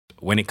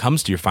when it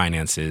comes to your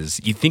finances,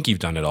 you think you've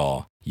done it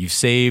all. You've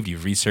saved,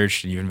 you've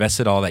researched, and you've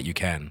invested all that you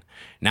can.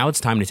 Now it's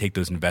time to take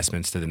those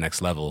investments to the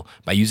next level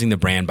by using the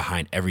brand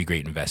behind every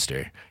great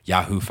investor,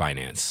 Yahoo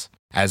Finance.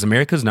 As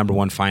America's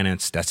 #1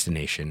 finance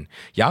destination,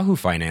 Yahoo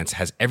Finance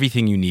has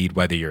everything you need,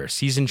 whether you're a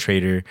seasoned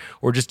trader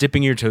or just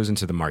dipping your toes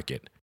into the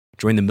market.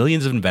 Join the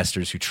millions of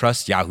investors who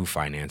trust Yahoo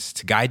Finance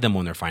to guide them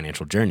on their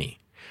financial journey.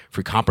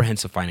 For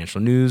comprehensive financial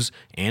news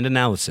and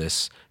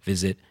analysis,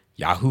 visit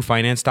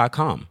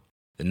yahoofinance.com,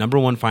 the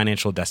 #1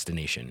 financial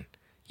destination,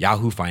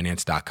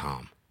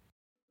 yahoofinance.com.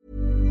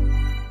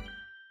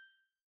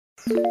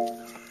 本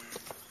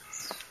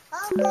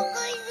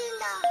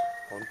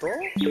当？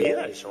見え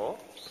ないでしょ？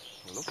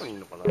どこにいる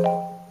のかな？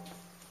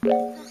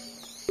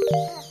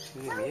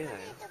見えないよ。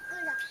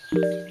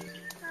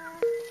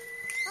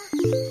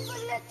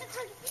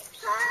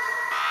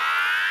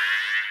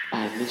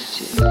I miss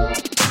you.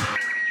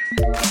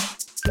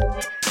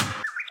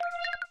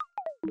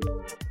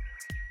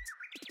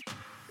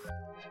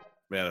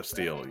 Man of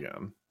Steel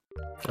again.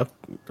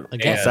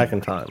 Again,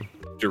 second time.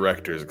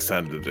 Director's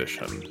extended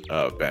edition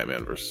of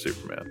Batman vs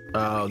Superman.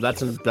 Oh,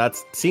 that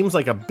seems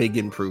like a big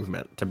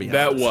improvement, to be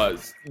honest. That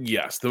was,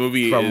 yes, the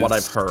movie from is, what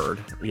I've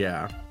heard.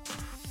 Yeah.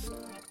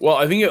 Well,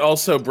 I think it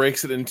also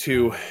breaks it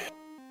into,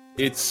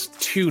 it's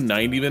two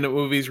 90-minute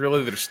movies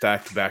really that are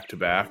stacked back to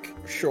back.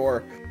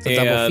 Sure. It's a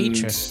double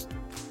feature.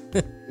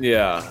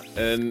 Yeah,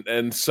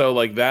 and so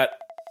like that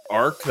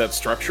arc, that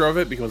structure of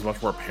it becomes much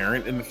more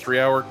apparent in the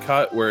 3-hour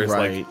cut, whereas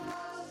like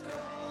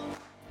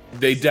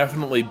they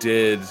definitely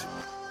did.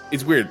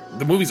 It's weird.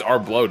 The movies are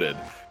bloated,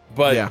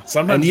 but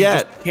sometimes you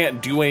just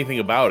can't do anything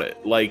about it.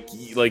 Like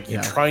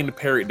you're trying to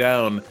pare it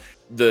down.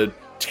 The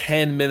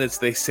 10 minutes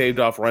they saved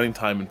off running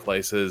time in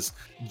places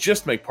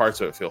just make parts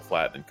of it feel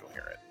flat and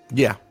incoherent.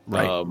 Yeah,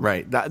 right,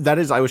 right. That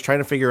is, I was trying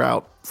to figure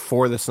out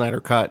for the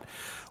Snyder Cut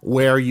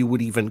where you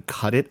would even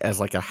cut it as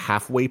like a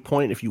halfway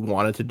point if you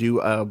wanted to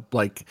do a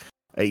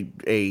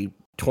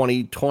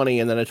 2020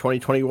 and then a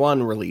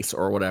 2021 release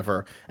or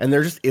whatever. And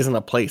there just isn't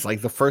a place.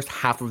 Like the first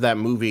half of that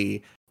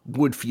movie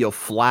would feel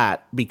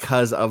flat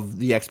because of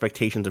the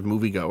expectations of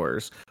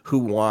moviegoers who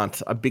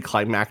want a big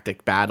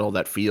climactic battle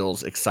that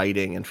feels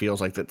exciting and feels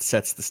like that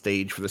sets the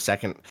stage for the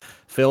second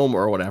film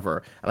or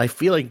whatever. And I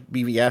feel like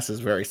BVS is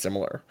very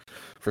similar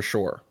for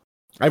sure.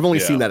 I've only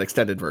seen that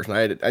extended version.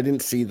 I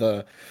didn't see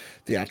the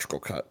theatrical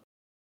cut.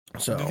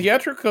 So the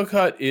theatrical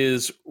cut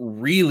is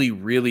really,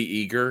 really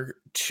eager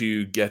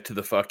to get to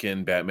the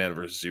fucking Batman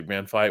versus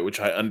Superman fight, which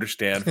I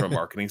understand from a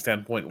marketing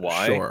standpoint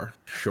why. Sure.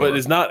 But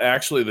it's not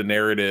actually the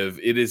narrative.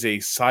 It is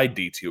a side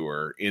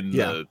detour in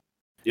the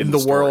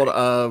world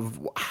of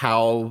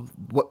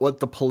what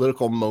the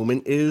political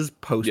moment is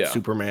post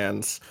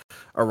Superman's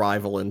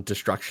arrival and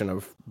destruction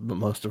of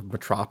most of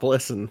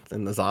Metropolis and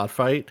in the Zod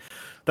fight.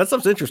 That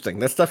stuff's interesting.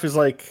 That stuff is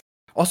like,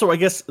 also, I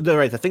guess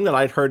the thing that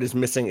I'd heard is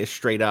missing is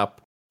straight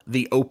up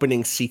the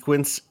opening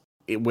sequence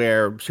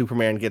where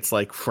Superman gets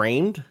like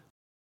framed.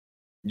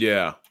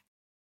 Yeah.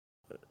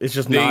 It's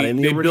just not in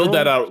the original? They build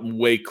that out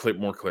way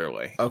more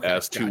clearly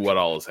as to what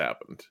all has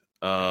happened.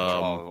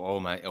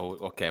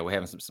 Okay. We're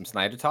having some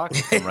Snyder talk.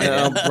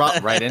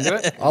 Right into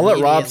it. I'll let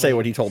Rob say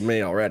what he told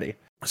me already.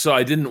 So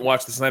I didn't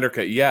watch the Snyder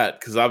Cut yet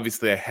because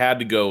obviously I had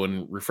to go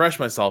and refresh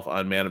myself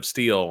on Man of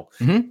Steel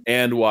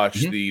and watch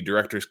the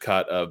director's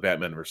cut of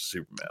Batman vs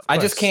Superman. I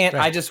just can't.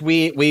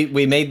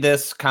 We made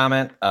this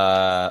comment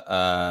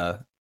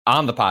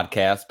on the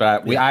podcast,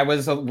 but I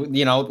was a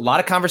lot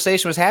of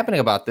conversation was happening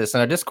about this in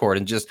our Discord,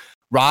 and just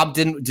Rob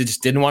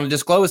didn't want to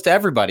disclose to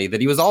everybody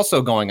that he was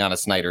also going on a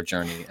Snyder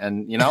journey,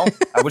 and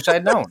I wish I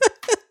had known.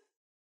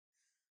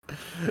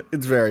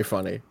 It's very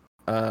funny.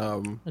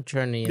 A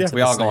journey.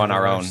 We all go on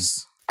our own.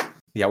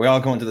 Yeah, we all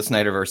go into the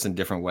Snyderverse in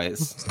different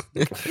ways.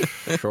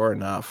 Sure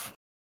enough.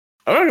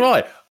 I'm not gonna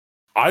lie.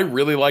 I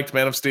really liked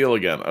Man of Steel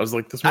again. I was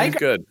like, this movie's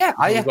good. Yeah,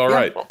 it was all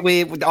right.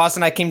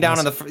 Austin and I came down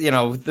on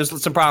the,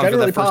 there's some problems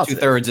with the first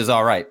positive. 2/3 is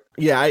all right.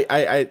 Yeah,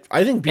 I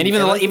think, and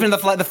even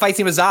the fight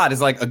scene with Zod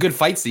is like a good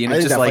fight scene.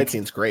 It's just like, fight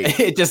scene's great.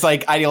 It just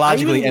like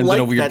ideologically ends in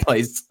a weird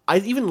place. I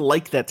even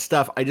like that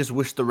stuff. I just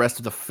wish the rest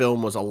of the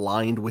film was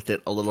aligned with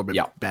it a little bit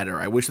better.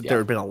 I wish that there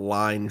had been a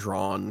line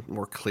drawn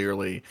more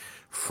clearly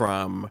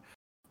from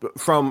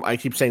I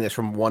keep saying this,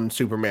 from one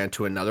Superman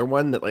to another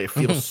one, that like it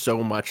feels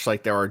so much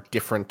like there are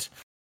different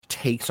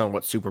takes on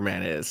what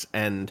Superman is,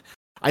 and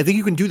I think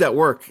you can do that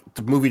work.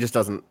 The movie just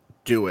doesn't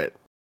do it,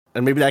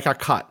 and maybe that got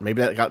cut. Maybe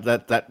that got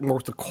that more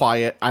the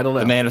quiet. I don't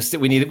know. The Man of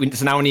Steel.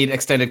 So now we need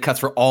extended cuts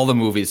for all the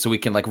movies so we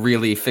can like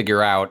really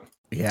figure out.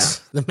 Yeah,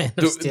 the Man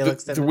of Steel.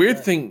 The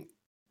weird thing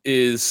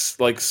is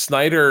like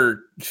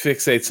Snyder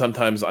fixates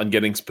sometimes on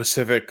getting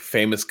specific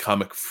famous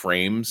comic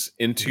frames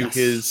into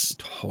his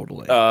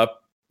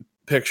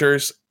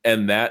pictures,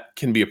 and that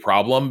can be a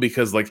problem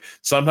because like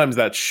sometimes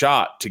that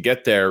shot to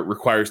get there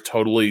requires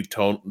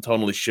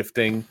tonally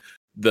shifting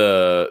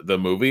the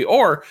movie,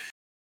 or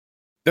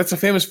that's a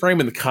famous frame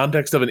in the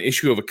context of an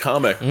issue of a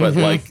comic, but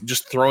like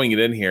just throwing it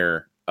in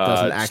here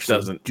doesn't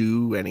actually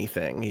do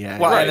anything. Yeah,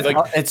 well, right,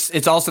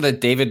 it's also that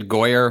David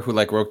Goyer, who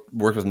like worked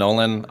with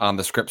Nolan on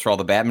the scripts for all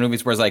the Batman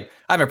movies, whereas like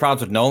I have no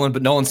problems with Nolan,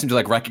 but Nolan seems to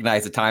like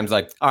recognize at times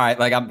like, all right,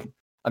 like I'm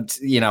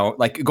you know,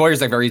 like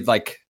Goyer's like very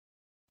like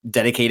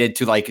dedicated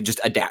to like just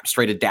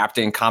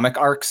adapting comic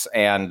arcs,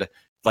 and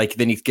like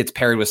then he gets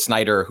paired with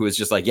Snyder, who is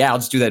just like, yeah, I'll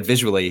just do that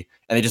visually,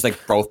 and they just like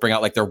both bring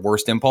out like their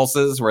worst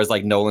impulses, whereas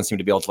like Nolan seemed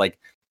to be able to like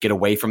get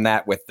away from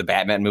that with the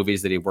Batman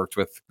movies that he worked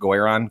with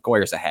Goyer on.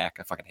 Goyer's a hack.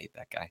 I fucking hate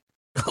that guy.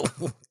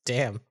 Oh,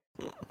 damn.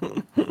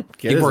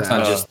 He works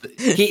on just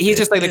he's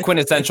just like the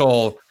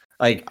quintessential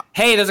like,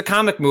 hey, there's a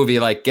comic movie,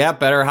 like, yeah,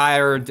 better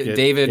hire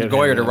David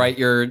Goyer to write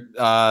your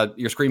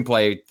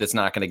screenplay that's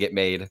not going to get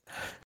made.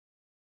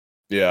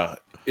 Yeah,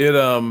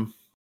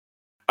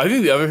 I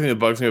think the other thing that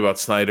bugs me about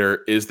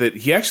Snyder is that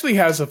he actually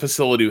has a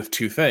facility with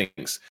two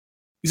things.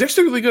 He's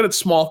actually really good at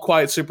small,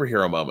 quiet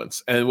superhero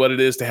moments and what it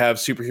is to have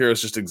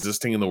superheroes just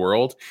existing in the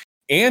world,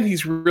 and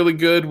he's really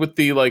good with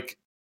the like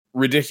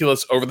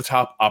ridiculous, over the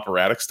top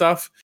operatic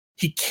stuff.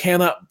 He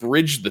cannot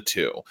bridge the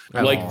two.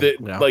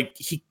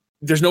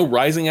 There's no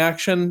rising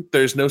action.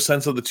 There's no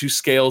sense of the two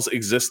scales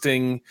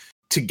existing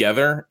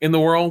together in the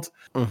world.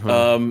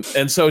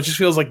 And so it just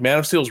feels like Man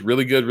of Steel is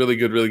really good, really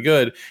good, really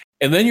good.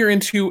 And then you're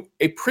into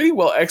a pretty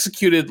well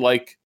executed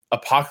like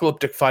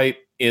apocalyptic fight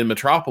in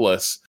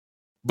Metropolis,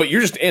 but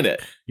you're just in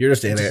it. You're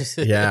just in it.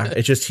 Yeah,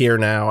 it's just here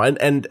now.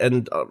 And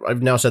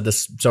I've now said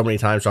this so many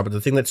times, Rob, but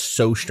the thing that's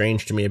so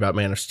strange to me about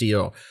Man of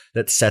Steel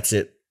that sets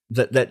it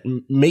that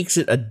makes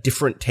it a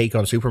different take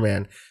on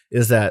Superman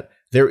is that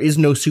there is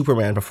no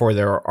Superman before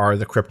there are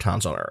the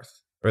Kryptons on Earth,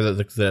 or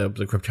the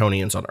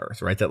Kryptonians on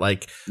Earth, right? That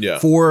like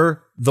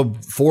for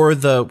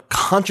the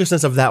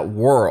consciousness of that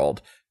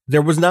world,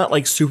 there was not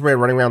like Superman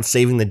running around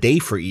saving the day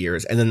for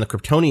years, and then the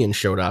Kryptonians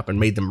showed up and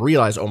made them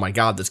realize, oh my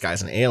God, this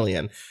guy's an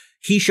alien.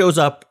 He shows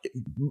up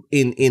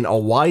in a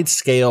wide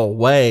scale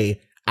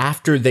way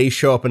after they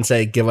show up and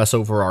say, give us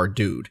over our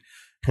dude.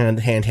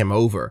 And hand him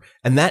over.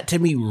 And that to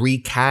me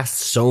recasts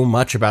so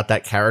much about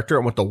that character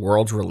and what the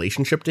world's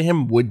relationship to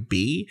him would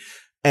be.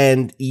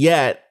 And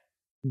yet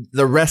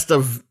the rest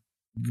of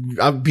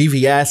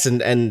BVS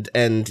and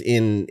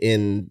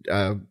in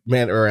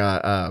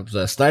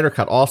the Snyder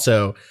Cut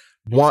also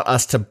want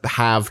us to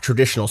have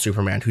traditional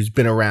Superman who's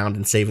been around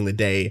and saving the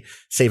day,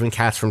 saving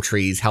cats from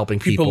trees, helping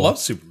people. People love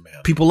Superman.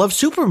 People love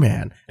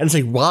Superman, and it's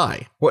like,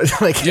 why? What?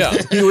 Like, yeah,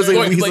 he was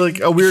like, he's like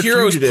a weird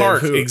Heroes fugitive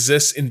Park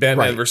exists in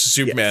Batman versus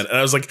Superman, and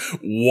I was like,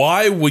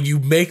 why would you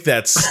make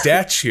that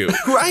statue?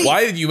 Right?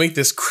 Why did you make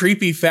this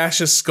creepy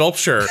fascist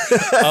sculpture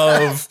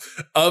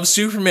of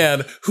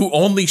Superman who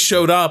only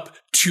showed up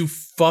to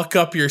fuck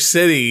up your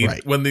city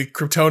when the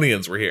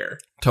Kryptonians were here?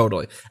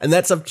 Totally, and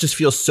that stuff just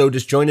feels so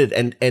disjointed,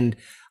 and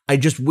I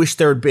just wish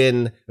there had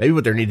been, maybe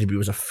what there needed to be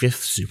was a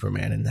fifth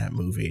Superman in that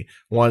movie.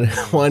 One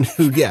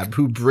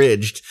who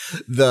bridged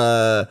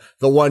the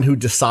one who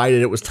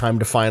decided it was time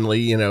to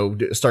finally,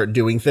 start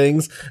doing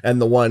things,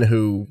 and the one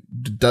who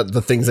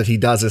the things that he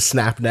does is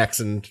snap necks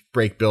and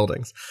break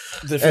buildings.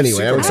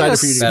 Anyway, I'm excited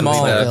for you to get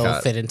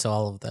Smallville fit into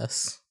all of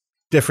this.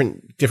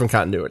 Different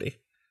continuity.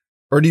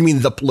 Or do you mean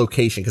the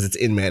location? Because it's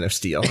in Man of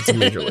Steel. It's a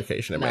major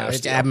location in Man of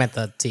Steel. I meant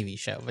the TV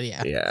show, but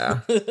yeah.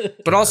 Yeah.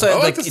 But also,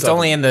 like, it's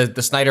only in the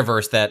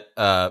Snyderverse that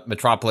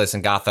Metropolis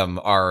and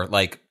Gotham are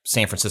like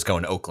San Francisco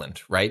and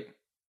Oakland, right?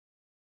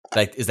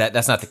 Like,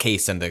 that's not the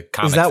case in the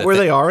comics? Is that where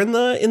they are in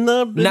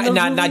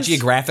the not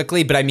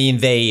geographically, but I mean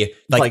they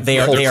are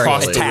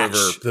across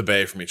attached the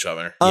bay from each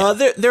other.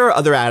 There are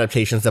other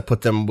adaptations that put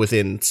them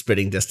within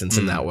spitting distance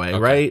in that way,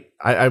 right?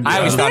 I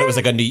always thought it was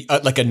like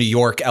a New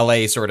York,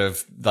 LA sort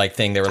of like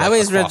thing. They were. I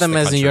always read them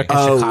as New York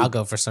and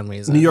Chicago for some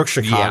reason. New York,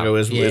 Chicago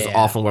is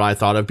often what I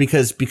thought of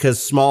because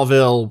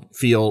Smallville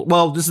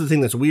this is the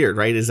thing that's weird,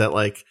 right? Is that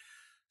like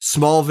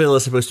Smallville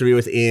is supposed to be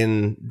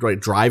within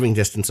driving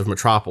distance of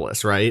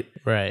Metropolis, right?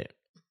 Right.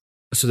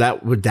 So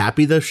would that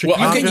be the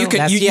Chicago? Well, you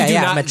do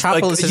not,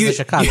 Metropolis is in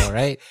Chicago,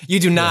 right? You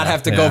do not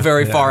have to go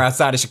very far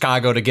outside of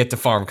Chicago to get to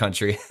farm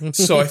country.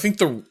 So I think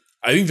the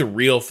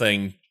real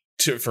thing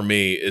for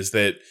me is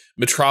that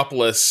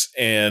Metropolis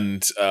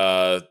and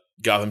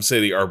Gotham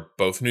City are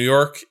both New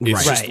York.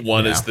 It's just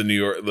one is the New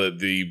York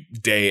the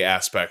day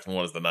aspect and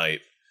one is the night.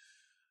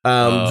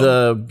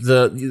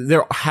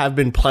 There have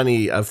been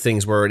plenty of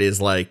things where it is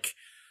like,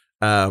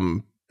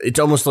 it's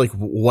almost like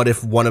what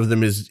if one of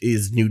them is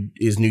New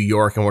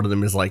York and one of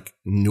them is like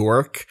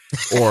Newark,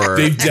 or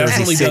they've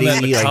definitely done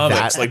that in the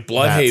comics. Like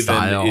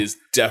Bloodhaven is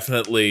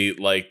definitely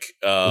like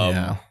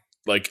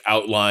like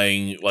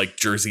outlying like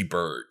Jersey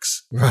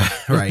burgs.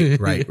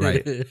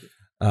 Right.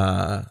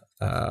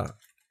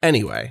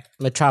 Anyway,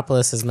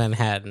 Metropolis is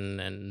Manhattan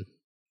and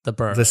the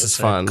boroughs. This is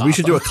fun. We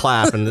should do a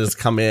clap and just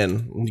come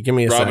in. Give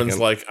me a second. Robin's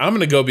like, I'm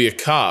going to go be a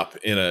cop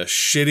in a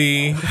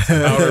shitty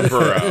outer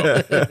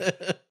borough.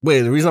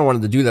 Wait, the reason I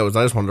wanted to do that was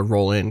I just wanted to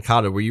roll in.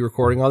 Kata, were you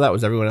recording all that?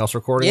 Was everyone else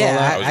recording all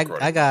that?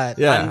 I got.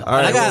 Yeah,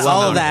 I got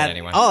all of that.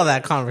 Anyway. All of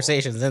that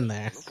conversations in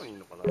there.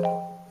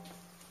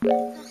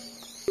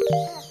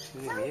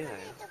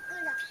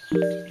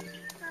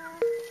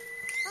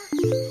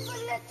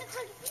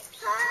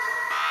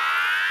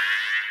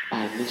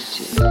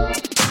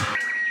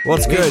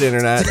 What's good,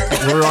 internet?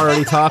 We're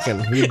already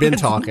talking. We've been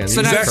talking.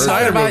 So Zack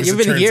Snyder about movies, you've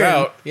it been turns hearing.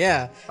 out.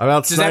 Yeah.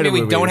 About Does that Snyder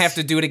mean we don't movies. have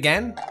to do it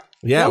again?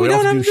 Yeah, No, we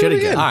don't have to do shit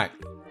again. All right.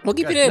 We'll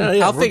keep it in. No,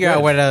 yeah, I'll we're figure out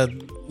good. where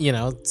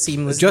to,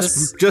 seamless.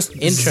 Just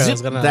intro zip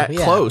is gonna that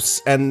yeah.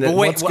 close. And But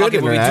wait, what's good, okay,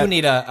 but we internet? do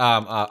need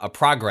a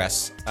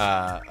progress.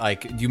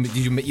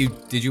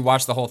 Did you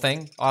watch the whole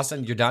thing,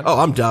 Austin? You're done. Oh,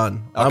 I'm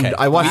done. Okay.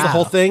 I watched the Wow.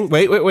 whole thing.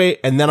 Wait,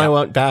 and then I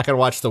went back and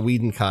watched the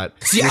Whedon cut.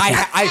 See,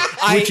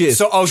 Which is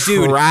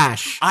dude,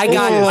 trash. I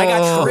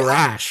got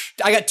trash.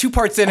 I got 2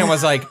 parts in and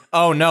was like,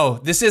 oh no,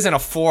 this isn't a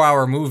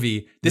 4-hour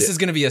movie. This is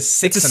going to be a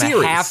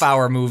 6.5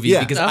 hour movie Yeah.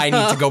 because I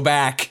need to go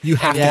back. You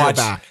have and to go watch.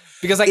 back.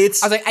 Because I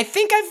was like, I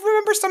think I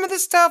remember some of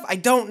this stuff. I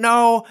don't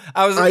know.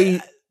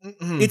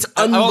 It's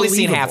I've only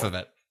seen unbelievable. half of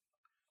it.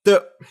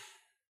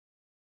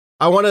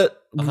 I want to.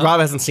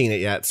 Rob hasn't seen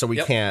it yet, so we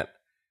can't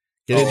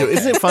get into it.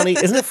 Isn't it funny?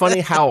 Isn't it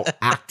funny how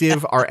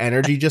active our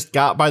energy just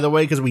got? By the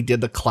way, because we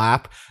did the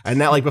clap, and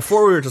now like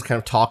before we were just kind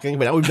of talking,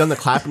 but now we've done the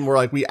clap, and we're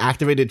like we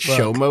activated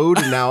show mode,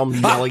 and now I'm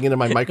yelling into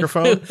my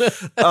microphone.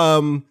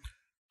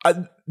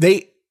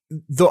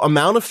 The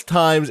amount of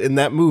times in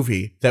that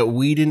movie that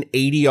Whedon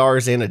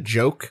ADRs in a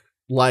joke.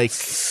 Like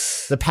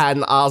the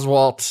Patton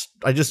Oswalt,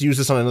 I just used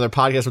this on another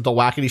podcast with the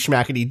wackety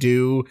schmackety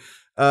do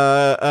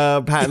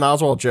Patton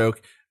Oswalt joke,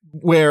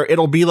 where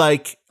it'll be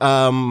like,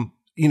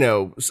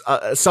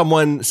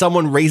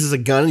 someone raises a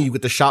gun and you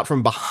get the shot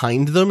from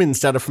behind them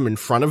instead of from in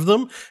front of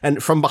them.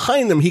 And from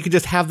behind them, he could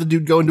just have the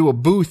dude go into a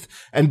booth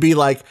and be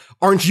like,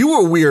 aren't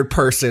you a weird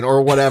person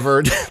or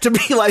whatever, to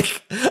be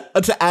like,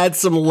 to add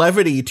some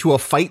levity to a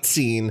fight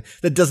scene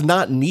that does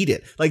not need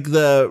it. Like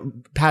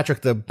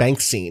the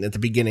bank scene at the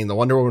beginning, the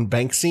Wonder Woman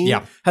bank scene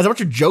has a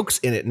bunch of jokes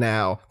in it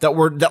now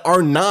that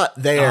are not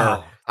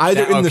there.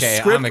 Either in the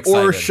script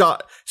or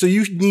shot. So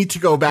you need to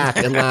go back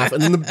and laugh.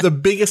 And then the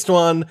biggest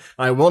one,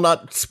 I will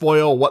not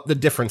spoil what the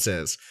difference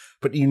is,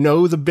 but you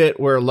know the bit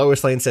where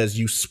Lois Lane says,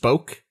 you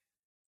spoke?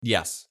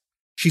 Yes.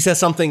 She says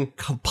something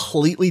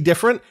completely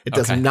different. It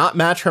does not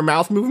match her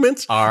mouth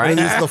movements. All right.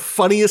 And it's the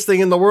funniest thing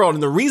in the world.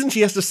 And the reason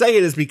she has to say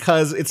it is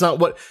because it's not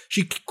what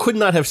she could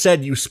not have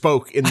said you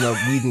spoke in the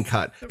Whedon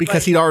cut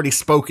because he'd already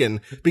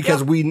spoken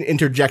because Whedon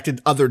interjected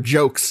other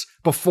jokes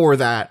before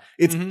that.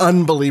 It's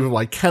unbelievable.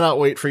 I cannot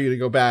wait for you to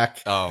go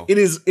back. Oh. It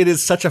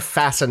is such a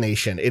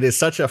fascination. It is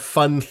such a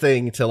fun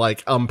thing to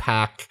like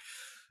unpack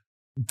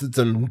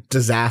the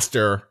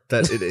disaster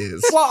that it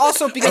is. Well,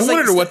 also because I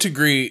wonder to what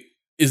degree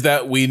is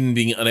that Whedon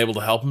being unable to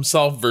help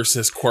himself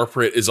versus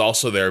corporate is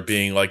also there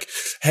being like,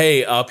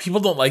 hey, people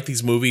don't like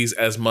these movies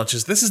as much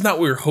as this is not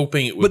what we were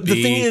hoping it would be. But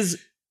the thing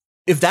is,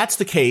 if that's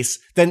the case,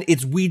 then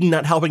it's Whedon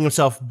not helping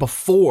himself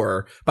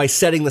before by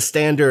setting the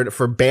standard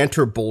for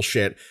banter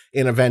bullshit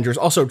in Avengers.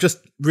 Also, just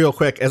real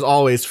quick, as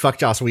always, fuck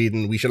Joss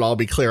Whedon. We should all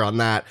be clear on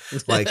that.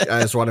 Like,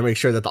 I just want to make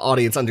sure that the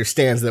audience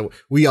understands that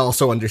we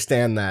also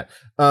understand that.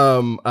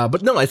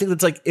 But no, I think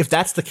that's like, if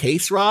that's the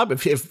case, Rob,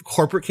 if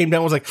corporate came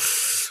down and was like,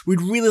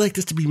 we'd really like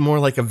this to be more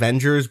like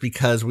Avengers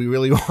because we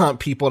really want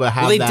people to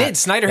have did.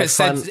 Snyder has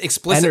said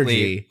explicitly,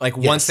 energy. like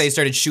once they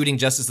started shooting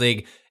Justice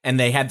League and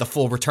they had the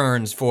full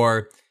returns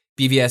for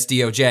BVS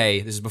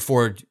DOJ, this is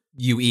before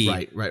UE,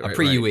 right,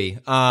 pre-UE.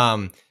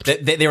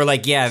 They were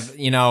like,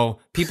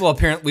 people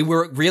apparently, we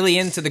were really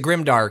into the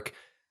grimdark.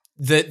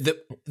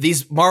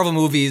 These Marvel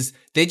movies,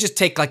 they just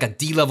take like a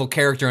D-level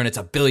character and it's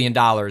 $1 billion,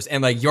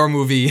 and like your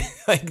movie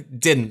like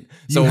didn't.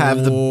 So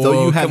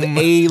you have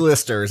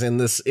A-listers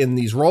in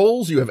these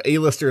roles. You have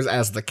A-listers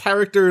as the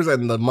characters,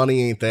 and the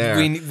money ain't there.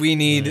 We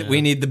need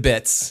the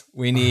bits.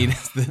 We need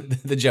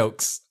the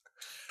jokes.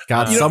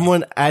 God,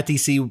 someone at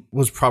DC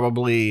was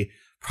probably.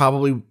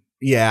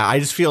 Yeah, I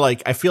feel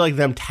like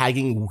them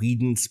tagging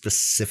Whedon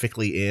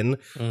specifically in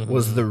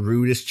was the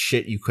rudest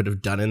shit you could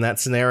have done in that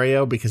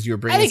scenario because you were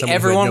bringing. I think someone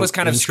everyone who had no was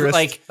kind of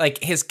interest.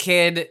 like his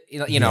kid,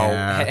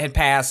 had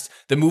passed.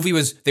 The movie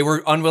they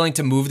were unwilling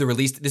to move the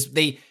release.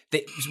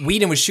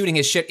 Whedon was shooting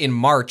his shit in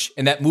March,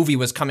 and that movie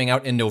was coming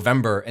out in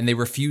November, and they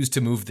refused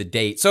to move the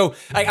date. So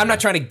I'm not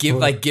trying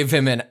to give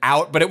him an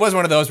out, but it was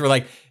one of those where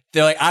like.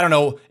 They're like, I don't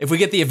know, if we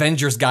get the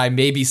Avengers guy,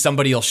 maybe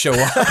somebody will show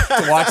up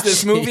to watch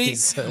this movie,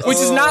 which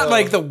is not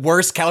like the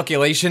worst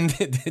calculation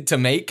to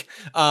make.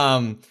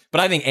 But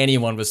I think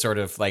anyone was sort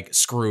of like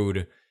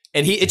screwed.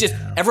 And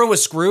everyone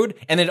was screwed.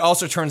 And it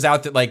also turns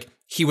out that like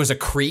he was a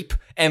creep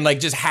and like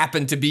just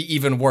happened to be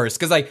even worse.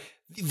 Cause like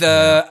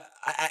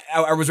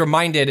I was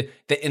reminded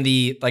that in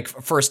the like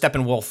first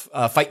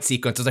Steppenwolf fight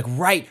sequence, I was like,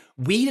 right,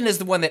 Whedon is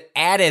the one that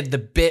added the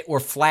bit where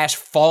Flash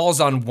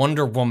falls on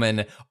Wonder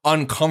Woman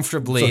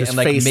uncomfortably and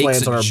like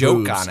makes a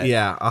joke on it.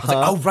 Yeah, I was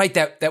like, oh right,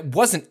 that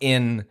wasn't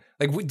in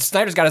like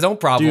Snyder's got his own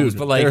problems,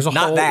 but like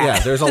not that. Yeah,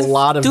 there's a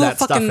lot of that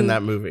stuff in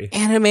that movie.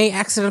 Anime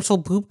accidental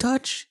boob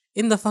touch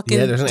in the fucking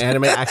there's an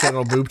anime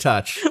accidental boob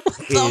touch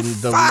in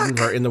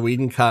the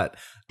Whedon cut.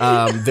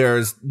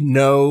 There's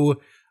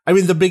no. I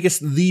mean, the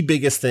biggest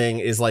thing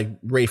is like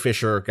Ray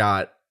Fisher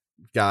got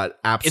got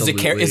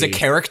absolutely is a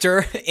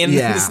character in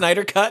the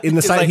Snyder cut. In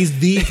the Snyder, he's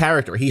the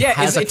character. He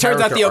has it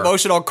turns out the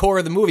emotional core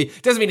of the movie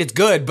doesn't mean it's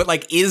good, but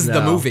like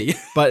the movie.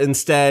 But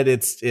instead,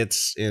 it's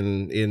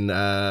in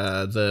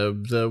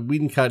the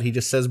Whedon cut. He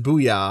just says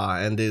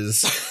 "booyah" and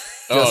is.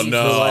 Oh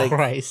no! Like,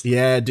 Christ.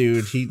 Yeah,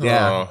 dude.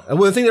 Well,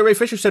 the thing that Ray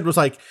Fisher said was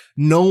like,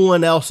 no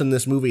one else in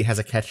this movie has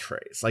a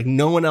catchphrase. Like,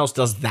 no one else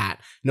does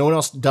that. No one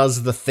else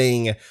does the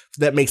thing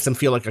that makes them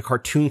feel like a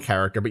cartoon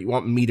character. But you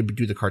want me to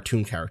do the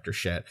cartoon character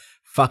shit?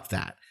 Fuck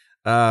that.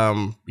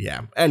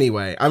 Yeah.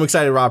 Anyway, I'm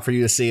excited, Rob, for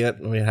you to see it.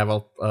 We have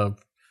a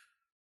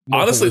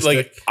honestly, holistic.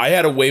 like, I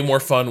had a way more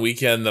fun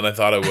weekend than I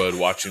thought I would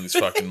watching these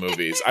fucking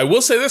movies. I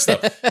will say this though,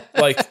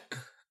 like,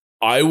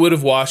 I would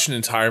have watched an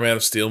entire Man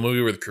of Steel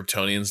movie where the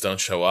Kryptonians don't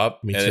show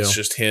up. Me and too. It's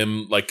just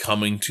him like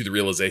coming to the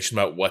realization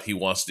about what he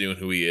wants to do and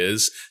who he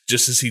is,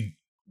 just as he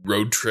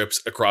road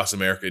trips across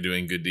America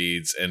doing good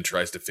deeds and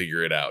tries to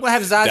figure it out. We'll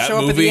have Zod That show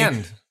up at the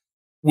end.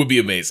 Would be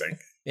amazing.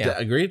 Yeah.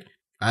 Agreed.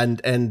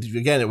 And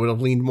again, it would have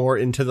leaned more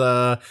into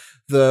the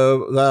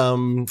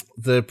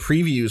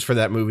previews for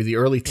that movie, the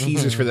early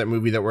teasers for that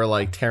movie that were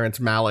like Terrence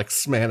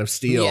Malick's Man of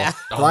Steel. Yeah.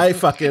 I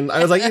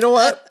was like, you know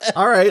what?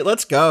 All right,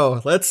 let's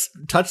go. Let's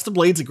touch the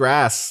blades of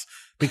grass.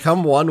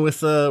 Become one with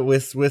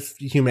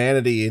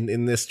humanity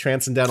in this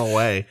transcendental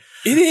way.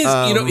 It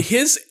is,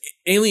 his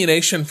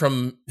alienation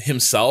from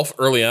himself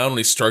early on when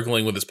he's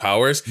struggling with his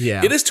powers.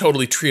 Yeah. It is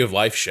totally Tree of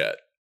Life shit.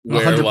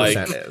 Where 100%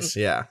 like, is.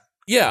 Yeah.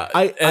 yeah,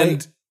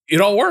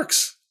 it all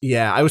works.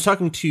 Yeah, I was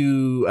talking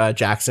to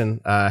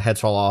Jackson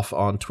Heads Fall Off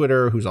on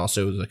Twitter, who's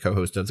also the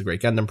co-host of the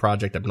Great Gundam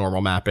Project,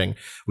 Abnormal Mapping.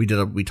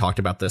 We talked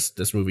about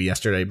this movie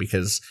yesterday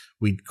because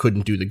we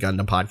couldn't do the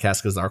Gundam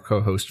podcast because our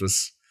co-host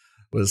was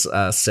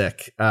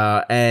sick.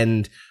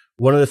 And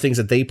one of the things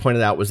that they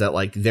pointed out was that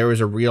like there is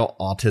a real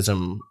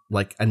autism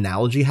like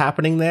analogy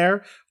happening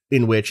there,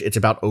 in which it's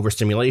about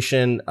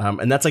overstimulation,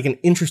 and that's like an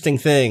interesting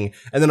thing.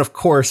 And then of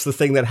course the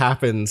thing that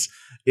happens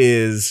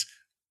is,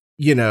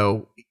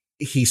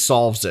 he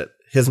solves it.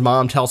 His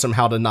mom tells him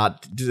how to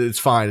not, it's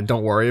fine,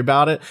 don't worry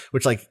about it,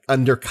 which like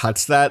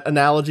undercuts that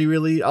analogy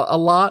really a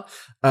lot.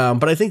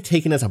 But I think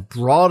taken as a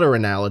broader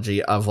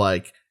analogy of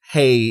like,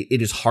 hey,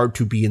 it is hard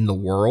to be in the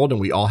world and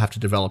we all have to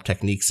develop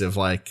techniques of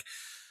like,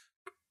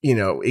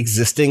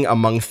 existing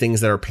among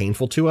things that are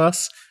painful to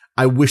us.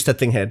 I wish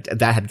that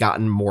had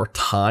gotten more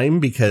time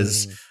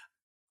because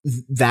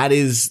that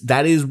is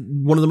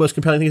one of the most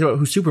compelling things about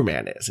who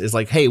Superman is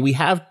like, hey, we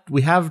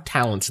have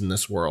talents in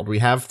this world. We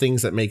have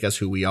things that make us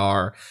who we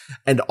are.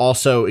 And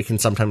also it can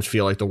sometimes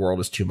feel like the world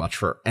is too much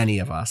for any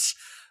of us.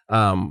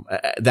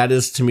 That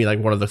is to me like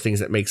one of the things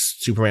that makes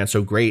Superman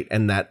so great.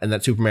 And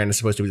that Superman is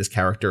supposed to be this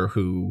character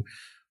who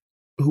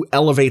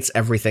elevates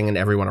everything and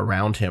everyone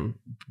around him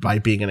by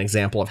being an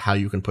example of how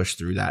you can push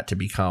through that to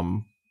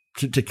become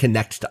to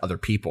connect to other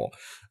people.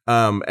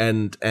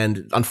 And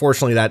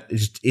unfortunately that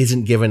just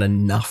isn't given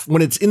enough.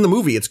 When it's in the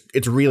movie,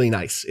 it's really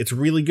nice. It's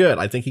really good.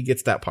 I think he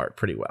gets that part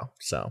pretty well.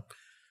 So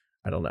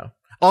I don't know.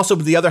 Also,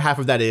 the other half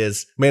of that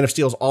is Man of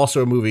Steel is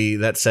also a movie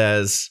that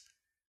says,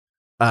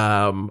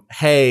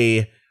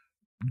 hey,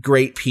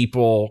 great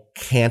people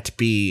can't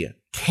be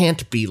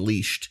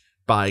leashed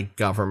by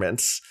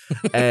governments.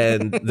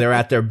 And they're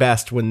at their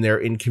best when they're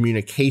in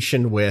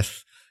communication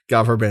with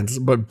governments,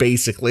 but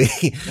basically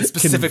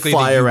specifically can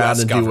fly the around US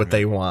and government. do what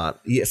they want.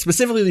 Yeah,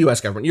 specifically the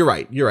U.S. government. You're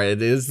right.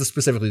 It is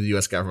specifically the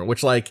U.S. government,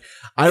 which like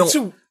I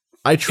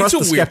trust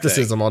the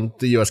skepticism on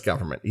the U.S.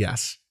 government.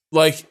 Yes,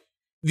 like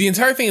the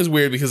entire thing is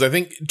weird because I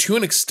think to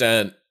an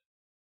extent,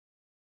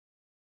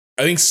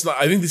 I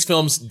think these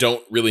films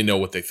don't really know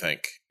what they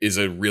think is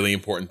a really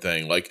important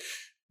thing. Like,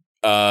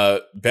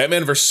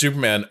 Batman vs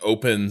Superman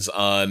opens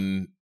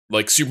on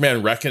like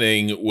Superman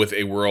reckoning with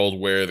a world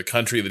where the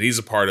country that he's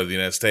a part of, the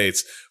United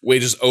States,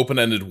 wages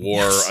open-ended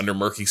war under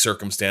murky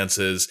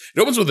circumstances. It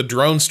opens with a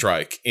drone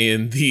strike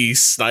in the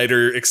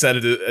Snyder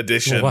extended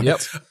edition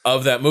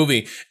of that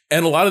movie.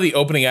 And a lot of the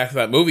opening act of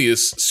that movie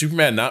is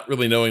Superman not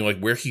really knowing like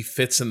where he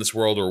fits in this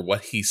world or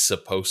what he's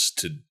supposed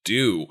to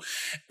do.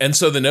 And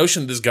so the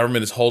notion that this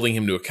government is holding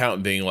him to account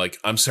and being like,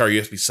 I'm sorry, you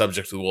have to be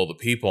subject to the will of the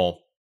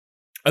people.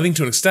 I think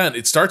to an extent,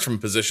 it starts from a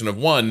position of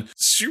one,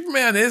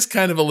 Superman is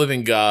kind of a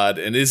living god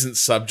and isn't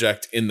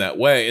subject in that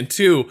way. And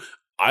two,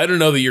 I don't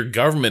know that your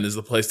government is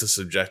the place to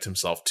subject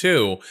himself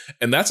to.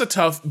 And that's a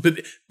tough, but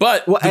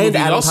and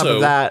on top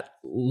of that,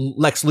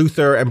 Lex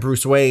Luthor and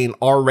Bruce Wayne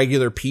are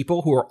regular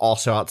people who are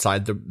also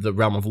outside the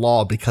realm of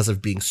law because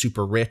of being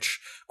super rich.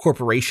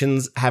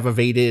 Corporations have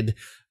evaded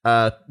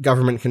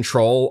government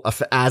control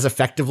as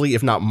effectively,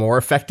 if not more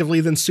effectively,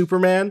 than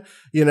Superman.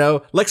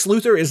 Lex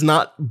Luthor is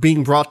not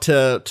being brought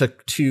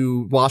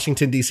to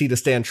Washington D.C. to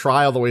stand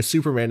trial the way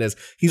Superman is.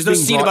 He's There's no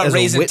being scene brought about as a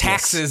raising witness.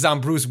 taxes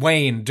on Bruce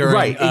Wayne during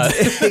right.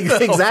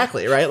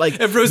 Exactly right. Like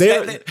Bruce,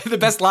 the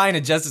best line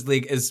in Justice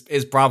League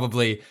is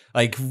probably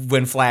like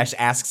when Flash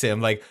asks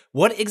him like,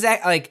 what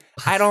exactly, like,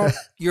 I don't,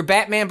 you're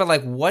Batman, but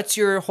like, what's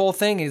your whole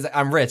thing? He's like,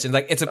 I'm rich. And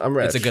like, it's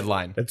a good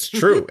line. It's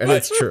true. And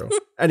it's true.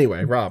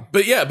 Anyway, Rob.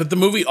 But the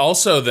movie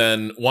also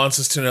then wants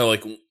us to know,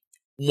 like,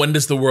 when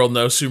does the world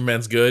know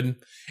Superman's good?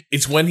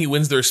 It's when he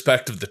wins the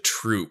respect of the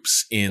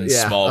troops in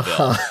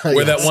Smallville,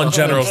 where that one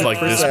general's like,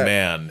 this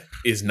man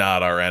is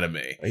not our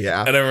enemy.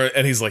 Yeah.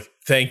 And he's like,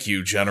 thank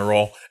you,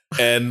 General.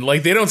 And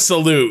like, they don't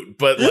salute,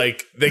 but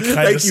like, they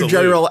kind of salute. Thank you,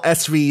 General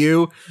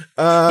SVU.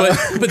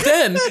 But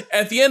then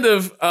at the end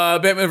of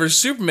Batman vs.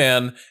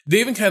 Superman,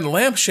 they even kind of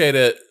lampshade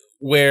it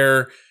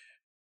where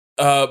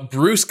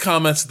Bruce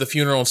comments at the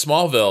funeral in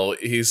Smallville.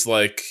 He's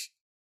like,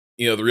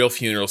 the real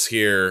funeral's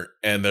here,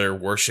 and they're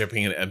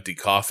worshiping an empty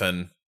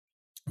coffin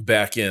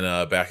back in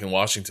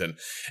Washington.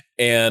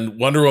 And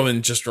Wonder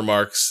Woman just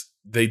remarks,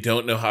 they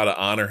don't know how to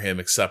honor him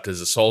except as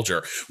a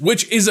soldier,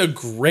 which is a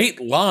great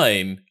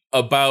line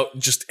about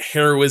just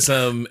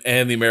heroism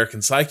and the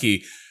American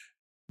psyche.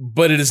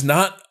 But it is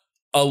not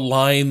a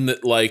line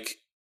that like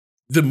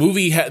the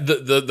movie,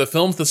 the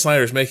films that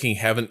Snyder's making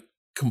haven't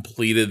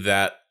completed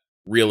that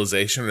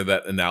realization or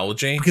that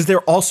analogy. Because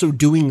they're also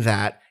doing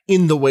that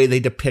in the way they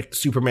depict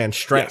Superman's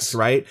strength,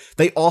 right?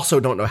 They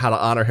also don't know how to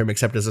honor him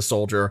except as a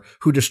soldier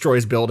who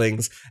destroys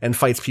buildings and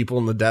fights people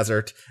in the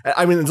desert.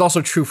 I mean, it's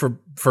also true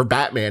for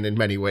Batman in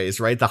many ways,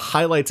 right? The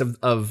highlights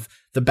of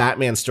the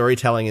Batman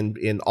storytelling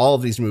in all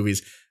of these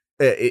movies,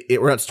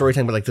 we're not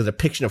storytelling, but like the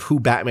depiction of who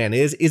Batman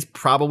is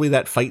probably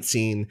that fight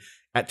scene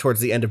towards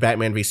the end of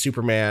Batman v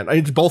Superman. I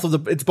mean, it's both of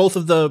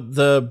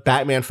the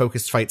Batman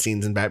focused fight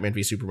scenes in Batman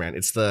v Superman.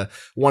 It's the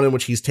one in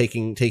which he's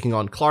taking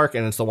on Clark,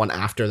 and it's the one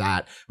after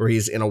that where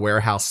he's in a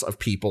warehouse of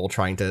people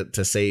trying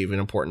to save an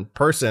important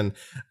person.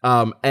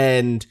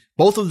 And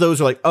both of those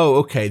are like, oh,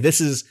 okay,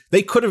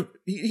 Zack could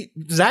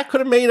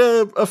have made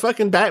a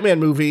fucking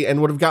Batman movie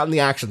and would have gotten the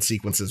action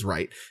sequences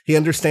right. He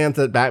understands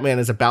that Batman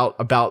is about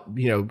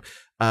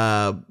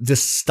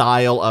this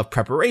style of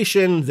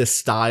preparation, this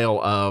style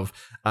of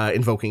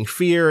invoking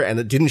fear, and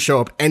it didn't show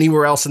up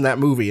anywhere else in that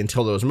movie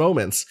until those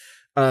moments.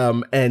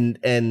 And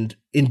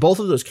in both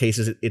of those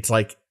cases, it's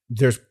like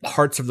there's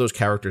parts of those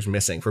characters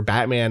missing. For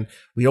Batman,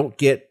 I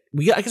guess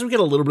we get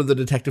a little bit of the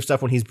detective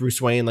stuff when he's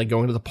Bruce Wayne, like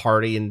going to the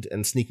party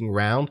and sneaking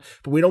around,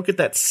 but we don't get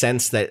that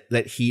sense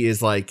that he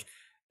is like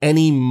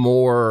any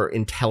more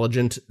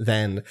intelligent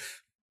than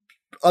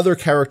other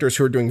characters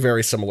who are doing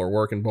very similar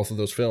work in both of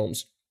those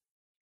films.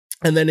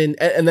 And then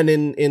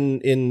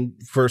in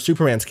for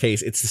Superman's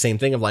case, it's the same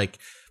thing of like,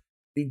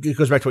 it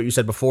goes back to what you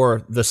said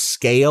before, the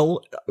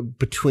scale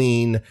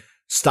between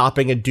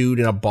stopping a dude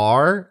in a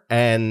bar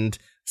and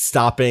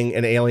stopping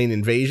an alien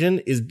invasion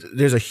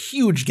there's a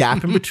huge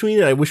gap in between.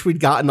 And I wish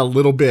we'd gotten a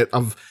little bit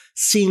of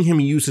seeing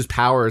him use his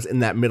powers in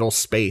that middle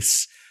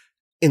space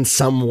in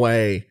some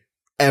way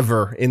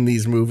ever in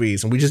these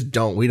movies. And we just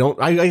don't,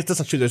 I guess that's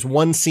not true. There's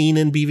one scene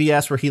in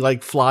BVS where he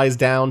like flies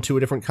down to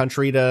a different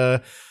country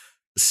to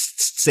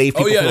save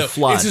people from a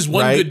flood. It's his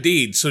one right? good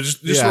deed. So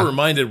just we're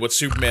reminded what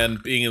Superman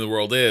being in the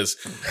world is.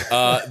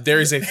 There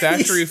is a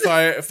factory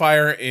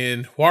fire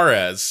in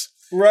Juarez.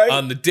 Right.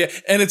 On the day,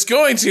 and it's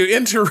going to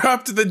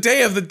interrupt the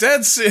Day of the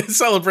Dead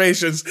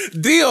celebrations.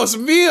 Dios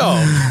mío!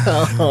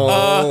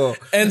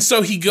 And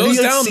so he goes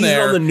down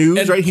there on the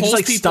news, right? He just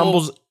like people,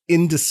 stumbles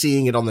into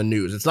seeing it on the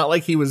news. It's not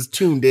like he was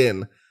tuned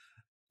in.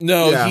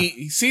 No,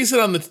 he sees it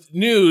on the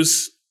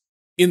news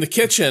in the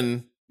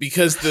kitchen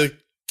because the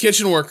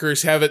kitchen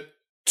workers have it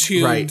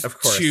tuned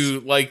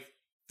to like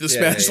the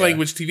Spanish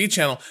language TV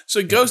channel. So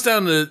he goes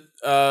down to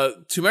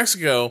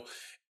Mexico,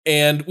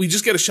 and we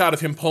just get a shot of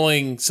him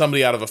pulling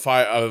somebody out of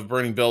a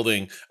burning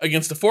building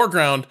against the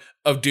foreground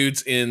of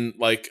dudes in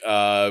like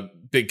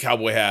big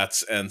cowboy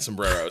hats and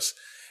sombreros.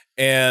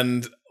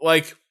 And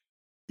like,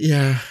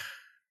 yeah,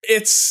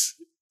 did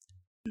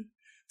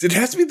it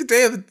have to be the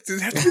Day of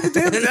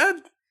the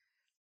Dead?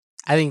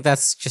 I think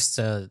that's just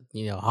a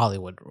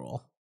Hollywood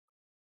rule.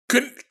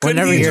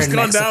 Couldn't he just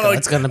gone down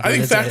like? I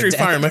think factory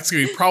fire in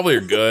Mexico, you probably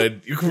are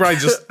good. You could probably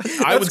just,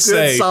 I would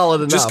say, solid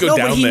enough. Just go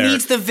down but he there.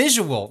 needs the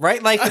visual,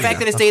 right? Like the fact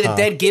that it's Day of the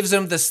Dead gives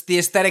him the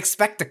aesthetic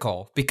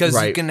spectacle because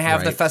you can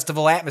have the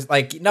festival atmosphere.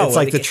 Like it's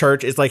like the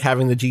church. It's like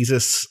having the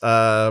Jesus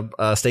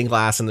stained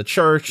glass in the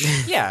church.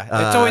 Yeah,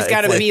 it's always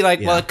got to be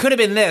like, well, it could have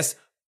been this.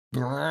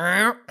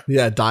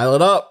 Yeah, dial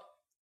it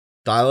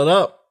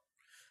up.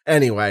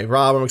 Anyway,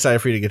 Rob, I'm excited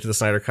for you to get to the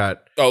Snyder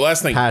Cut. Oh,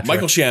 last thing, Patrick.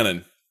 Michael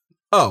Shannon.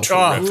 Oh,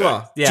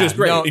 yeah, just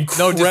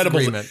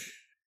incredible. No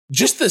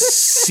just the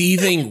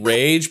seething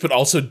rage, but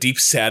also deep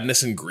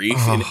sadness and grief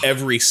in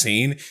every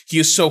scene. He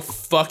is so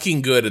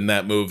fucking good in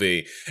that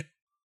movie.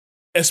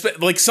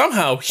 Like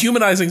somehow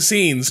humanizing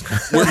scenes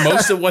where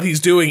most of what he's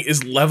doing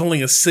is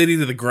leveling a city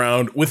to the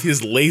ground with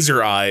his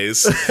laser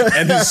eyes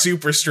and his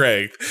super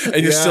strength.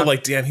 And you're still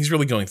like, damn, he's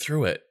really going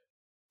through it.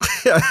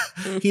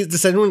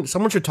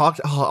 Someone should talk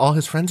to all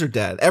his friends are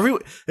dead.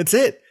 That's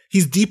it.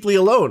 He's deeply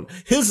alone.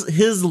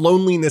 His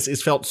loneliness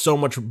is felt so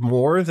much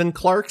more than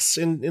Clark's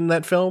in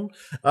that film,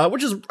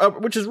 which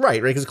is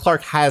right? Because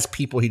Clark has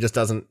people. He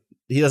doesn't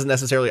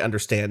necessarily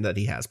understand that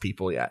he has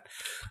people yet.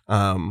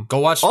 Go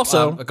watch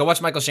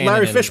Michael Shannon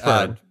Larry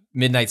Fishburne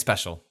Midnight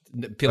Special.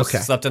 People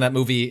slept on that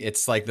movie.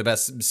 It's like the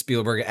best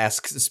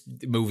Spielberg-esque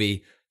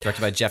movie,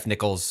 directed by Jeff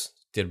Nichols.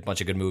 Did a bunch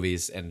of good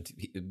movies, and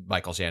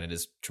Michael Shannon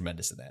is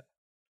tremendous in that.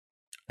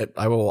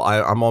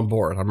 I'm on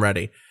board. I'm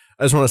ready.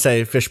 I just want to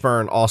say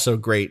Fishburne, also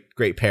great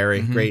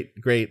parry,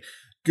 great,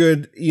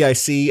 good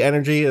EIC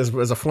energy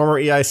as a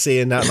former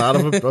EIC and not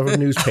of a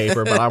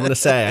newspaper. But I'm going to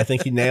say I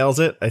think he nails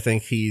it. I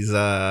think he's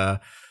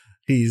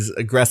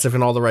aggressive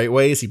in all the right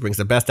ways. He brings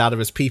the best out of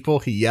his people.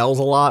 He yells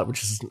a lot,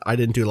 which is I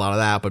didn't do a lot of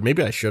that, but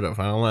maybe I should have.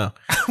 I don't know.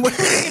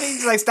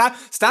 He's like,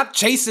 stop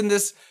chasing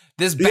this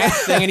bat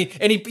thing,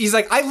 and he's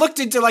like, I looked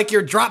into like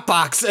your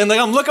Dropbox, and like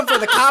I'm looking for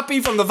the copy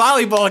from the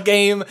volleyball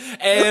game,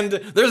 and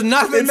there's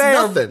nothing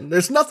there.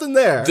 There's nothing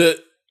there.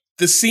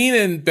 The scene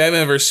in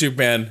Batman vs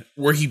Superman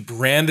where he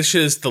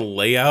brandishes the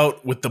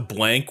layout with the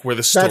blank where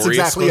the story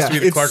is supposed to be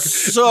the Clark,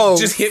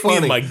 just hit me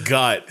in my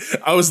gut.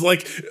 I was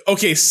like,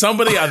 okay,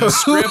 somebody on the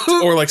script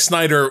or like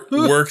Snyder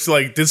worked,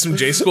 like did some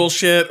J School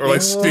shit or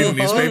like student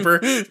newspaper,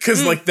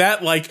 because like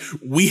that, like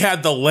we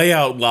had the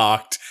layout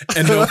locked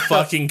and no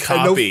fucking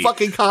copy.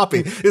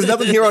 There's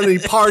nothing here on any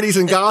parties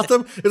in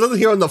Gotham. There's nothing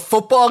here on the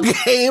football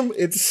game.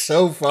 It's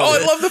so funny.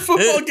 Oh, I love the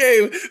football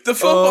game. The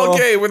football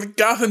game where the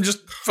Gotham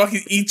just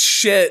fucking eats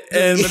shit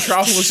and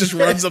Metropolis just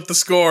runs up the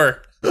score.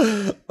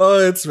 Oh,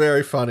 it's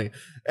very funny.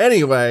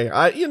 Anyway,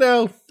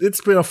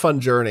 it's been a fun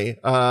journey.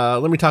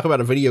 Let me talk about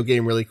a video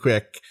game really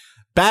quick.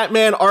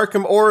 Batman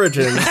Arkham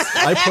Origins.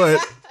 I put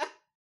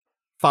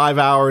 5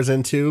 hours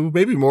into,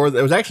 maybe more. It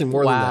was actually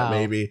more than that,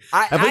 maybe.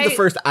 I played the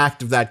first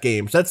act of that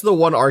game. So that's the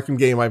one Arkham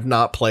game I've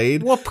not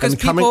played. Well, because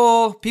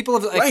people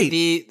have like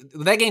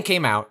that game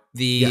came out.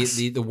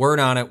 The word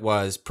on it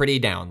was pretty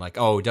down. Like,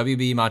 oh,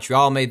 WB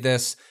Montreal made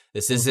this.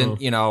 This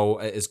isn't,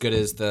 as good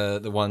as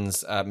the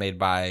ones made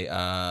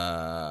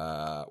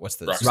by what's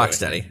the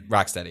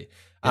Rocksteady.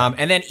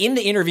 And then in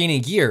the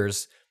intervening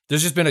years,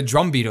 there's just been a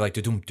drumbeat of like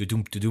da-doom,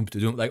 da-doom, da-doom,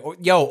 da-doom. Like,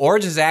 yo,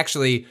 Origins is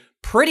actually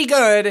pretty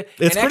good.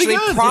 It's and pretty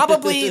actually good.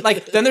 Probably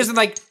like then there's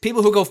like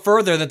people who go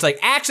further that's like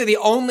actually the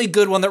only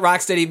good one that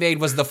Rocksteady made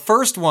was the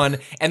first one,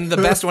 and the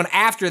best one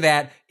after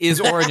that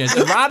is Origins.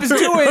 And Rob is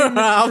doing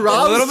a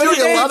little bit of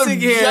dancing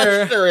here.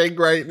 Gesturing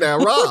right now.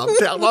 Rob,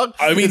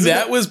 I mean,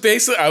 that was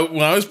basically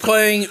when I was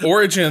playing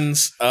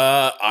Origins,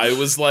 I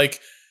was like,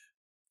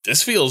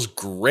 this feels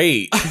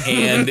great.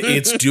 And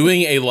it's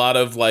doing a lot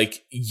of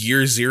like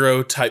year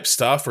zero type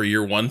stuff or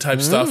year one type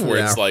stuff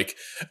where it's like,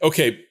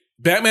 okay,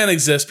 Batman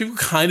exists. People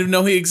kind of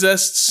know he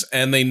exists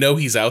and they know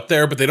he's out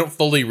there, but they don't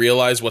fully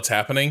realize what's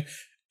happening.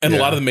 And a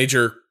lot of the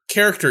major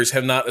characters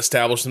have not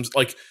established them.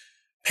 Like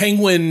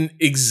Penguin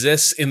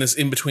exists in this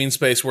in-between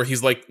space where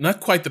he's like not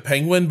quite the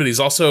Penguin, but he's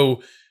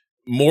also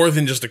more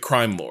than just a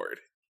crime lord.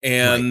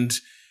 And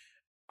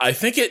I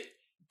think it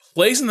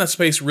plays in that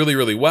space really,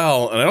 really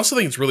well. And I also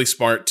think it's really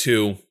smart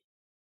too.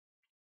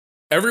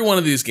 Every one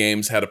of these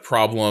games had a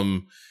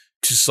problem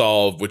to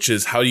solve, which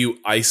is how do you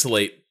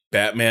isolate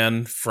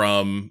Batman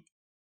from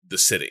the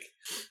city?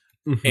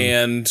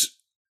 And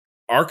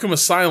Arkham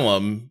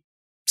Asylum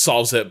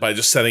solves it by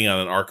just setting on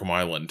an Arkham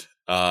Island.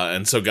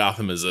 And so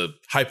Gotham is a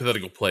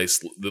hypothetical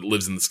place that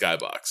lives in the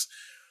skybox.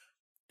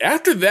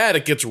 After that,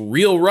 it gets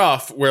real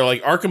rough where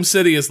like Arkham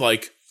City is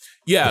like,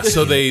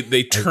 so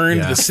they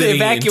turned the city. They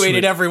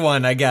evacuated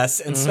everyone, I guess.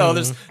 And so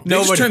there's nobody. They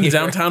just turned here.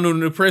 downtown to a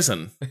new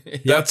prison.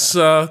 That's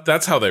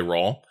how they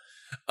roll.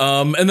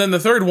 And then the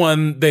third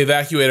one, they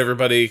evacuate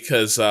everybody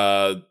because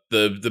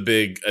the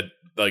big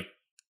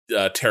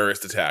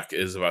terrorist attack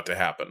is about to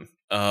happen.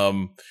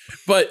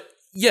 But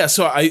yeah,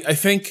 so I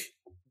think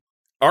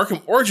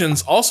Arkham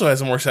Origins also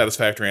has a more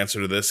satisfactory answer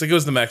to this. It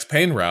goes the Max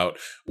Payne route,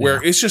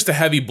 where it's just a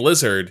heavy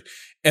blizzard,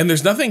 and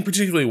there's nothing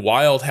particularly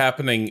wild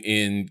happening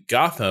in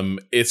Gotham.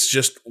 It's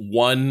just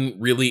one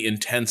really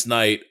intense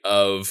night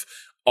of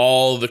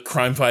all the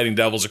crime-fighting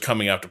devils are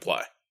coming out to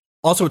play.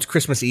 Also, it's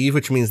Christmas Eve,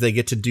 which means they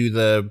get to do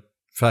the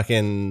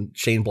fucking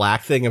Shane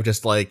Black thing of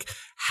just like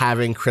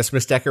having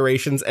Christmas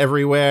decorations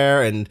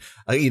everywhere and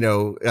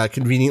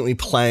conveniently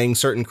playing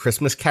certain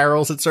Christmas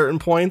carols at certain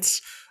points.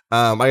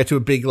 I get to a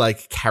big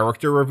like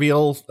character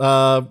reveal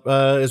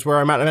is where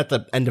I'm at. I'm at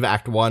the end of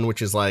Act 1,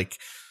 which is like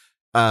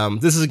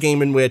this is a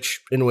game in which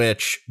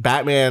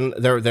Batman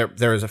there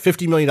is a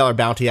 $50 million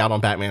bounty out on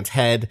Batman's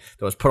head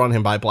that was put on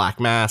him by Black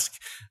Mask.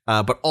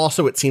 But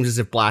also it seems as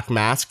if Black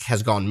Mask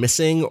has gone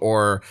missing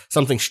or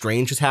something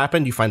strange has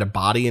happened. You find a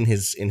body in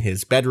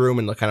his bedroom,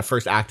 and the kind of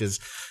first act is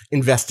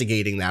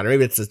investigating that, or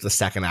maybe it's the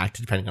second act,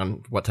 depending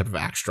on what type of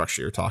act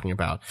structure you're talking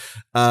about.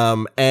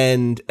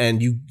 And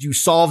you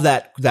solve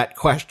that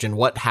question,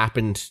 what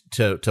happened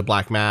to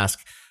Black Mask?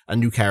 A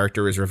new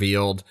character is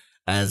revealed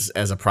as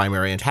a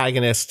primary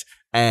antagonist.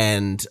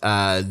 And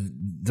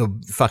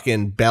the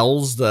fucking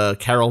bells, the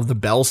Carol of the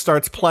Bells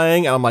starts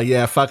playing, and I'm like,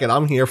 yeah, fuck it,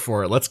 I'm here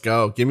for it. Let's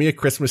go. Give me a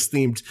Christmas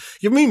themed.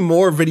 Give me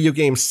more video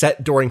games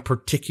set during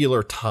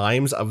particular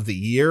times of the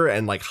year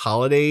and like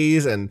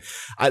holidays, and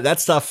that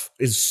stuff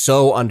is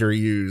so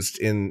underused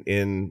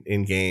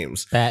in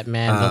games.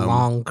 Batman: The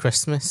Long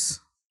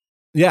Christmas.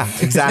 Yeah,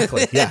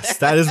 exactly. Yes,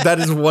 that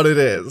is what it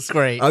is.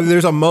 Great.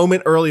 There's a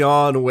moment early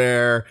on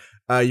where.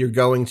 You're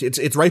going to,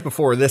 it's right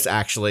before this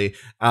actually,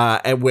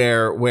 and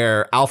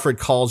where Alfred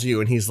calls you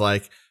and he's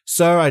like,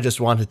 sir, I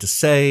just wanted to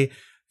say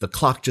the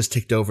clock just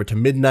ticked over to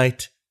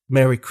midnight.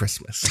 Merry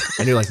Christmas.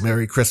 And you're like,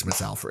 Merry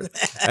Christmas, Alfred.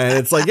 And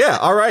it's like, yeah,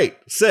 all right,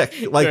 sick.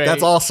 Like,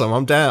 that's awesome.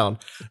 I'm down.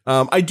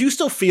 I do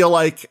still feel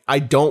like I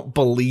don't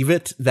believe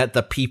it that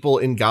the people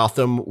in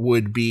Gotham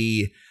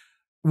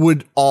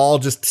would all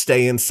just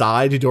stay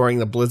inside during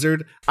the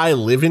blizzard. I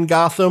live in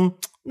Gotham.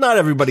 Not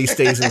everybody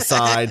stays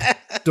inside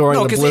during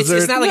the blizzard.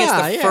 It's not like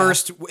it's the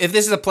first. If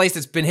this is a place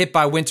that's been hit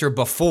by winter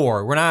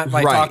before, we're not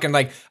like talking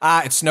like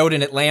it snowed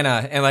in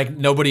Atlanta and like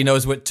nobody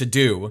knows what to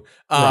do.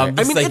 I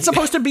mean, like, it's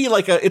supposed to be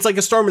like it's like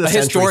a storm of the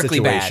century historically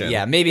situation. bad.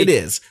 Yeah, maybe it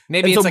is.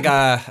 Maybe it's like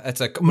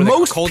a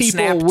most cold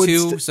snap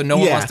too, so no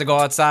one wants to go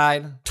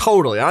outside.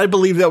 Totally, I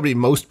believe that would be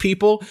most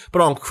people.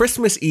 But on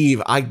Christmas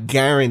Eve, I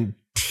guarantee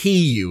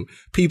you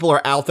people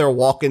are out there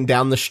walking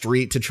down the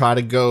street to try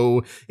to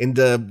go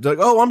into like,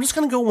 oh, I'm just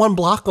gonna go 1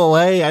 block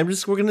away,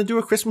 we're gonna do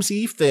a Christmas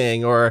Eve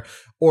thing, or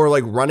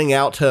like running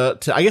out to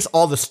I guess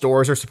all the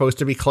stores are supposed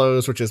to be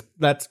closed, which is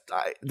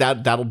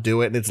that'll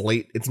do it, and it's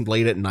late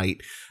at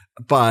night.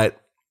 But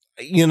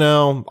you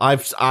know,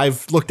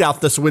 I've looked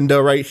out this window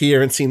right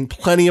here and seen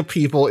plenty of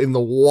people in the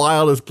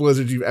wildest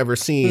blizzards you've ever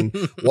seen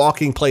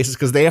walking places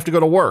because they have to go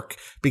to work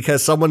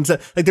because someone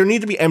said like there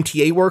need to be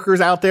MTA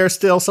workers out there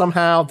still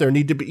somehow. There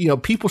need to be, you know,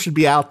 people should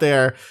be out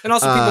there. And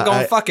also people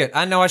going, fuck it.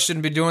 I know I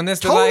shouldn't be doing this.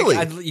 Totally.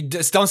 Like,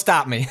 just don't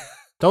stop me.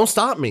 Don't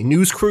stop me.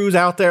 News crews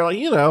out there, like,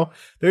 you know,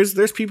 there's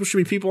people, should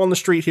be people on the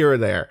street here or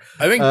there.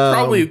 I think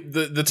probably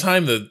the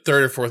time the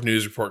third or fourth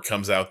news report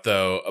comes out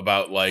though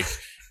about like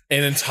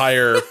an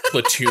entire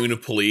platoon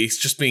of police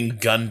just being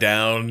gunned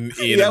down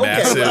in a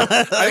massive.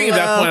 I think at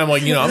that point I'm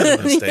like, you know, I'm just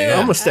gonna stay in.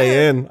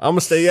 I'm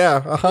gonna stay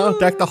in.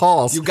 Deck the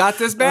halls. You got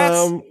this,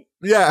 Bats?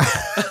 Yeah.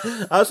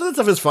 So that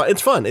stuff is fun.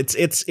 It's fun.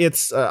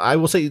 It's I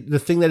will say the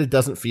thing that it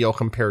doesn't feel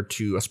compared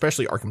to,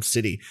 especially Arkham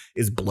City,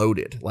 is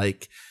bloated.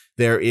 Like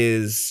there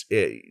is,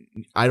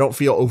 I don't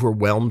feel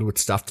overwhelmed with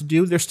stuff to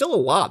do. There's still a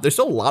lot. There's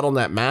still a lot on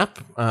that map,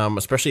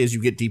 especially as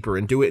you get deeper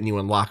into it and you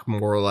unlock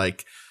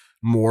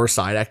more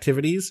side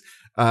activities.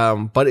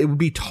 But it would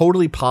be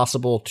totally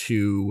possible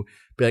to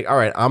be like, all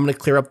right, I'm going to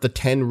clear up the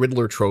 10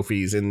 Riddler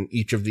trophies in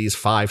each of these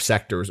 5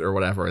 sectors or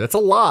whatever. That's a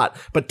lot,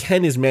 but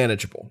 10 is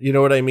manageable. You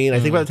know what I mean? I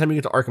think by the time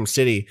you get to Arkham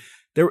City,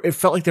 it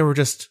felt like there were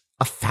just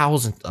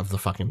 1,000 of the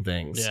fucking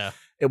things. Yeah.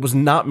 It was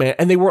not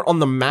and they weren't on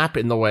the map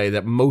in the way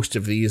that most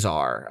of these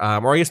are.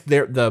 Or I guess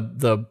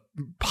the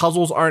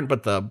puzzles aren't,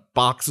 but the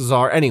boxes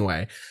are.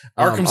 Anyway,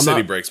 Arkham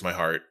City breaks my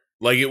heart.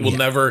 Like it will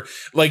never,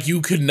 like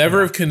you could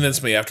never have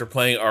convinced me after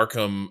playing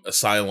Arkham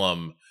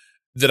Asylum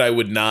that I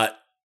would not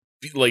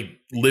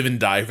live and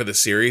die for the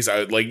series. I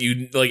would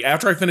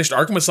after I finished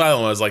Arkham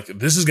Asylum, I was like,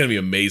 this is going to be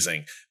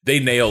amazing. They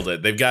nailed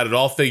it. They've got it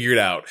all figured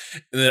out.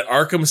 And then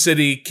Arkham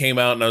City came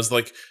out and I was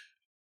like,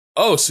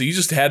 oh, so you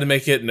just had to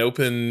make it an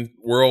open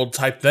world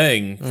type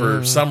thing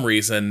for some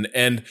reason.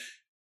 And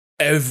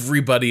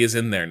everybody is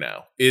in there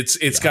now.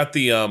 It's got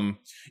the,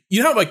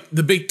 you know, like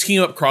the big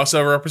team up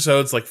crossover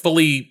episodes, like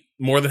fully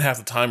more than half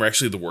the time are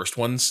actually the worst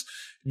ones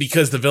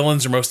because the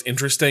villains are most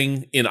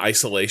interesting in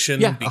isolation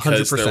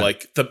because 100%. They're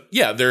like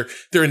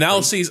they're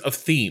analyses of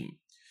theme.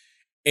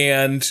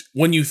 And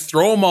when you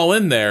throw them all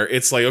in there,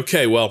 it's like,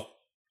 okay, well,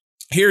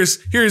 here's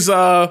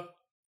Mr.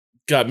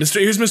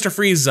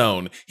 Freeze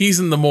Zone. He's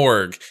in the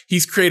morgue.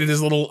 He's created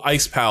his little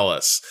ice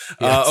palace.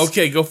 Yes.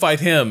 Okay, go fight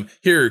him.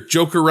 Here,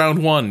 Joker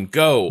round 1,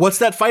 go. What's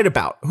that fight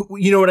about?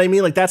 You know what I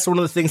mean? Like that's one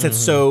of the things that's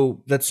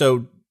so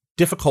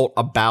difficult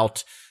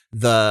about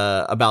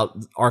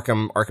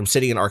Arkham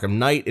City and Arkham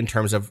Knight in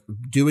terms of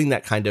doing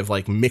that kind of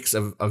like mix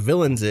of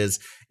villains is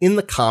in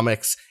the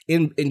comics,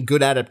 in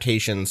good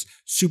adaptations,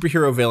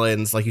 superhero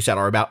villains, like you said,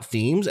 are about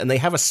themes and they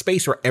have a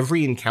space where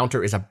every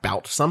encounter is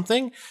about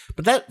something.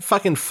 But that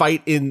fucking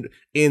fight in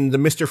the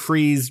Mr.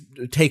 Freeze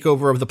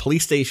takeover of the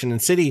police station in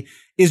City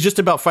is just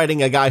about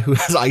fighting a guy who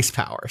has ice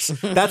powers.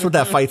 That's what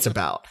that fight's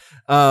about.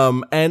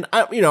 And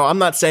I'm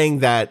not saying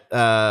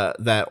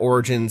that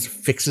Origins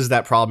fixes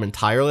that problem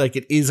entirely.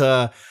 Like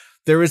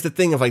there is the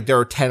thing of like there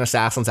are 10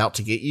 assassins out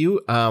to get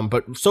you.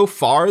 But so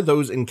far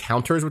those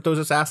encounters with those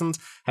assassins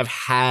have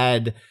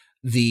had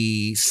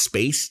the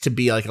space to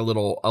be like a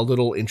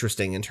little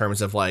interesting in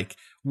terms of like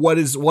what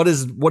is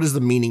the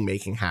meaning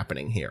making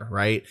happening here,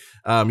 right?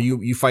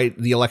 You fight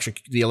the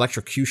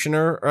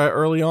electrocutioner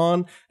early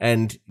on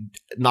and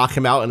knock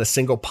him out in a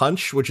single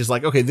punch, which is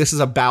like, okay, this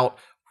is about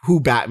who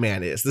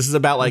Batman is. This is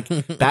about like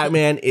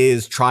Batman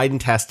is tried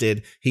and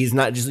tested. He's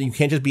not just, you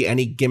can't just be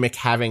any gimmick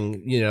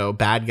having,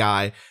 bad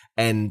guy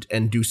and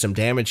do some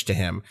damage to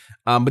him.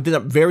 But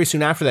then very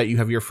soon after that, you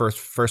have your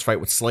first fight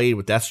with Slade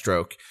with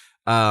Deathstroke.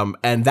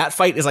 And that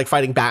fight is like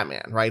fighting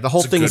Batman, right? The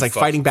whole thing is like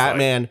fighting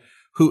Batman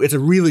who, it's a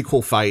really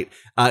cool fight.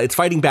 It's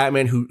fighting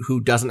Batman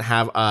who doesn't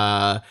have,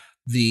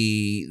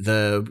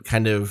 the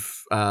kind of,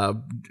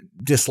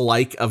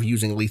 dislike of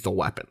using lethal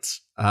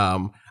weapons.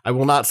 I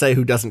will not say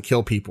who doesn't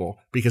kill people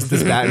because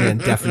this Batman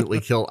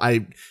definitely kill.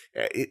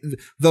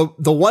 The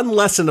one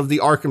lesson of the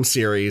Arkham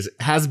series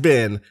has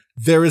been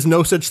there is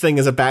no such thing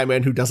as a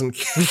Batman who doesn't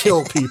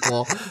kill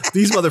people.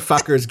 These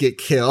motherfuckers get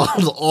killed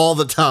all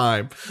the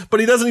time, but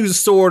he doesn't use a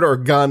sword or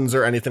guns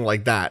or anything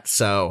like that.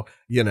 So,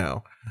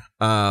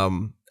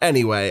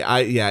 Anyway,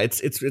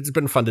 it's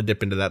been fun to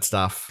dip into that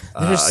stuff.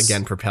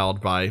 Again,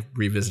 propelled by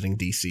revisiting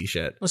DC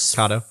shit.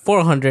 Kato?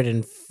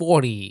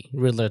 440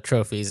 Riddler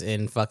trophies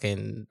in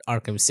fucking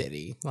Arkham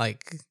City.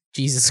 Like,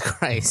 Jesus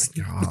Christ.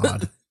 Oh my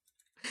God.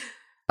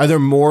 Are there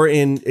more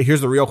in?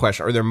 Here's the real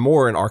question: are there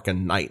more in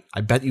Arkham Knight?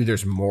 I bet you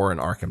there's more in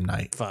Arkham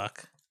Knight.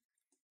 Fuck.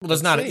 Well,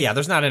 there's not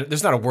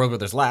a world where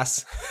there's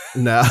less.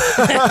 No.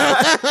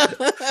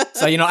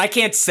 So, I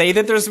can't say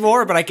that there's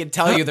more, but I can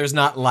tell you there's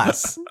not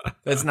less.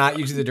 That's not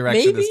usually the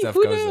direction this stuff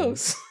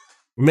goes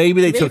in.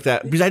 Maybe they took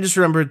that, because I just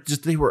remember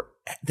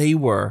they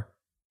were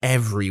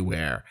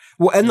everywhere.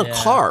 Well, and the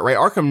car, right?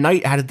 Arkham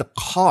Knight added the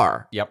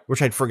car. Yep.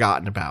 Which I'd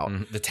forgotten about.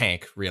 The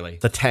tank, really.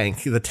 The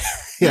tank.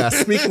 Yeah,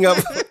 speaking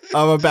of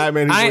a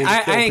Batman who's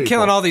I ain't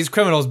killing all these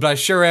criminals, but I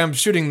sure am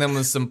shooting them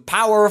with some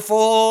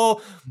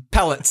powerful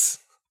pellets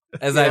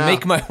as I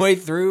make my way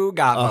through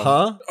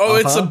Gotham.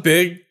 It's a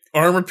big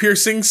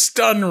armor-piercing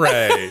stun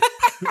ray.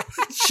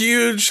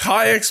 Huge,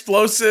 high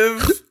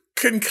explosive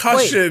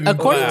concussion. Wait,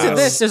 according to blast.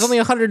 this, there's only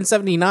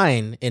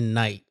 179 in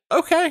Night.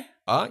 Okay.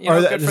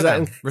 Good for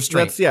them.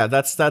 Restraint.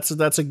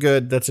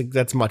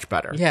 That's much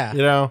better.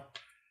 Yeah.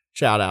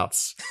 Shout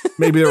outs.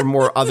 Maybe there were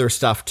more other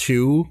stuff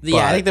too.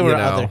 Yeah, I think there were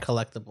other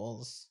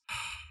collectibles.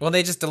 Well,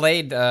 they just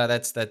delayed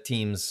that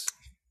team's.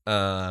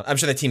 I'm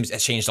sure that team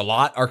has changed a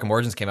lot. Arkham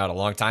Origins came out a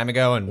long time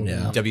ago, and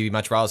WB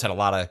Montreal had a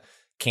lot of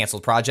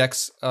canceled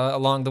projects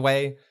along the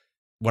way.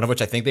 One of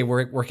which I think they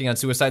were working on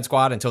Suicide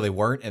Squad until they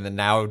weren't, and then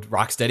now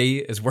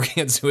Rocksteady is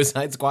working on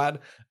Suicide Squad.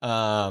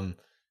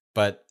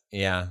 But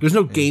yeah, there's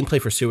no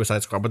gameplay for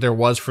Suicide Squad, but there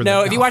was for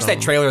if you watch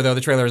that trailer though,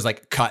 the trailer is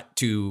like cut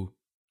to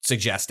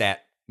suggest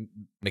that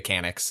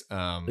mechanics.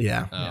 And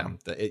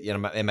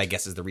my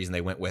guess is the reason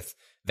they went with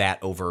that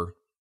over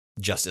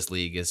Justice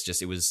League is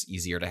just it was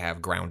easier to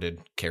have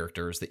grounded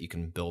characters that you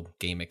can build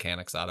game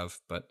mechanics out of.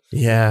 But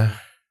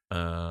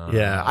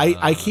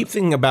I keep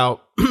thinking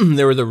about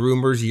there were the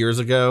rumors years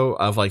ago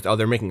of like,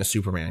 they're making a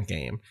Superman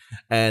game,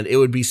 and it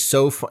would be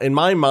so fun. In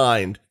my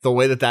mind, the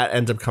way that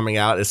ends up coming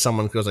out is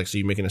someone goes like, so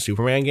you're making a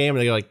Superman game?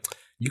 And they're like,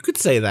 you could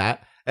say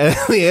that. And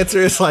the answer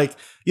is like,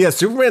 yeah,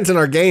 Superman's in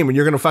our game and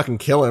you're going to fucking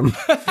kill him.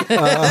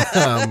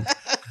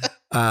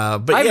 But I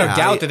have no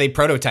doubt that they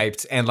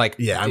prototyped and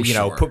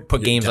sure.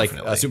 put games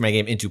Definitely. like a Superman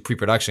game into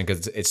pre-production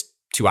because it's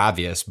too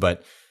obvious.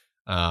 But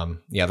there are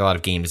a lot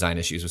of game design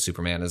issues with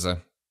Superman as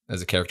a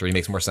character. He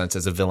makes more sense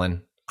as a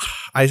villain.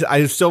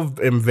 I still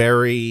am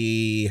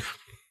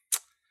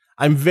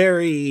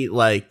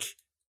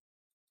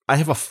I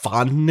have a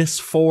fondness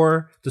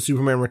for the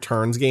Superman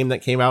Returns game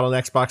that came out on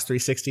Xbox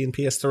 360 and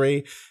PS3.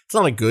 It's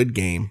not a good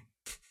game,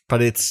 but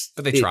they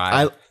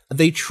tried.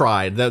 They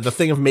tried. The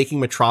thing of making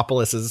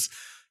Metropolis's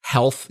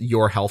health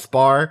your health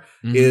bar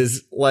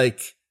is like,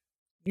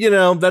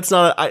 that's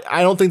not.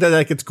 I don't think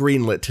that gets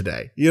greenlit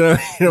today. You know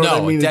what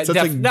I mean? That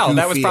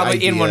was probably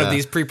idea. in one of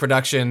these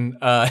pre-production,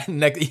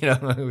 Superman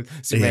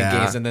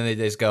games, and then they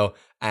just go,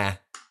 yeah.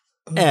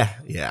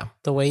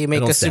 The way you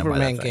make a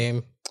Superman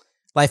game.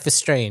 Life is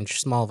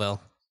Strange, Smallville.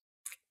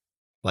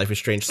 Life is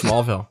Strange,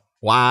 Smallville.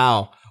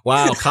 Wow,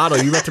 Kato,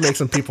 you got to make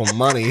some people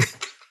money.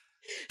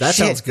 That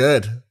sounds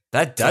good.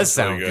 That does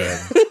sound good.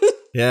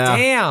 Yeah.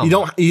 Damn.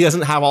 He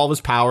doesn't have all of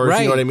his powers,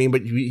 right. You know what I mean?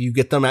 But you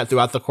get them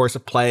throughout the course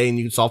of play, and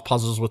you solve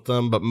puzzles with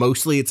them. But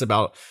mostly it's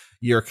about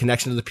your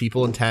connection to the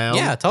people in town.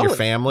 Yeah, totally. Your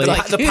family.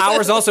 The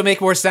powers also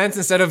make more sense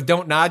instead of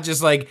don't nod,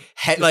 just we're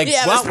telling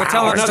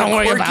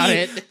another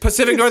quirky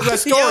Pacific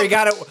Northwest story.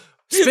 Got it.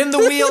 Spin the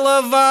wheel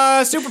of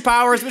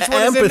superpowers. Which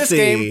one is in this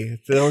game?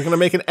 They're going to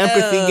make an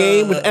empathy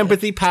game with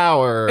empathy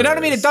power. And I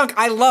don't mean to dunk.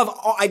 I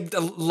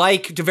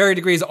like to varying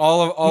degrees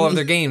all of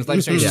their games. Life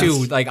is Strange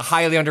 2, like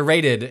highly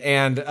underrated.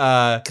 And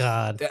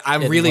God,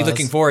 I'm really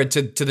looking forward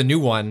to the new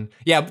one.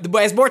 Yeah,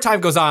 but as more time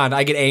goes on,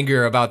 I get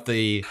angrier about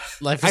I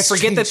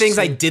forget the things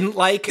I didn't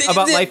like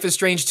about Life is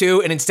Strange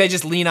 2, and instead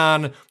just lean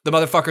on the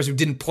motherfuckers who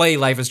didn't play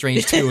Life is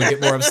Strange 2 and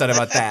get more upset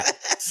about that.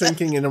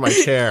 Sinking into my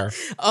chair.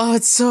 Oh,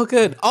 it's so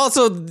good.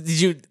 Also,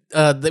 did you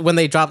when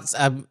they dropped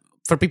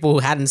for people who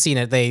hadn't seen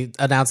it, they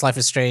announced Life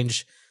is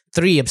Strange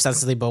 3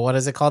 ostensibly, but what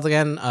is it called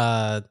again?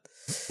 Colors,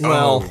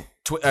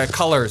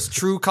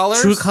 True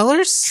Colors. True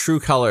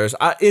Colors.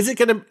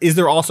 Is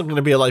there also going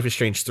to be a Life is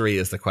Strange 3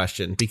 is the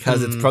question,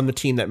 because it's from the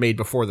team that made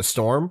Before the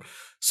Storm.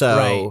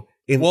 So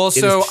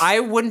right.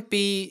 I wouldn't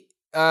be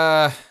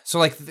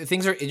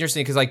things are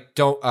interesting because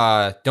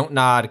Don't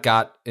Nod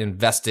got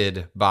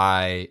invested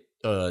by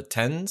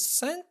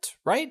Tencent,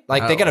 right?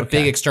 They got a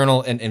big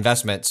external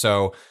investment,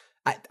 so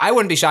I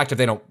wouldn't be shocked if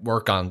they don't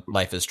work on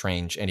Life is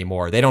Strange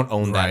anymore. They don't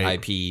own that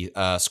IP.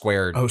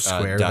 Squared.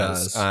 Square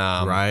does.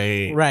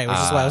 Right, which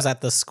is why I was at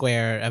the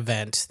Square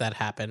event that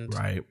happened.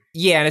 Right.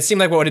 Yeah, and it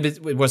seemed like what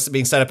was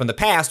being set up in the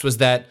past was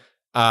that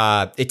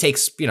it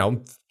takes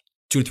 2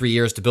 to 3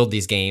 years to build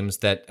these games.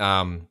 That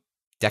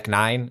Deck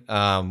 9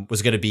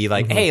 was going to be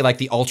hey,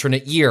 the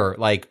alternate year,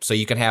 so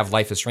you can have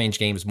Life is Strange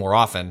games more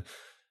often.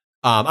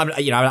 I'm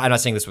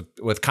not saying this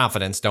with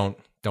confidence. Don't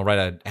write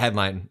a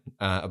headline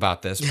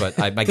about this, but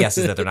my guess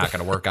is that they're not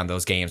going to work on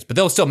those games. But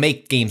they'll still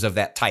make games of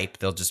that type.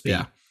 They'll just be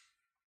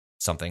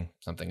something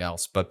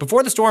else. But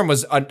Before the Storm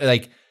was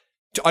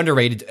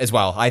underrated as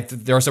well.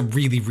 There are some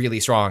really, really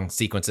strong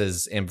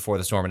sequences in Before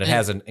the Storm, and it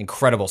has an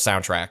incredible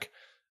soundtrack.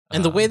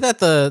 And the way that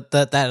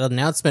that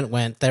announcement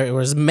went, there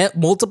was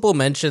multiple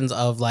mentions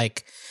of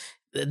like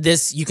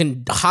this. You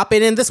can hop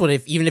in this one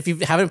even if you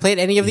haven't played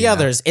any of the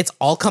others. It's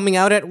all coming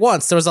out at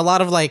once. There was a lot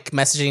of like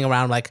messaging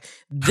around like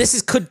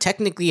could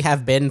technically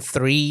have been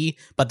 3,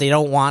 but they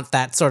don't want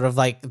that sort of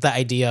like the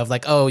idea of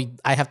like, oh,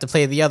 I have to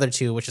play the other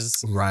 2, which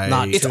is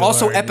not. It's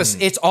also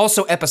it's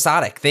also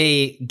episodic.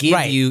 They give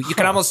you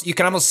can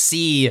almost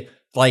see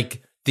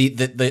like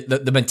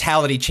the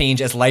mentality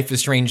change as Life is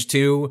Strange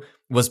 2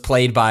 was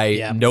played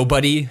by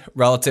nobody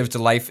relative to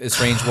Life is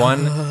Strange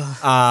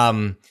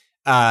 1,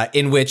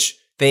 in which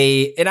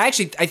I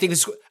think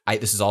this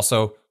is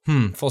also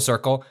full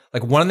circle.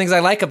 Like one of the things I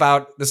like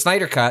about the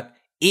Snyder Cut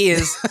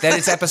is that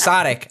it's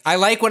episodic. I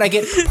like when I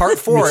get part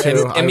 4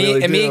 and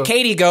me and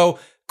Katie go,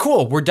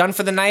 cool, we're done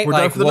for the night. We're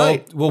done for the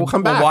night. We'll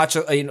come back. We'll watch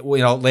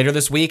later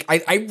this week.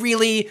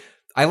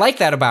 I like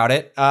that about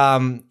it.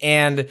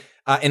 And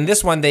in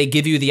this one, they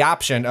give you the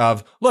option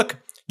of, look,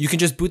 you can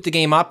just boot the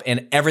game up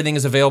and everything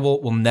is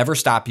available. We'll never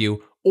stop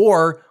you.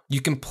 Or you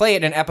can play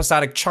it in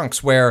episodic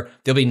chunks where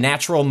there'll be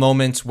natural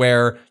moments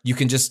where you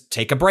can just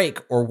take a break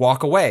or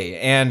walk away.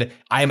 And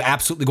I am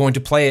absolutely going to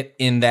play it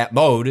in that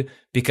mode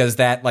because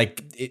that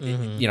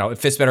it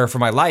fits better for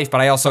my life.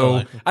 But I also,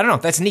 I don't know,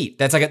 that's neat.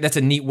 That's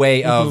a neat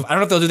way of, I don't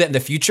know if they'll do that in the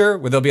future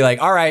where they'll be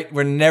like, all right,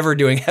 we're never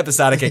doing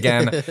episodic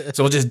again.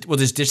 So we'll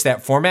just ditch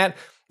that format.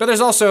 But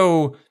there's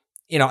also,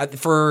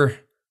 for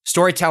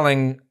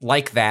storytelling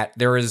like that,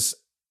 there is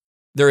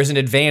an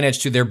advantage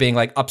to there being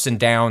like ups and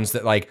downs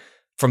that like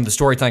from the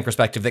storytelling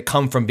perspective that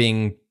come from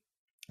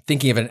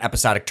thinking of it in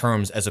episodic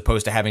terms as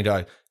opposed to having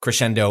to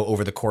crescendo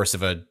over the course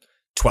of a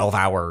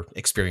 12-hour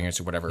experience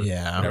or whatever.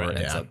 Whatever it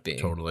ends up being.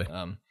 Totally.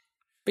 But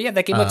yeah,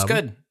 that game looks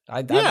good.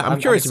 I'm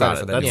curious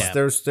about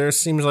it. There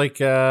seems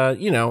like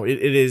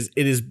it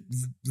is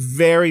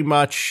very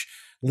much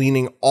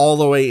leaning all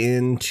the way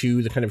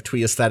into the kind of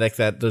twee aesthetic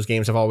that those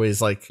games have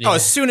always like. Oh,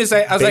 as soon as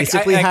I was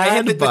basically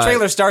like, the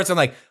trailer starts, I'm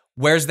like,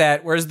 where's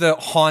the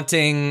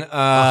haunting,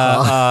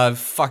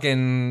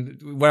 fucking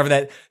whatever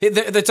that?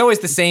 That's always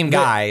the same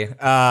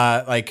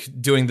guy, like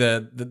doing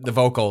the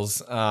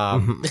vocals.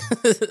 Well,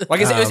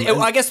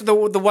 I guess the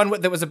one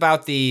that was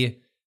about the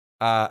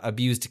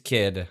abused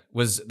kid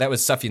was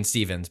Sufjan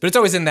Stevens, but it's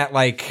always in that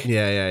like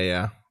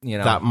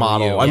that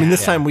model. I mean,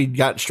 this time we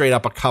got straight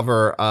up a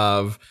cover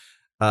of.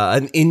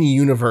 An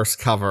in-universe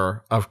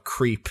cover of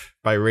 "Creep"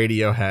 by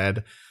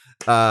Radiohead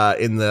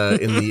in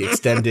the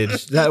extended.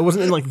 That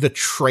wasn't in like the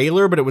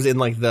trailer, but it was in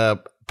like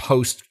the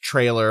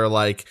post-trailer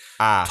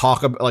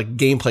talk about like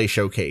gameplay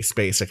showcase,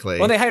 basically.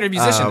 Well, they hired a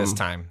musician this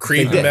time.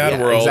 Creep in Mad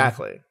World,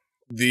 exactly.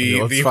 The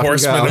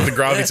horseman of the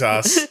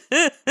gravitas.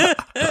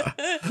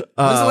 When's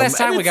the last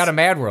time we got a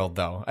Mad World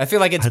though? I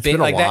feel like it's been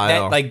like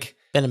that. Like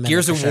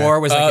Gears of War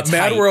was like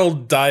Mad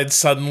World died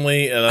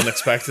suddenly and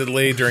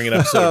unexpectedly during an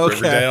episode of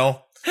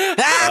Riverdale.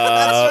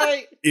 That's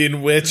right.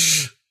 In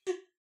which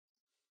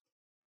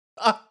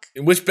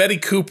Betty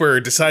Cooper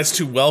decides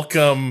to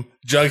welcome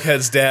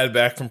Jughead's dad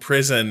back from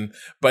prison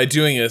by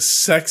doing a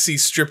sexy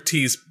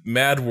striptease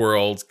Mad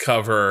World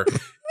cover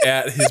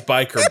at his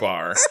biker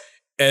bar.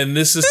 And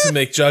this is to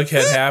make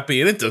Jughead happy,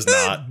 and it does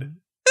not.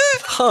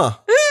 Huh.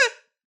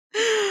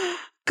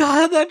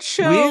 God, that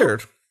show.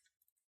 Weird.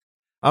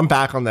 I'm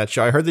back on that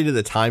show. I heard they did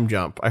the time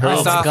jump. I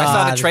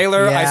saw the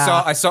trailer.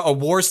 Yeah. I saw a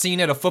war scene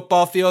at a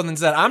football field and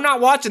said, I'm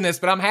not watching this,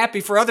 but I'm happy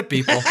for other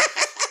people.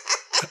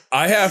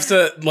 I have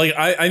to,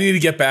 I need to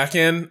get back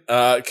in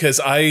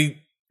because I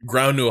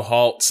ground to a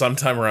halt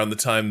sometime around the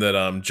time that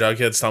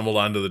Jughead stumbled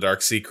onto the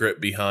dark secret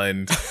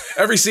behind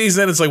every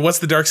season. It's like, what's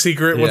the dark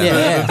secret? What's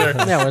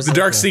the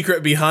dark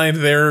secret behind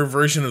their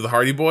version of the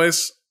Hardy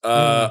Boys?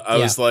 I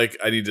was like,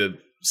 I need to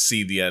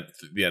see the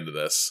end of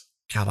this.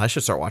 God, I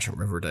should start watching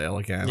Riverdale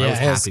again. I was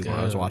happy when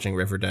I was watching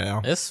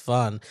Riverdale. It's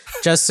fun.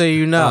 Just so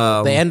you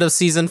know, the end of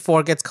season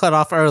 4 gets cut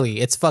off early.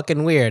 It's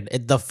fucking weird.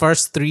 The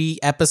first 3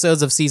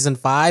 episodes of season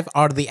 5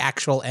 are the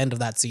actual end of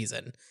that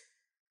season.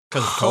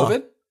 Because of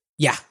COVID?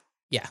 Yeah.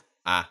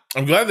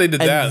 I'm glad they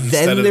did that.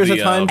 Then there's a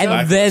time jump.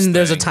 And then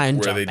there's a time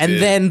jump. And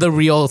then the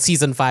real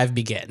season 5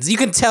 begins. You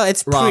can tell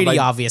it's pretty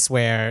obvious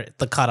where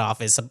the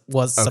cutoff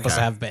was supposed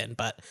to have been.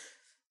 But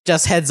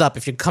just heads up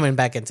if you're coming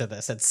back into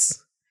this.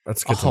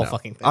 That's good to know.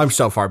 Fucking thing. I'm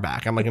so far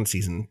back. I'm like in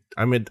season.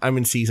 I'm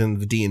in season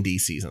the D&D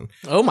season.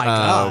 Oh my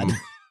god!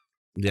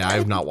 Yeah, I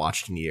have not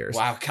watched in years.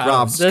 Wow,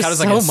 Rob, there's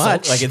so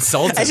much. Like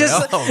insulting. It's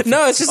just like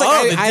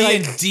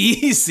the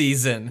D&D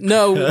season.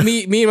 No,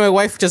 me and my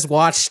wife just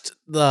watched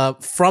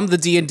from the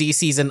D&D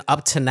season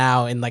up to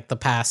now in like the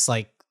past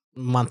like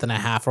month and a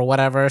half or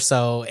whatever.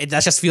 So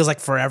that just feels like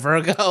forever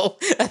ago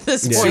at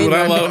this point. See, what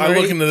I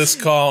look into this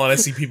call and I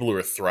see people who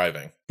are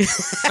thriving.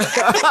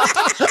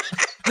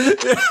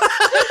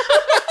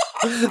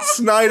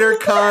 Snyder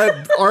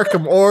Cut,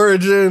 Arkham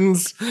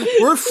Origins.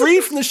 We're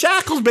free from the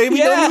shackles, baby.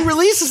 No new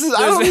releases.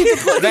 I don't need to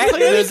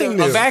play anything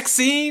new. A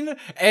vaccine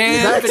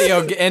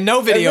and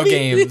no video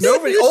games.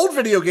 Old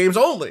video games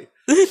only.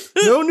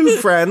 No new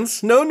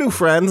friends. No new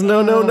friends.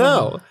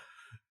 No.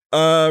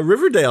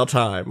 Riverdale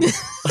time.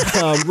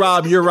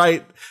 Rob, you're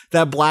right.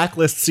 That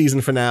Blacklist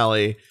season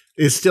finale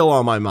is still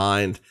on my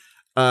mind.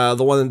 The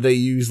one that they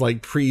use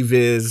like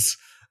previs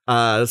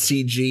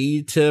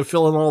CG to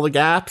fill in all the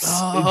gaps.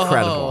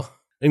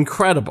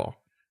 Incredible.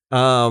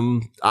 I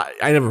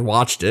never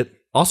watched it.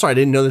 Also, I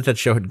didn't know that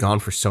show had gone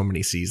for so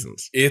many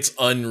seasons. It's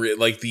unreal.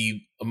 Like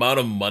the amount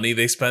of money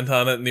they spent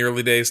on it in the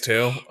early days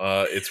too.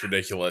 It's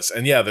ridiculous.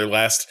 And yeah, their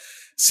last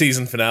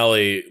season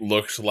finale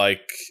looked like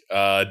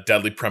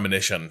Deadly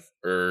Premonition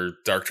or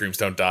Dark Dreams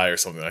Don't Die or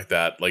something like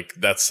that. Like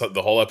that's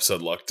the whole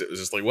episode looked. It was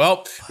just like,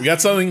 well, we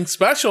got something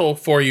special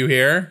for you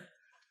here.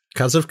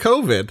 Because of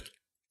COVID.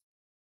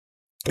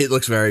 People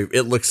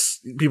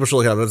should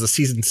look at it as a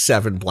season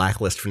 7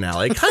 Blacklist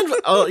finale. It kind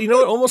of, it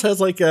almost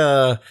has like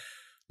a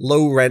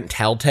low rent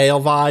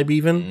Telltale vibe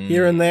even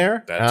here and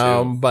there.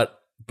 That too.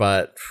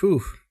 But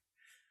phew.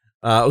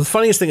 The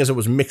funniest thing is it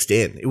was mixed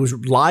in. It was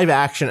live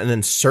action and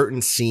then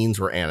certain scenes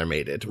were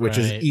animated, which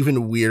is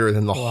even weirder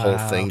than the whole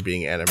thing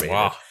being animated.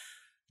 Wow.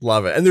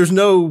 Love it. And there's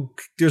no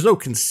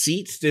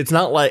conceit. It's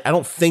not like, I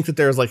don't think that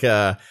there's like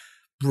a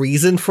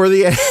reason for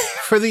the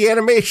for the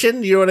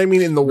animation. You know what I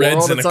mean? In the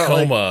Red's world, in a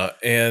coma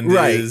and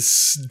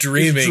is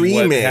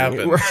dreaming what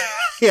happened.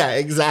 Yeah,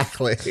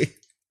 exactly.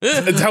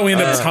 That's how we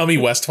end up Tommy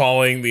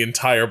Westfalling the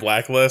entire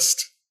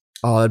Blacklist.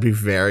 Oh, that'd be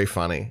very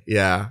funny.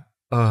 Yeah.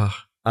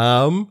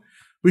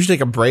 We should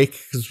take a break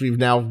because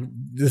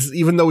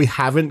even though we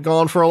haven't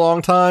gone for a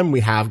long time,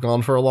 we have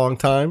gone for a long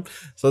time.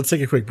 So let's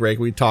take a quick break.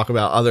 We talk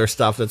about other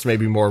stuff that's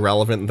maybe more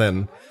relevant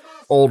than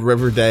old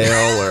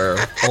Riverdale or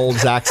old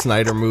Zack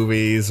Snyder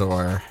movies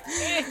or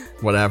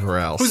whatever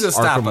else. Who's to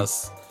stop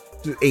us?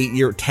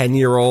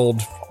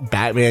 10-year-old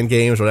Batman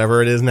games,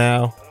 whatever it is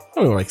now.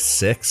 I mean, like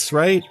 6,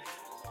 right?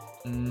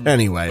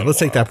 Anyway, let's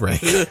take that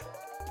break.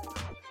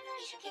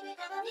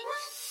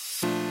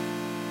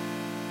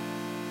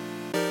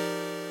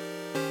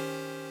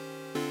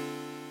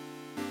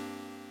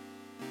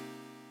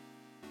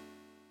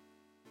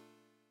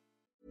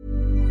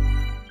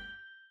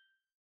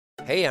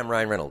 Hey, I'm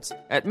Ryan Reynolds.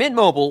 At Mint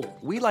Mobile,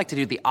 we like to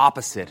do the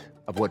opposite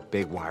of what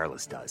Big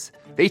Wireless does.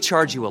 They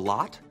charge you a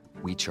lot,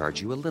 we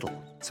charge you a little.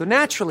 So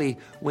naturally,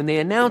 when they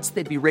announced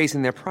they'd be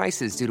raising their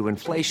prices due to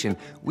inflation,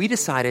 we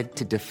decided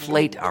to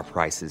deflate our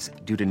prices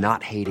due to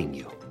not hating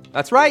you.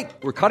 That's right.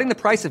 We're cutting the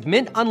price of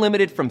Mint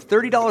Unlimited from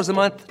 $30 a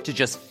month to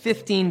just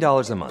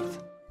 $15 a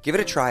month. Give it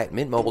a try at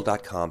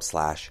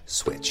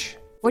mintmobile.com/switch.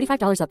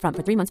 $45 up front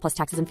for 3 months plus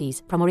taxes and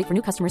fees. Promo rate for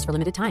new customers for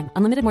limited time.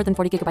 Unlimited more than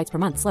 40 gigabytes per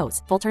month.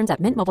 Slows full terms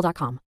at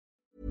mintmobile.com.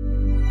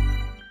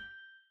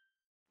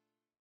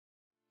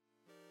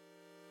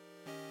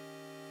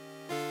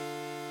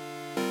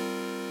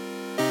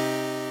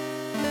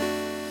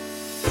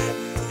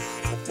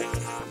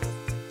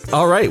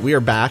 All right, we are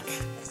back.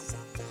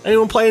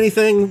 Anyone play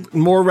anything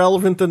more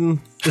relevant than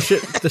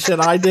the shit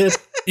I did?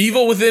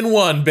 Evil Within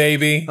 1,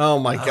 baby. Oh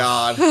my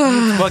god.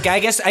 Look,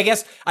 I guess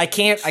I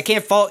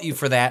can't fault you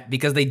for that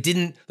because they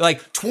didn't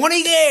like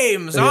 20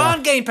 games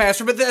on Game Pass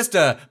for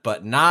Bethesda,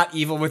 but not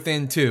Evil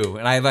Within 2.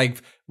 And I like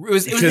it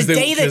was the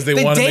day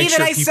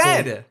that I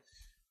said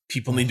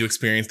people need to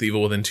experience the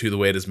Evil Within 2 the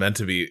way it is meant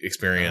to be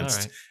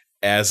experienced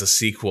as a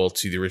sequel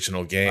to the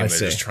original game. They're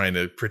just trying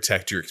to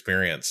protect your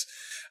experience.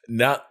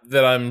 Not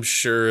that I'm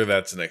sure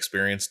that's an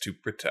experience to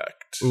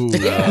protect.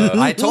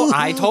 I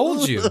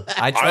told you.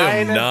 I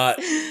am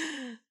not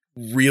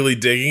really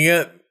digging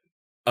it.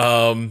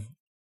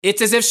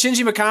 It's as if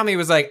Shinji Mikami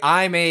was like,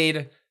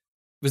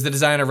 was the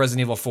designer of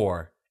Resident Evil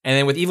 4. And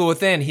then with Evil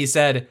Within, he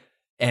said,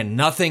 and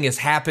nothing has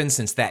happened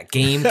since that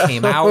game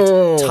came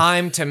out.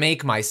 Time to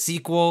make my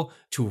sequel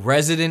to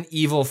Resident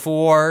Evil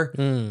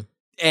 4.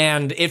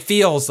 And it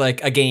feels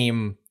like a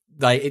game.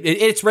 Like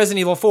it's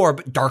Resident Evil 4,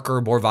 but darker,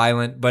 more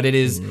violent. But it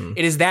is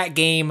that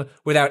game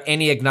without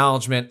any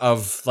acknowledgement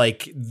of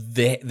like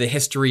the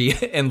history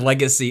and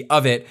legacy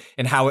of it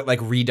and how it like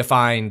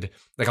redefined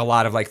like a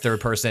lot of like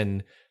third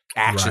person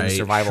action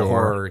survival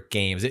horror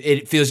games.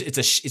 It feels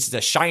it's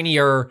a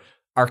shinier,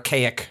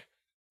 archaic,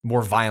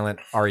 more violent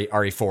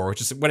RE4,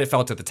 which is what it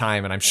felt at the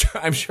time, and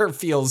I'm sure it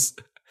feels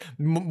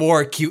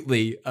more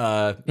acutely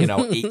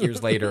 8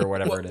 years later or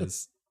whatever it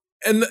is.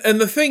 And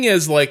the thing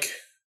is like.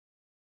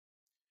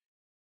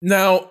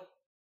 Now,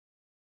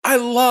 I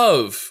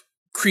love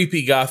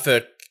creepy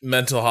gothic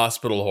mental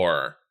hospital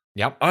horror.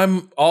 Yep.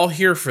 I'm all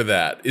here for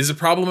that. Is it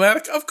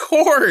problematic? Of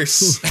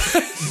course.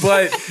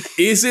 But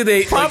is it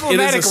a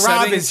problematic? Like,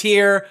 Rob is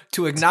here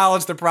to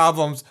acknowledge the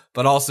problems,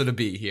 but also to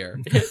be here.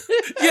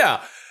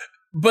 Yeah.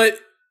 But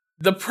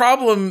the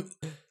problem,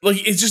 like,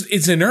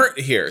 it's inert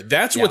here.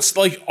 That's what's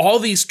like, all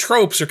these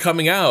tropes are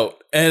coming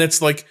out, and it's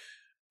like,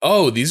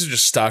 oh, these are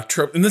just stock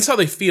tropes. And that's how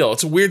they feel.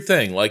 It's a weird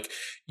thing. Like,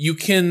 you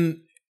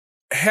can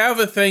have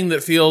a thing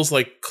that feels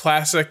like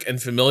classic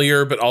and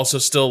familiar, but also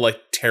still like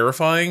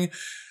terrifying.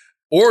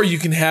 Or you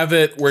can have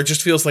it where it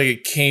just feels like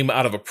it came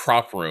out of a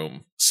prop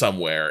room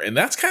somewhere. And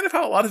that's kind of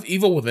how a lot of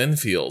Evil Within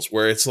feels,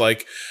 where it's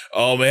like,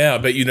 oh man, I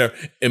bet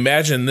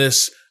imagine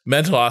this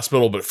mental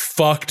hospital, but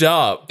fucked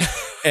up.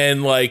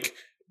 and like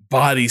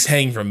bodies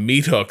hang from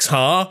meat hooks,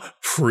 huh?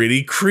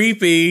 Pretty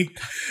creepy.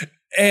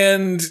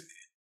 And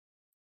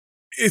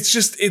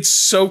it's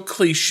so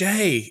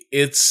cliche.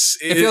 It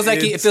feels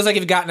like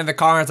you've gotten in the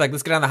car and it's like,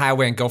 let's get on the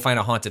highway and go find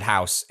a haunted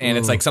house. And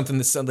it's like something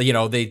that's, you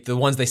know, the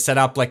ones they set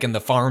up like in the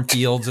farm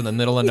fields in the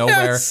middle of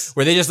nowhere,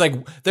 where they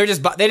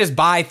just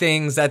buy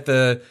things at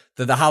the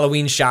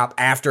Halloween shop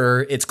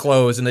after it's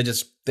closed, and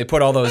they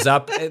put all those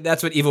up.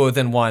 That's what Evil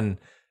Within 1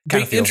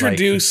 kind of feels like.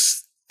 They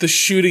introduce the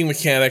shooting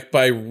mechanic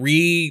by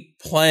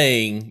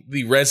replaying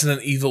the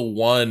Resident Evil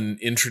 1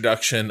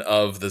 introduction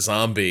of the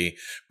zombie,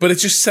 but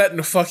it's just set in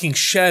a fucking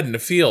shed in a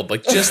field.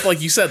 Like, just like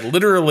you said,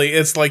 literally,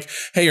 it's like,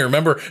 hey,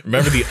 remember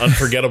the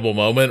unforgettable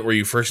moment where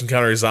you first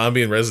encounter a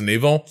zombie in Resident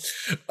Evil?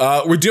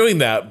 We're doing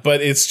that,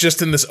 but it's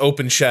just in this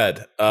open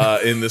shed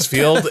in this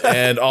field,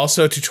 and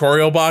also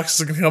tutorial boxes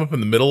are going to come up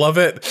in the middle of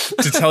it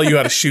to tell you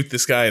how to shoot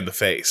this guy in the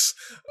face.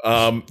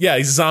 Yeah,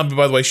 he's a zombie,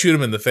 by the way. Shoot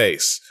him in the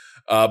face.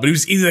 But he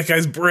was eating that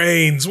guy's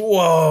brains.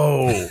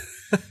 Whoa.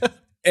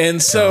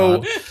 And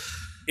so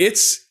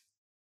it's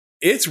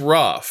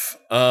rough.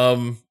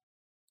 I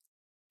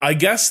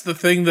guess the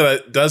thing that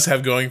it does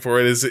have going for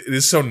it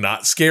is so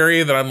not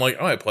scary that I'm like,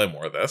 oh, I play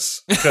more of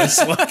this. Because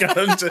like,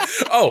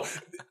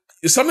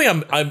 it's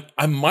something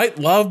I might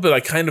love, but I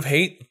kind of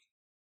hate.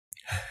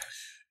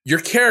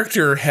 Your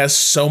character has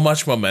so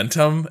much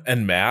momentum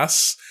and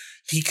mass.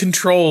 He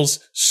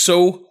controls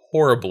so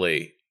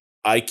horribly.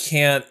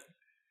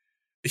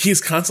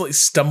 He's constantly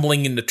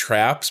stumbling into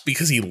traps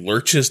because he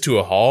lurches to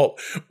a halt,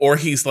 or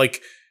he's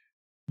like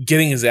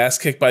getting his ass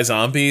kicked by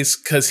zombies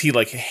because he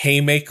like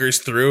haymakers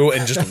through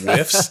and just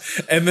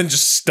whiffs and then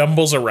just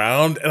stumbles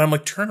around. And I'm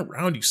like, turn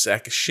around, you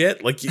sack of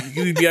shit. Like,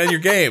 you be on your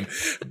game.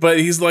 But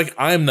he's like,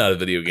 I'm not a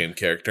video game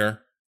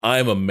character.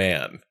 I'm a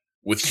man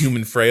with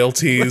human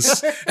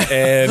frailties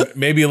and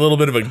maybe a little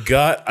bit of a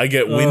gut. I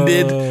get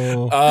winded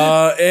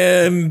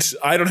and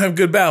I don't have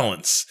good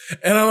balance.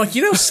 And I'm like,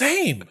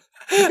 same.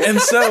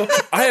 And so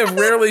I have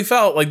rarely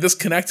felt like this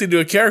connected to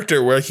a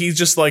character where he's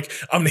just like,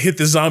 I'm going to hit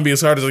the zombie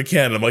as hard as I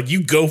can. And I'm like,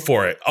 you go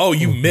for it. Oh,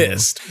 you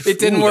missed. It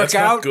didn't work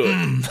out.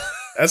 Good.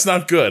 That's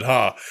not good,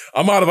 huh?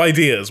 I'm out of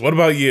ideas. What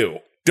about you?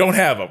 Don't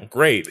have them.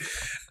 Great.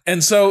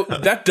 And so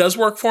that does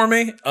work for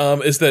me,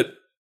 is that,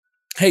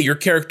 hey, your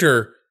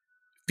character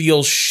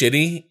feels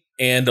shitty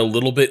and a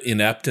little bit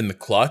inept in the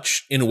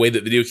clutch in a way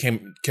that video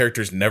game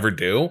characters never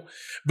do.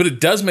 But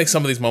it does make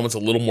some of these moments a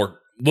little more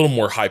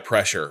high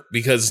pressure,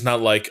 because it's not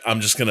like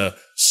I'm just gonna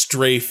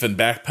strafe and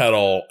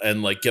backpedal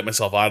and like get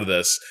myself out of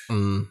this.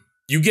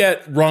 You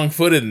get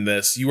wrong-footed in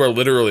this, you are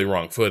literally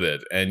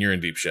wrong-footed and you're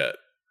in deep shit.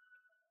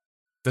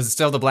 Does it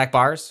still have the black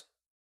bars?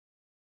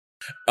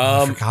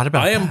 I forgot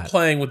about I am that.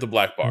 playing with the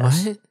black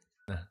bars. What?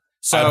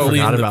 So I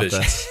believe in the about vision.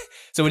 this.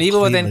 So when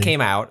Evil Within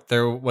came out,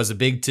 there was a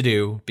big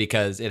to-do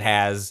because it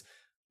has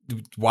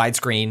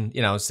widescreen,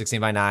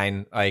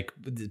 16:9, like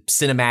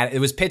cinematic. It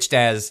was pitched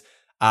as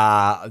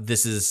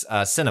this is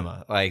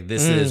cinema. Like,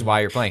 this is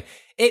why you're playing.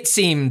 It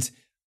seemed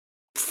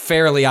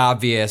fairly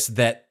obvious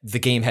that the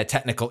game had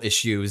technical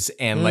issues,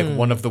 and like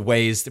one of the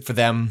ways for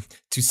them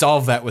to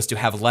solve that was to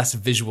have less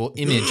visual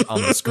image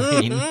on the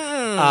screen.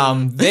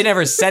 They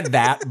never said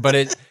that,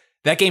 but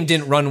that game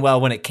didn't run well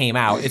when it came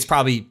out. It's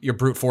probably you're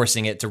brute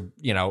forcing it to,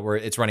 where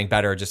it's running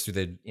better just through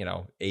the,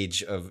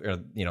 age of,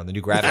 the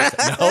new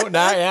graphics. No,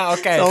 not yeah,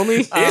 okay. Tell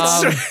me.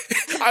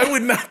 I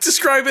would not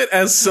describe it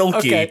as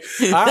silky. Okay.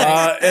 All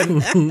right.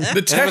 And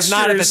the textures, That was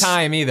not at the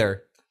time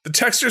either. The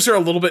textures are a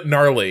little bit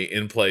gnarly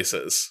in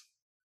places.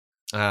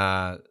 So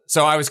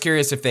I was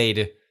curious if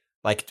they'd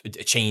like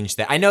change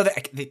that. I know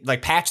that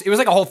like patch. It was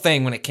like a whole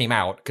thing when it came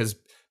out because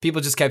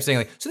people just kept saying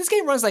like, so this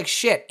game runs like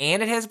shit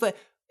and it has, but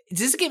is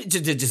this game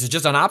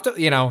just on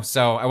Opto?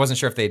 So I wasn't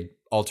sure if they'd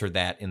altered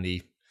that in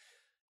the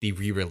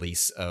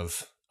re-release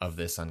of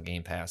this on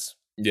Game Pass.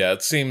 Yeah,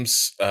 it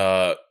seems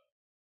fine,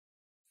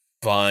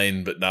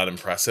 but not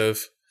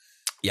impressive.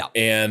 Yeah.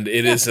 And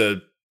it is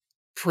a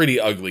pretty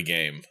ugly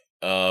game.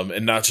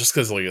 And not just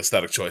because of like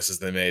aesthetic choices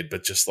they made,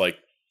 but just like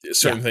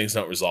certain things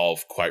don't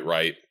resolve quite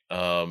right.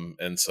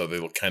 And so they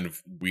look kind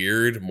of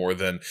weird more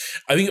than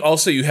I think.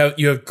 Also, you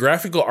have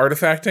graphical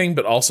artifacting,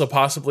 but also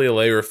possibly a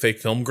layer of fake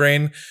film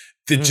grain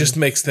that just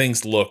makes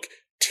things look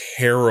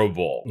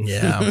terrible.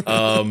 Yeah.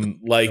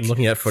 Like I'm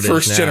looking at footage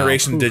first now.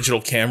 generation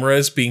digital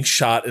cameras being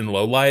shot in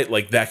low light,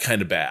 like that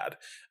kind of bad.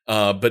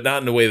 But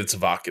not in a way that's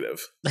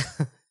evocative.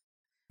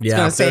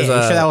 Yeah. I was gonna say, are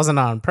you sure that wasn't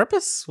on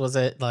purpose? Was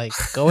it like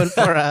going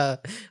for a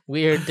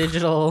weird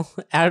digital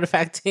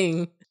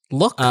artifacting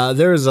look?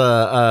 There's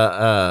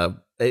I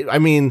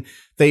mean,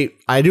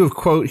 I do have a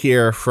quote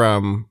here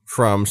from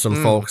some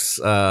folks,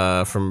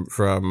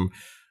 from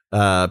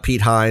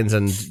Pete Hines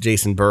and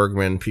Jason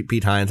Bergman.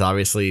 Pete Hines,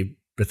 obviously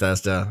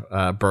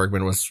Bethesda.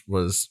 Bergman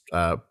was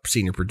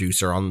senior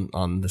producer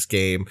on this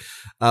game.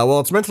 Well,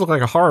 it's meant to look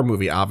like a horror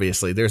movie,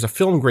 obviously. There's a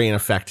film grain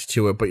effect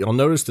to it, but you'll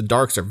notice the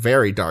darks are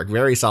very dark,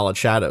 very solid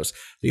shadows.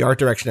 The art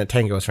direction at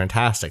Tango is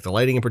fantastic. The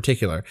lighting in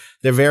particular.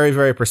 They're very,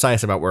 very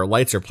precise about where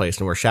lights are placed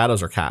and where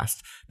shadows are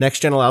cast.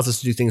 Next Gen allows us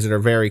to do things that are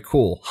very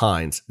cool.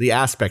 Hines, the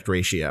aspect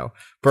ratio.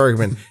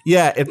 Bergman,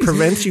 yeah, it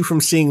prevents you from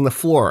seeing the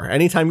floor.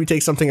 Anytime you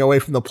take something away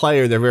from the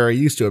player they're very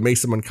used to, it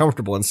makes them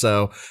uncomfortable. And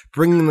so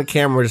bringing the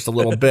camera just a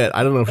little bit,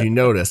 I don't know if you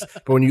noticed,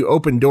 but when you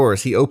open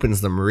doors, he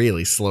opens them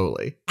really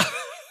slowly.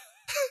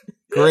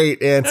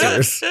 Great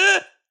answers.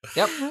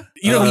 Yep.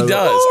 You know, he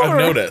does. I've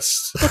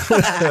noticed.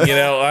 You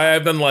know,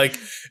 I've been like,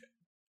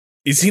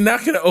 is he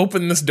not going to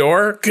open this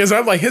door? Because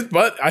I'm like,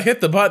 I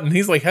hit the button.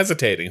 He's like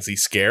hesitating. Is he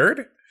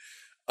scared?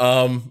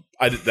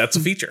 That's a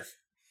feature.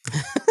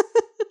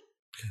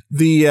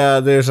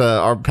 There's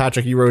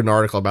Patrick, you wrote an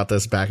article about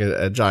this back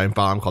at Giant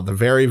Bomb called "The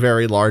Very,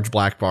 Very Large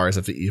Black Bars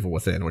of the Evil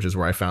Within," which is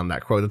where I found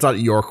that quote. It's not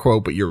your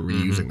quote, but you're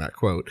reusing that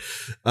quote.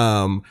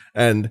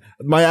 And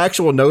my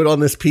actual note on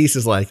this piece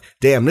is like,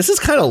 damn, this is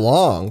kind of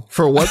long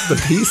for what the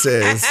piece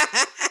is.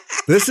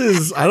 This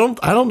is, I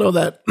don't know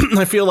that.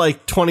 I feel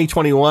like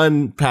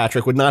 2021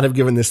 Patrick would not have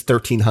given this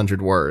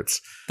 1,300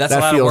 words. That's a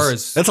lot of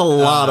words. That's a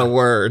lot of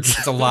words.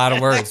 It's a lot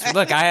of words.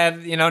 Look, I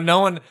had,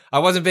 I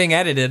wasn't being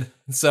edited.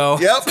 So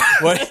yep.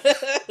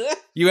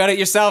 You edit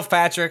yourself,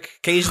 Patrick.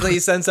 Occasionally you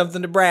send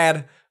something to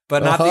Brad,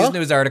 but not these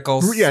news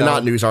articles. Yeah, so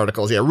not news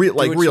articles. Yeah,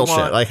 real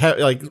shit,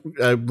 like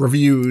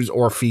reviews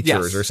or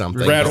features or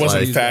something. Brad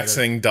wasn't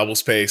faxing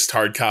double-spaced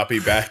hard copy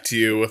back to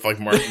you with like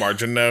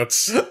margin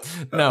notes.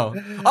 No.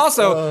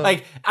 Also,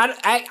 like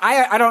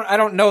I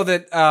don't know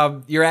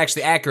that you're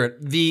actually accurate.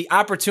 The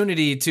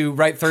opportunity to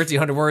write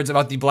 1,300 words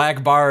about the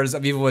black bars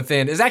of Evil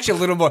Within is actually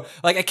a little more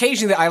like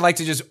occasionally I like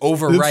to just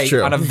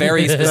overwrite on a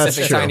very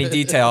specific tiny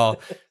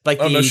detail, like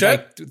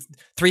like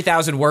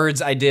 3,000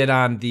 words I did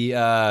on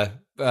the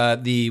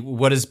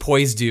what does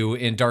poise do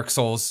in Dark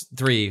Souls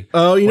 3.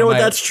 Oh, you know what?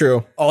 That's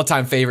true.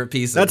 All-time favorite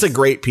pieces. That's a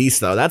great piece,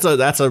 though.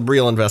 That's a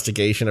real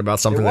investigation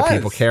about something that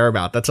people care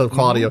about. That's a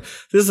quality of.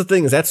 This is the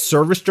thing, is that's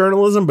service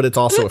journalism, but it's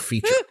also a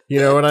feature. You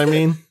know what I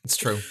mean? It's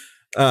true.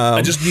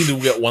 I just need to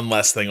get one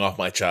last thing off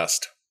my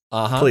chest.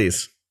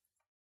 Please.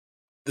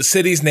 The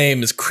city's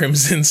name is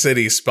Crimson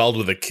City, spelled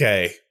with a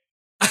K.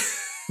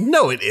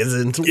 No, it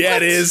isn't. Yeah,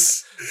 it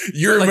is.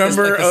 You're a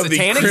member of the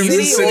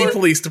Crimson City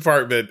Police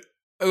Department.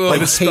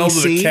 Like it's spelled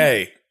with a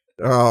K.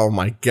 Oh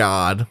my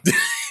God.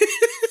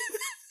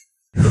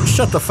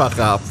 Shut the fuck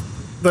up.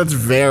 That's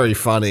very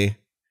funny.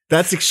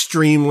 That's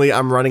extremely,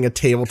 I'm running a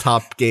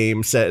tabletop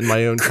game set in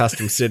my own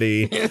custom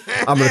city.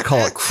 I'm going to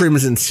call it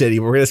Crimson City.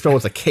 We're going to spell it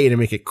with a K to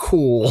make it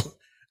cool.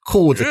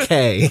 Cool with a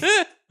K.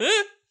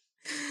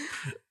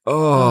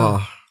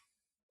 Oh.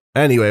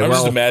 Anyway, I'm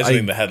just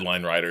imagining the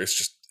headline writers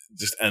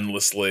just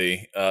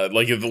endlessly,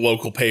 like at the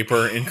local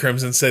paper in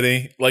Crimson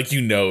City, like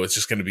it's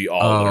just going to be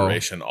all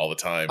alliteration all the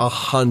time.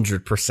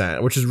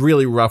 100%, which is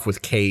really rough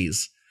with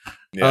K's.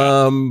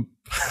 Yeah.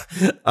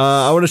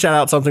 I want to shout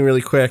out something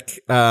really quick.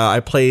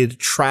 I played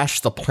Trash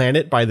the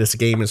Planet by This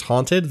Game is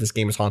Haunted. This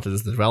Game is Haunted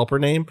is the developer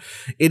name.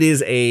 It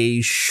is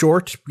a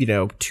short,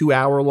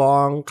 2-hour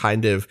long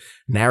kind of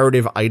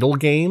narrative idle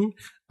game.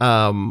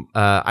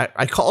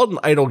 I call it an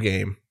idle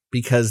game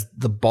because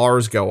the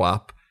bars go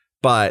up,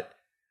 but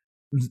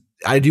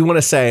I do want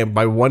to say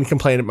my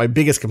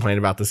biggest complaint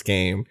about this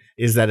game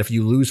is that if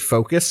you lose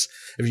focus,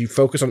 if you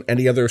focus on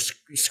any other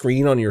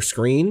screen on your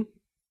screen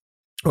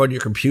or on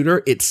your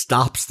computer, it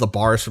stops the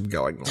bars from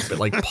going up. It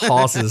like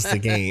pauses the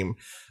game,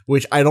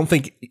 which I don't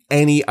think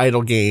any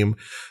idle game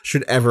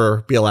should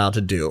ever be allowed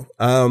to do.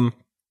 That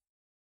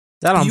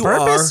on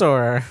purpose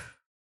or?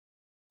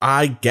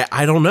 I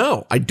don't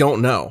know. I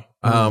don't know.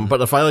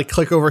 But if I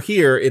click over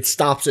here, it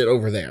stops it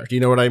over there. Do you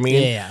know what I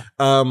mean? Yeah.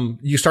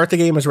 You start the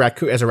game as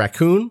a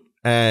raccoon,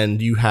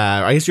 and you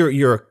have, I guess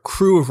you're a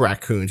crew of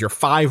raccoons. You're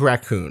 5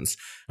 raccoons.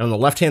 And on the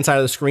left-hand side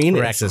of the screen,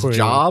 it says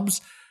jobs.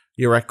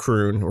 You're a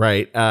raccoon,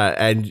 right?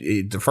 And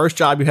the first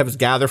job you have is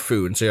gather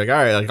food. And so you're like,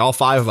 all right, like all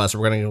 5 of us,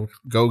 we're going to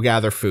go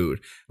gather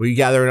food. When you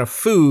gather enough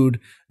food,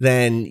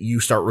 then you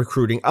start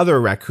recruiting other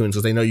raccoons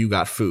because they know you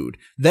got food.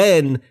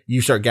 Then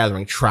you start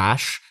gathering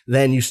trash.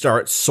 Then you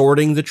start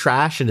sorting the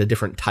trash into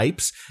different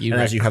types. And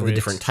as you have the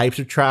different types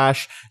of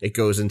trash, it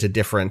goes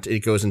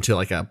into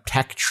like a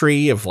tech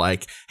tree of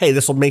like, hey,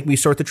 this will make me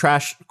sort the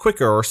trash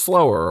quicker or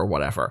slower or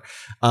whatever.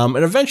 And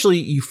eventually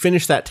you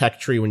finish that tech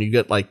tree when you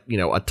get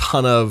a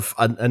ton of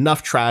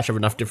enough trash of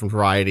enough different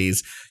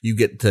varieties. You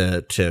get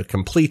to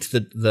complete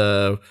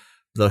the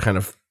kind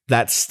of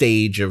that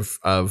stage of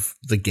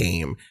the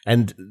game.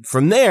 And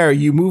from there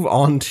you move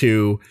on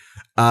to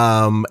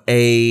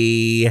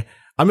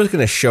I'm just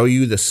going to show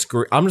you the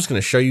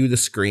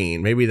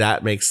screen. Maybe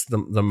that makes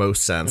the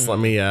most sense. Let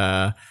me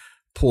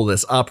pull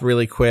this up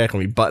really quick. Let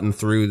me button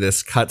through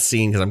this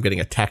cutscene because I'm getting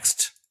a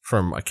text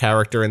from a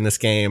character in this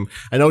game.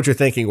 I know what you're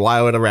thinking.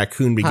 Why would a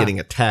raccoon be getting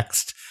a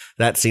text?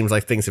 That seems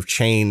like things have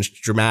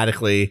changed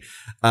dramatically.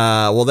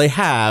 Well, they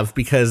have,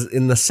 because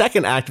in the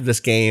second act of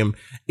this game,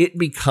 it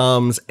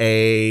becomes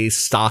a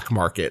stock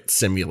market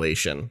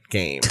simulation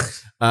game.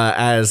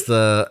 As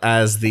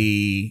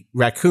the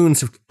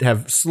raccoons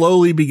have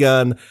slowly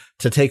begun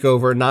to take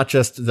over not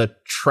just the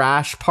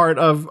trash part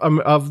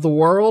of the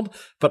world,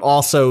 but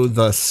also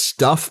the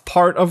stuff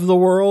part of the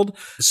world.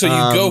 So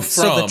you go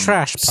from the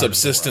trash part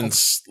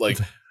subsistence, like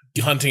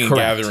hunting and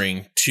Correct.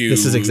 gathering to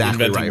This is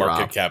exactly inventing right,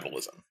 market Rob.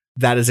 capitalism.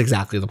 That is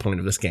exactly the point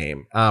of this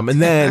game.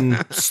 And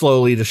then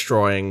slowly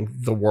destroying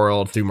the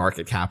world through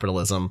market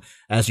capitalism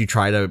as you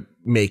try to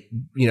make,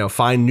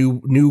 find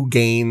new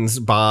gains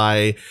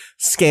by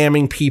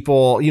scamming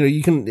people.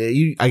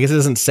 I guess it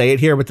doesn't say it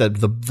here, but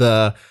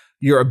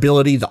our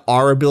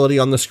ability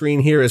on the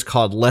screen here is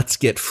called Let's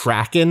Get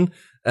Frackin'.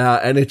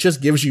 And it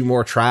just gives you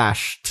more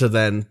trash to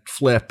then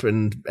flip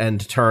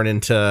and turn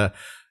into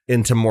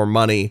more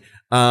money.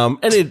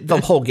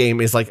 The whole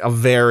game is like a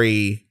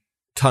very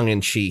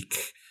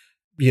tongue-in-cheek,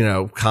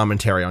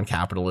 commentary on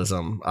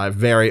capitalism, a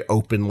very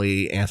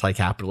openly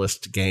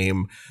anti-capitalist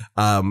game,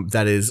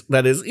 that is,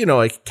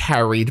 like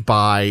carried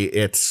by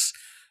its,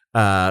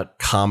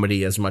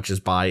 comedy as much as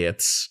by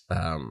its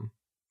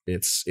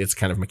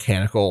kind of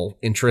mechanical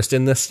interest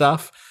in this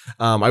stuff.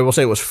 I will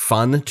say it was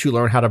fun to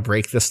learn how to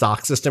break the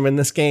stock system in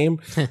this game,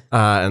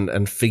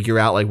 and figure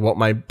out like what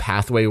my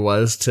pathway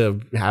was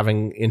to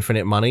having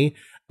infinite money.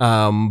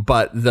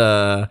 But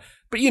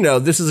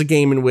this is a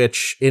game in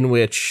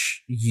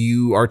which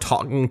you are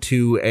talking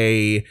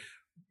to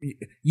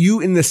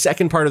you in the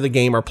second part of the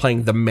game are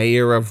playing the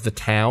mayor of the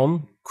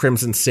town,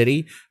 Crimson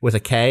City with a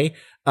K.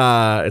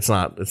 It's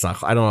not,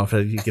 I don't know if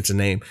it gets a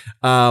name.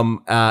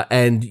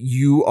 And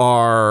you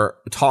are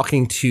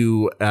talking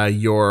to,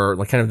 your,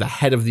 like, kind of the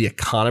head of the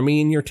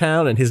economy in your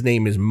town, and his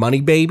name is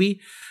Money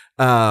Baby.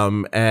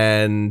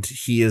 And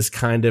he is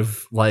kind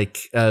of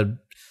like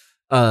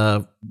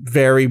a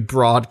very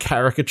broad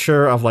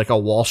caricature of like a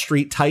Wall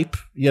Street type,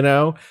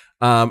 and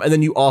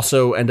then you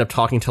also end up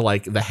talking to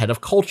like the head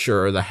of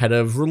culture, the head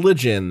of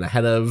religion, the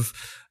head of,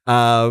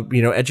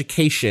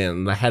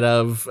 education, the head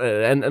of,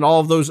 and all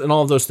of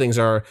those things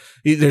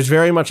there's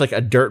very much like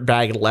a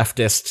dirtbag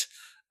leftist,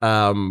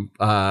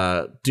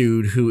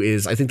 dude who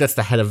is, I think that's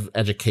the head of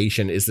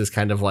education, is this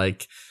kind of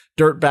like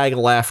dirtbag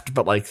left,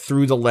 but like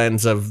through the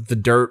lens of the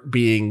dirt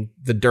being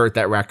the dirt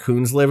that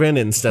raccoons live in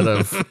instead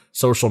of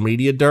social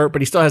media dirt,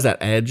 but he still has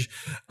that edge.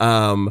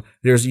 You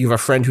have a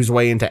friend who's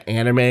way into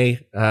anime,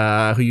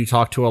 who you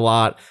talk to a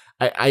lot.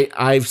 I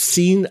have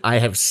seen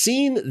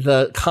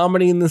the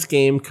comedy in this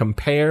game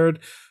compared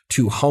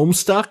to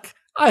Homestuck.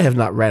 I have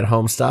not read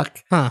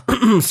Homestuck,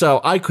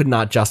 so I could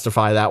not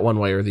justify that one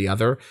way or the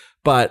other.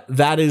 But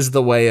that is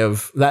the way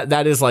of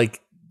that is like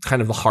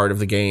kind of the heart of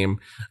the game.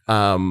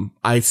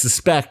 I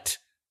suspect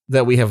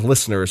that we have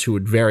listeners who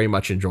would very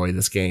much enjoy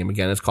this game.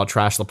 Again, it's called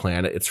Trash the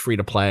Planet. It's free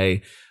to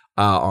play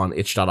on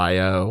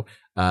itch.io.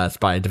 It's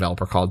by a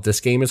developer called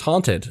This Game is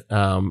Haunted.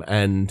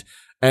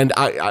 And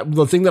I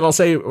the thing that I'll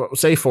say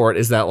for it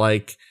is that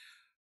like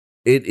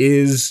it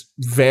is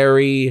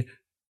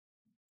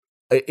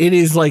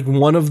like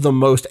one of the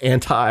most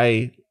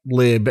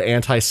anti-lib,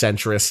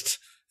 anti-centrist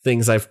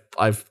things I've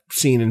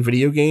seen in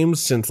video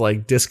games since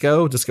like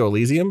Disco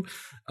Elysium,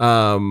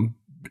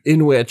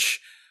 in which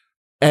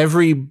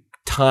every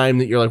time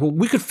that you're like, well,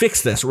 we could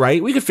fix this,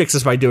 right? We could fix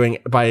this by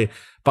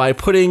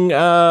putting,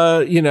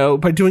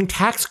 by doing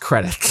tax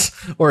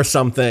credits or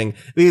something.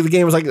 The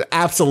game was like,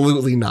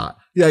 absolutely not.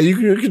 Yeah,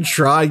 you can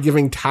try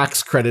giving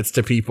tax credits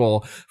to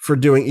people for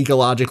doing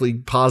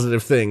ecologically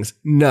positive things.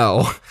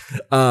 No.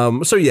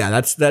 So yeah,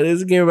 that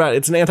is a game about,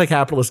 it's an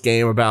anti-capitalist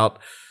game about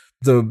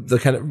the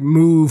kind of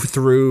move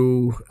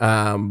through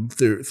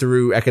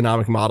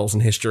economic models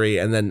and history,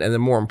 and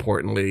then more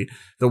importantly,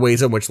 the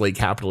ways in which late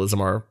capitalism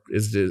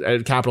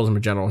capitalism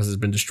in general has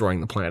been destroying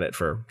the planet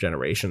for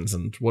generations.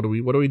 And what do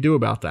we do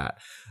about that?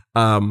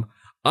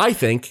 I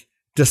think,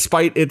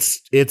 despite its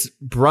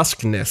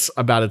brusqueness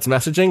about its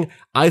messaging,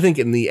 I think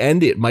in the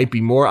end it might be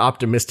more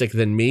optimistic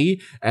than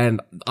me, and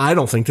I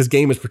don't think this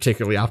game is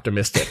particularly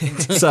optimistic.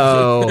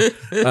 So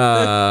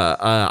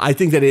I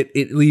think that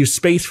it leaves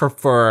space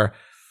for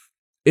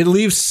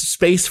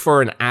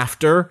an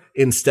after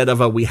instead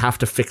of a we have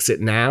to fix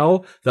it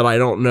now that I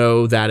don't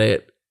know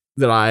that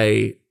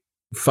I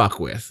fuck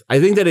with. I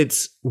think that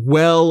it's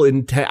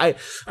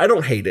I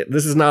don't hate it.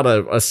 This is not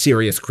a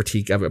serious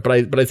critique of it,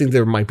 but I think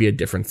there might be a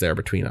difference there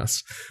between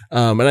us.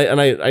 And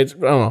I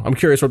don't know. I'm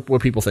curious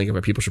what people think of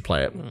it. People should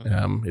play it.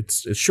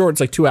 It's short.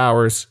 It's like 2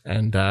 hours,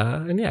 and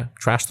yeah,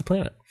 Trash the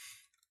Planet.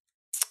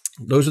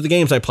 Those are the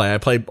games I play. I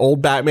play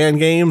old Batman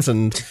games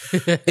and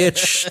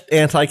itch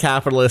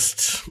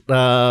anti-capitalist,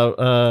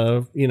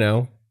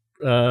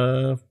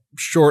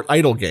 short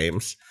idle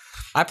games.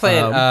 I play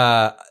it.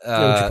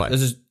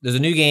 There's a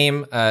new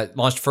game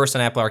launched first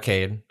on Apple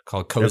Arcade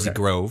called Cozy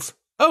Grove.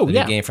 Oh, the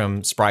new game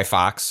from Spry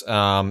Fox.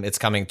 It's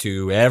coming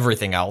to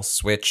everything else: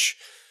 Switch,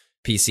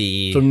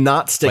 PC. So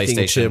not sticking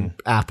PlayStation.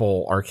 to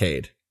Apple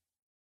Arcade.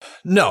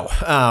 No.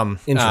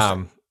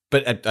 Interesting.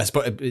 But I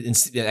suppose, I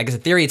guess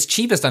in theory, it's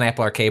cheapest on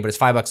Apple Arcade, but it's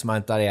 $5 a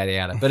month. Yada yada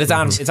yada. But it's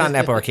on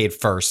Apple Arcade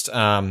first.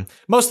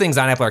 Most things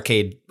on Apple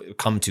Arcade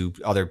come to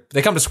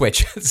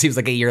Switch. It seems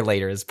like a year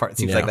later.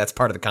 Like that's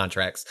part of the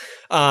contracts.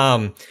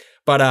 Yeah.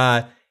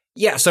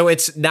 So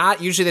it's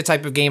not usually the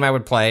type of game I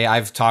would play.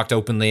 I've talked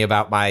openly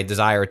about my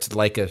desire to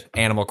like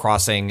Animal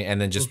Crossing, and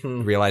then just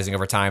realizing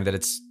over time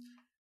that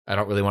I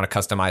don't really want to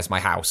customize my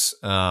house.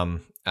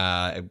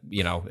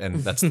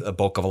 and that's the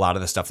bulk of a lot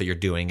of the stuff that you're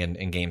doing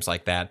in games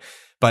like that.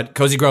 But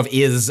Cozy Grove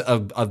is a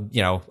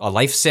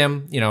life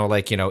sim,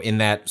 in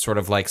that sort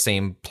of like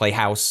same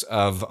playhouse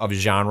of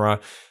genre.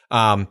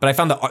 But I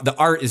found the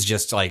art is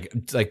just like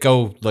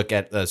go look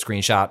at the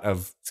screenshot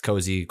of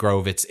Cozy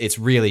Grove. It's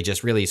really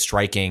just really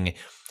striking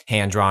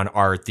hand-drawn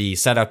art. The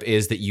setup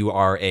is that you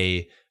are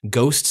a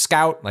ghost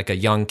scout, like a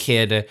young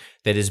kid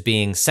that is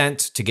being sent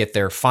to get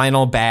their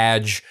final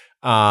badge,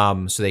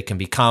 so they can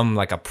become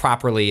like a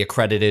properly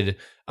accredited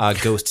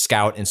ghost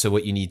scout. And so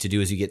what you need to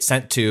do is you get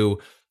sent to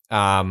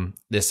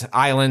this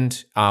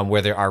island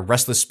where there are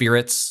restless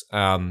spirits.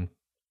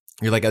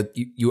 You're like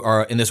you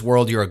are in this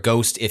world. You're a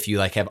ghost if you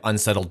like have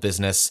unsettled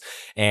business,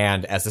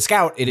 and as the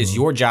scout, it is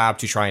your job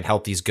to try and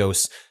help these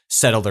ghosts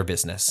settle their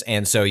business.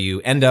 And so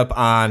you end up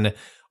on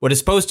what is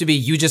supposed to be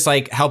you just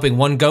like helping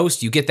one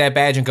ghost. You get that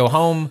badge and go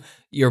home.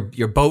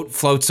 Your boat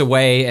floats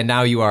away, and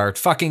now you are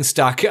fucking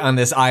stuck on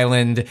this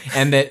island.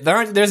 And that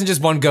there isn't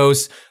just one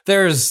ghost.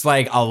 There's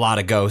like a lot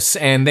of ghosts,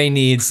 and they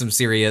need some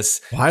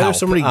serious. Why are there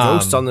so many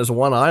ghosts on this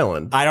one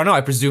island? I don't know.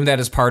 I presume that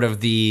is part of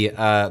the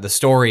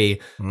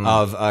story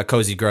of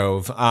Cozy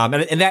Grove.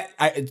 And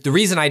that the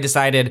reason I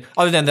decided,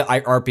 other than the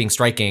art being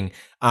striking,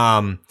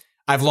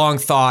 I've long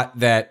thought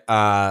that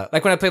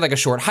like when I played like a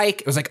short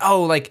hike, it was like,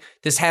 oh, like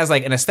this has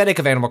like an aesthetic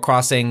of Animal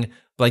Crossing,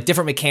 like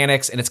different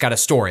mechanics, and it's got a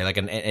story, like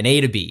an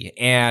A to B.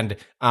 And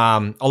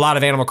a lot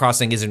of Animal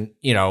Crossing isn't,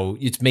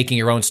 it's making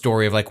your own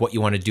story of like what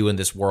you want to do in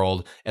this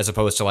world, as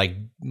opposed to like,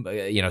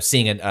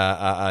 seeing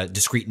a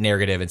discrete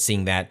narrative and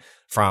seeing that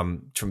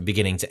from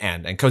beginning to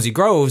end. And Cozy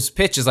Grove's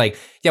pitch is like,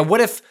 yeah,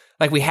 what if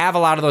like we have a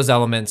lot of those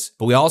elements,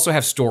 but we also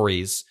have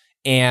stories,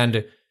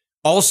 and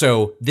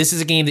also, this is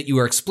a game that you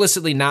are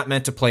explicitly not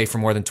meant to play for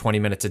more than 20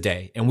 minutes a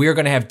day. And we are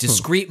going to have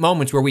discrete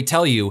moments where we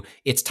tell you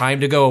it's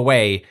time to go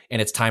away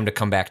and it's time to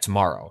come back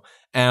tomorrow.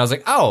 And I was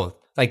like, oh,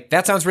 like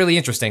that sounds really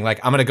interesting. Like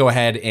I'm going to go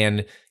ahead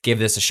and give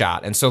this a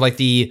shot. And so like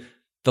the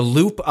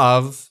loop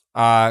of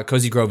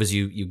Cozy Grove is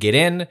you get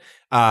in,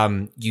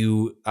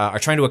 you are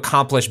trying to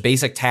accomplish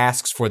basic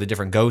tasks for the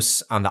different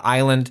ghosts on the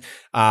island.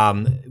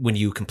 When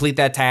you complete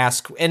that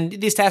task, and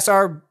these tasks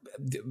are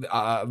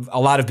a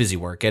lot of busy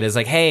work. It is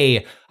like,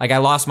 hey, like I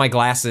lost my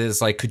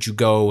glasses. Like, could you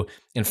go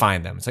and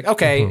find them? It's like,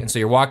 okay. And so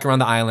you're walking around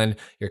the island,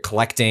 you're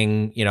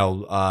collecting,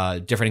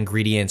 different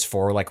ingredients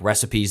for like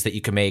recipes that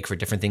you can make for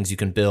different things you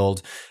can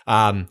build.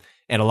 And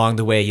along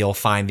the way, you'll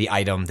find the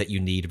item that you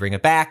need to bring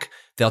it back.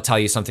 They'll tell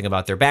you something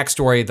about their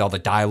backstory. All the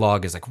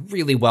dialogue is like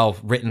really well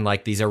written.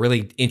 Like these are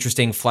really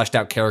interesting, fleshed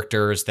out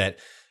characters that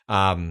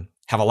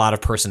have a lot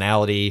of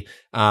personality.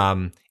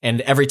 And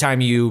every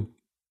time you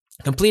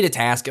complete a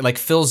task, it like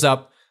fills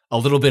up a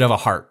little bit of a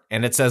heart,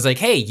 and it says like,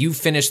 hey, you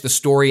finished the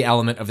story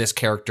element of this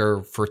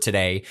character for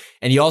today.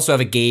 And you also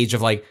have a gauge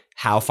of like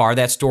how far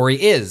that story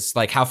is,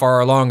 like how far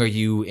along are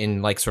you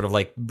in like sort of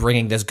like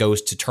bringing this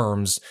ghost to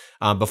terms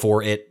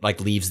before it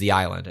like leaves the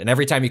island. And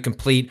every time you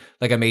complete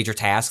like a major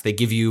task, they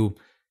give you,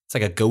 it's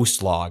like a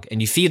ghost log,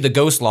 and you feed the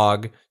ghost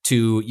log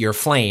to your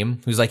Flame,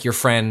 who's like your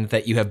friend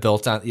that you have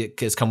built on,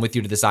 has come with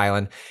you to this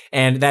island,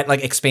 and that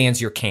like expands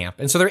your camp.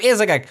 And so there is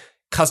like a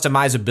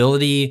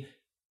customizability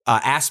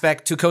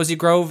aspect to Cozy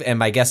Grove, and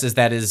my guess is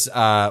that is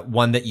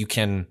one that you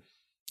can,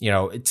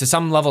 to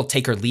some level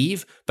take or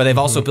leave, but they've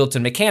also built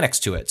in mechanics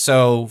to it.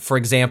 So, for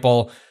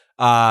example,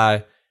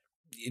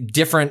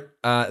 different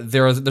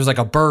there's like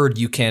a bird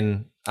you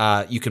can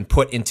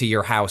put into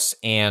your house,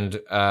 and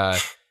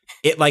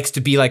it likes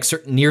to be like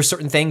near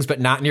certain things, but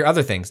not near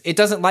other things. It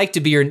doesn't like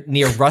to be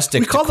near rustic.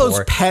 We call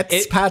those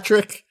pets,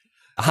 Patrick.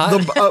 Huh?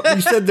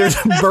 You said there's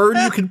a bird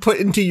you can put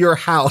into your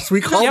house. We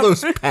call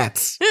those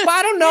pets. Well,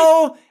 I don't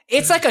know.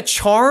 It's like a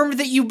charm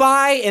that you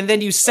buy, and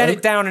then you set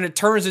it down, and it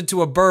turns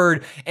into a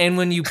bird. And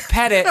when you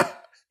pet it,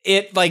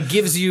 it like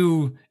gives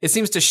you. It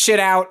seems to shit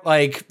out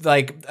like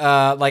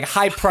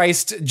high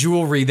priced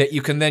jewelry that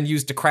you can then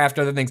use to craft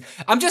other things.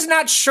 I'm just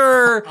not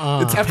sure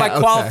if I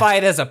qualify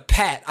it as a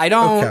pet. I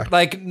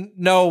don't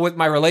know what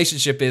my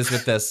relationship is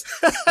with this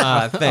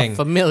thing.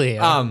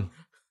 Familiar.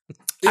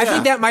 I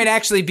think that might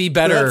actually be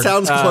better. That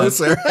sounds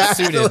closer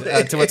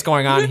suited to what's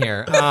going on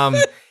here.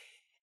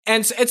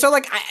 And so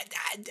like,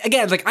 I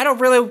don't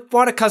really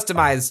want to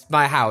customize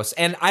my house,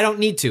 and I don't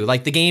need to.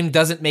 Like, the game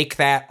doesn't make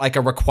that like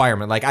a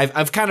requirement. Like,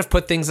 I've kind of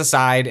put things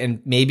aside,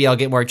 and maybe I'll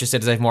get more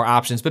interested as I have more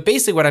options. But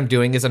basically what I'm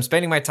doing is I'm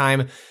spending my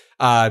time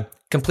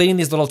completing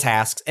these little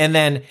tasks, and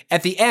then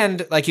at the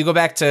end, like, you go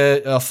back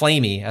to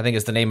Flamey, I think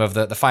is the name of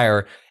the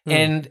fire,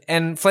 and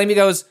Flamey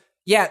goes,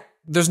 yeah,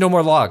 there's no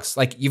more logs.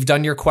 Like, you've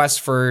done your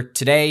quest for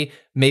today.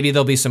 Maybe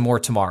there'll be some more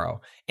tomorrow.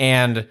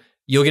 And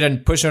you'll get a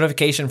push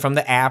notification from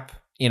the app,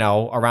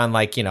 around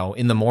like,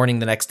 in the morning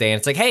the next day. And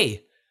it's like,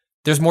 hey,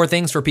 there's more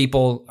things for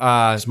people.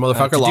 This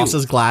motherfucker lost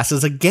his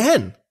glasses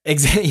again.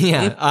 Exactly.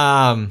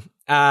 Yeah.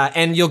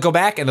 And you'll go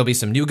back, and there'll be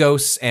some new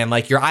ghosts, and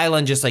like your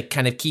island just like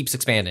kind of keeps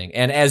expanding.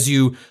 And as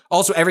you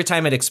also, every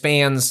time it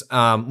expands,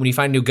 when you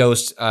find new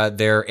ghosts,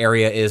 their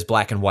area is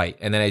black and white.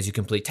 And then as you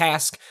complete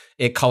task,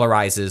 it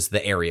colorizes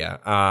the area.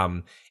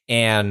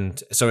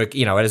 And so it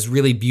is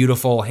really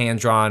beautiful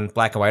hand-drawn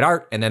black and white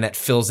art, and then that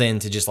fills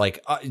into just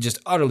like just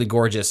utterly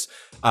gorgeous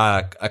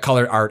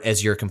colored art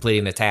as you're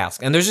completing the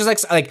task. And there's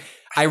just like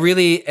I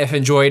really have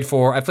enjoyed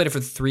I played it for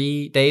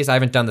 3 days. I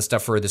haven't done the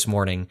stuff for this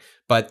morning,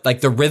 but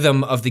like the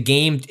rhythm of the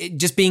game,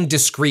 just being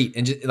discreet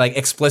and just like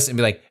explicit and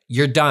be like,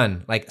 you're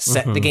done. Like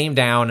set the game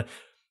down.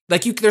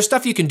 Like there's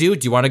stuff you can do.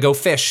 Do you want to go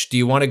fish? Do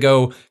you want to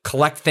go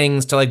collect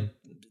things to like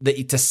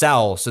to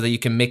sell so that you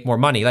can make more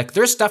money? Like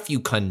there's stuff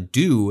you can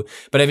do,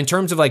 but in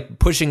terms of like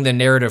pushing the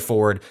narrative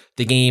forward,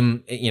 the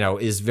game,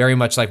 is very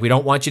much like, we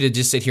don't want you to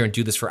just sit here and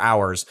do this for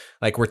hours.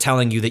 Like we're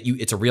telling you that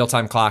it's a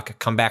real-time clock,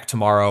 come back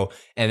tomorrow,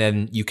 and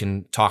then you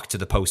can talk to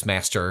the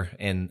postmaster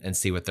and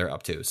see what they're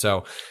up to.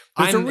 So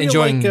I'm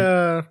enjoying.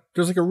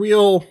 There's like a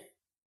real,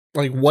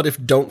 like, what if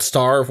Don't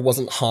Starve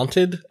wasn't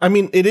haunted? I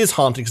mean, it is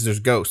haunted because there's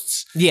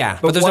ghosts. Yeah,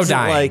 but there's no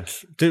dying.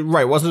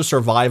 Right, it wasn't a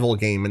survival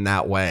game in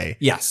that way.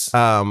 Yes.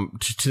 To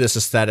this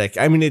aesthetic.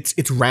 I mean,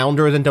 it's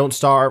rounder than Don't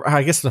Starve.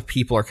 I guess the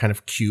people are kind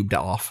of cubed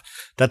off.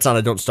 That's not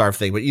a Don't Starve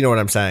thing, but you know what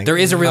I'm saying. There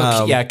is a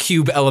real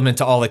cube element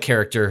to all the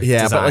character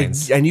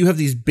designs. But and you have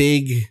these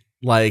big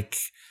like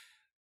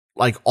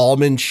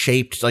almond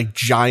shaped like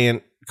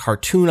giant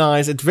cartoon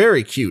eyes. It's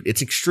very cute.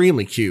 It's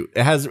extremely cute.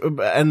 It has,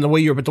 and the way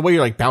you're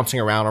like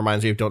bouncing around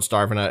reminds me of Don't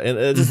Starve, and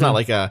it's not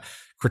like a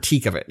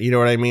critique of it. You know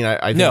what I mean?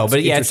 I no, but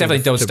it's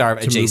definitely Don't Starve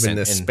adjacent in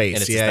this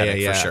space.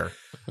 For sure.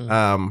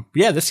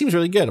 This seems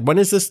really good. When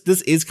is this?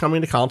 This is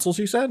coming to consoles,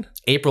 you said?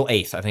 April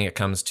 8th. I think it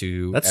comes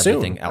to That's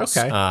everything soon. else.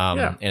 Okay.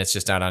 And it's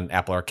just out on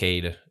Apple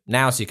Arcade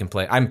now, so you can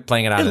play. I'm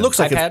playing it on it looks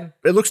iPad. Like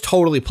it looks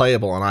totally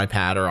playable on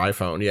iPad or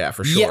iPhone. Yeah,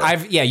 for sure.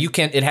 You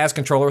can. It has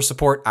controller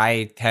support.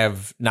 I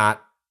have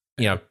not,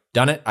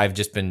 done it. I've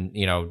just been,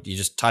 you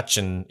just touch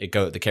and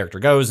the character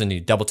goes, and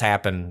you double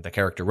tap and the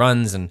character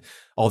runs, and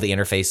all the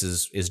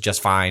interfaces is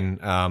just fine.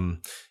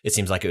 It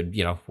seems like it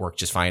would, work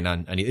just fine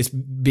on it's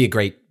be a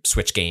great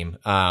Switch game.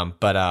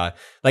 But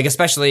like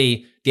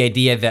especially the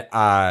idea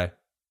that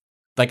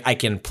like I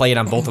can play it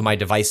on both of my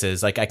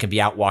devices. Like I can be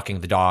out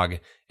walking the dog,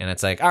 and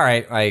it's like, all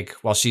right, like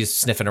while she's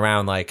sniffing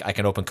around, like I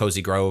can open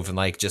Cozy Grove and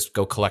like just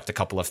go collect a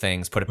couple of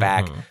things, put it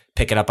back,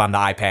 pick it up on the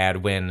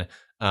iPad when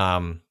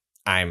I'm,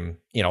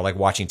 like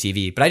watching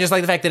TV. But I just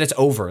like the fact that it's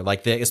over.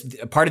 Like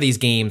part of these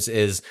games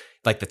is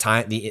like the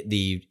time,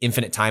 the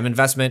infinite time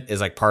investment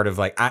is like part of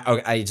like,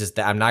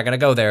 I'm not going to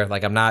go there.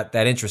 Like I'm not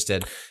that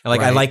interested. And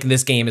like, right. I like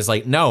this game is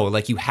like, no,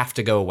 like you have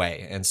to go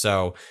away. And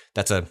so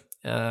that's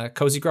a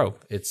Cozy Grove.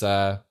 It's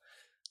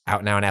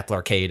out now on Apple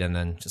Arcade, and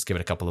then just give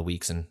it a couple of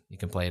weeks and you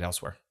can play it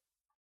elsewhere.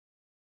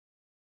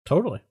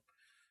 Totally.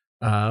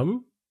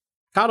 Kato,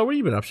 what have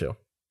you been up to?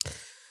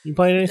 You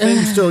playing anything?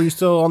 You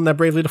still on that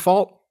Bravely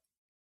Default?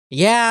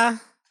 Yeah,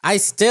 I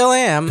still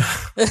am.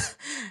 All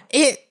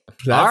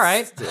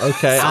right.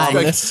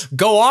 Okay.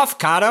 Go off,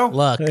 Kato.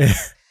 Look,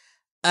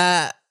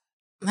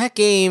 that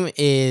game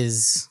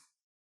is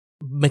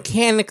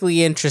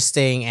mechanically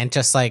interesting and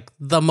just like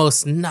the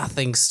most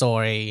nothing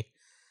story,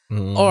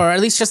 or at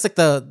least just like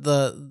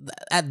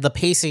the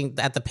pace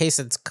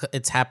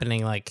it's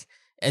happening. Like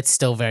it's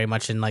still very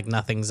much in like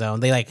nothing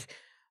zone. They like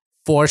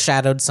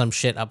foreshadowed some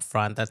shit up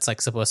front that's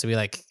like supposed to be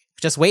like,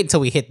 just wait until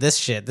we hit this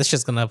shit. This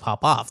shit's gonna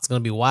pop off. It's gonna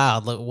be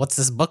wild. Look, what's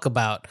this book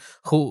about?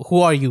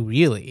 Who are you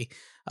really?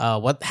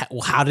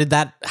 How did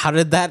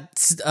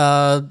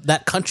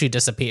that country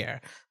disappear?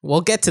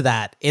 We'll get to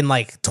that in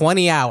like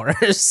 20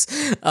 hours.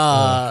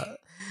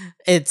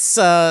 It's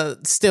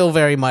still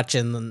very much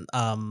in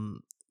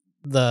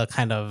the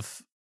kind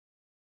of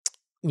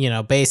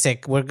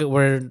basic.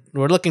 We're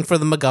looking for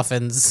the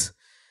MacGuffins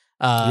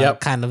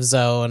kind of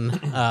zone.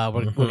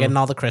 We're getting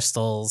all the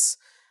crystals.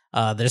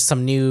 There's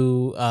some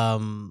new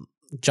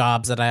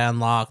jobs that I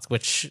unlocked,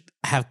 which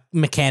have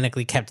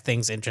mechanically kept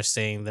things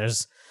interesting.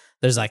 There's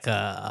like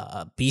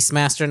a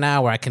Beastmaster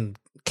now where I can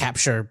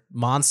capture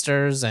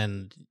monsters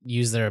and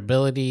use their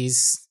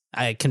abilities.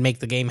 I can make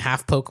the game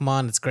half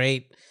Pokemon. It's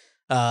great.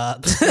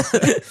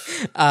 Okay,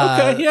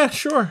 yeah,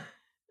 sure.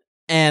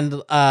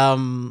 And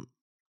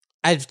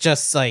I've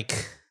just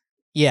like,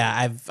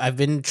 I've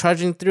been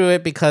trudging through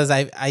it because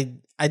I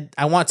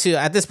want to.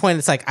 At this point,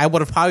 it's like I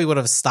would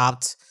have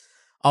stopped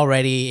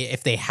already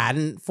if they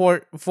hadn't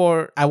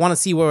for I want to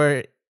see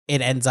where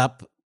it ends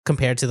up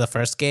compared to the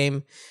first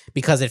game,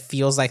 because it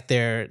feels like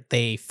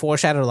they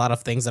foreshadowed a lot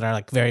of things that are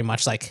like very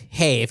much like,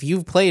 hey, if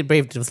you've played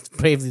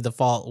Bravely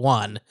Default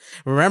 1,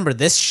 remember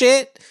this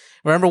shit?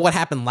 Remember what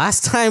happened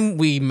last time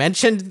we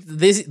mentioned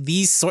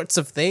these sorts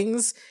of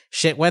things?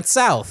 Shit went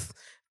south.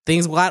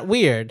 Things got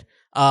weird.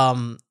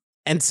 And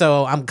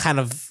so I'm kind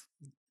of,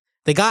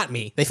 they got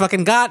me. They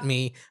fucking got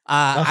me.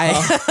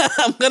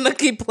 I'm gonna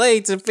keep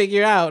playing to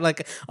figure out,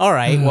 like, all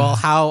right, well,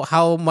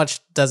 how much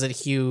does it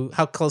hew?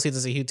 How closely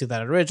does it hew to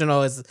that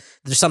original? Is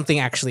there something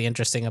actually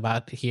interesting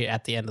about here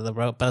at the end of the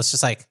road? But it's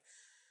just like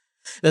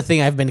the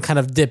thing I've been kind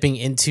of dipping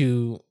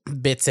into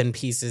bits and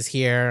pieces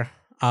here.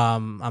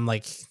 I'm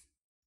like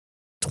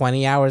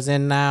 20 hours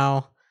in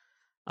now.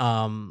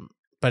 But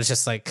it's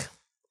just like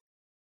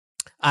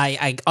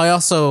I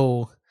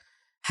also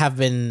have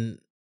been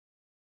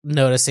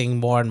noticing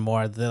more and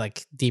more the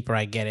like deeper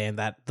I get in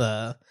that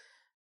the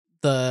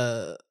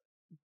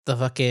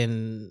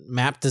fucking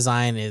map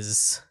design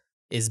is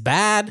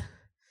bad.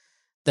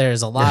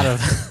 There's a lot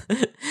of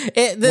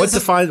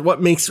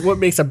what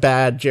makes a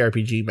bad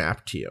JRPG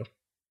map to you?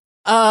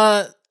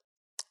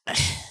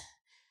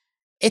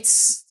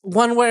 It's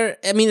one where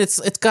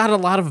it's got a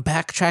lot of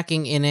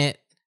backtracking in it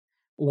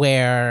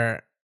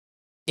where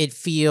it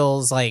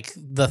feels like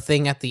the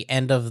thing at the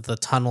end of the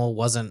tunnel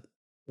wasn't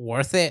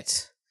worth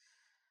it.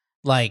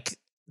 Like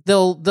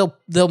they'll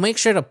make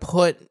sure to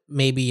put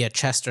maybe a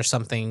chest or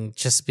something,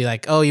 just be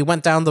like, oh, you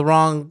went down the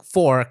wrong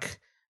fork,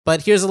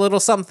 but here's a little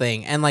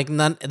something. And like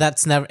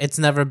it's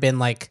never been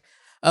like,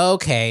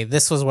 okay,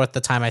 this was worth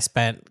the time I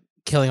spent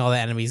killing all the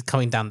enemies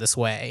coming down this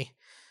way.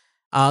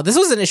 This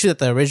was an issue that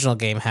the original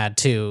game had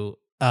too.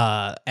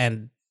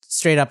 And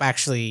straight up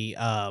actually,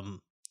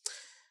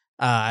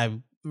 I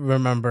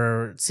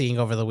remember seeing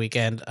over the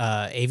weekend,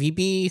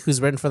 AVB,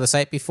 who's written for the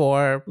site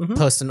before,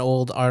 post an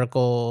old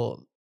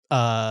article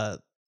that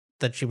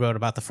she wrote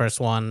about the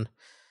first one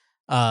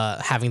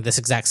having this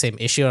exact same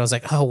issue. And I was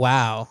like, oh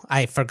wow,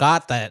 I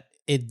forgot that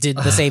it did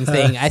the same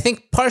thing. I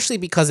think partially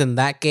because in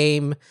that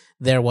game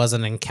there was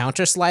an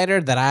encounter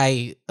slider that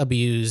I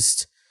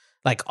abused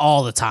like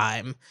all the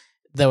time.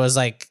 There was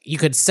like, you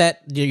could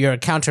set your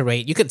encounter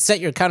rate,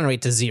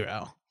 to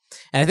 0.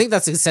 And I think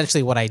that's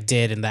essentially what I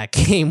did in that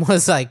game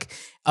was like,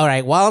 all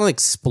right, while I'm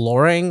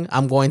exploring,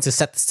 I'm going to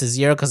set this to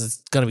 0 because it's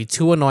going to be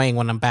too annoying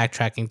when I'm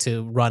backtracking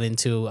to run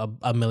into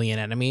a million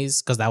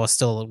enemies, because that was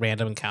still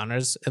random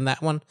encounters in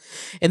that one.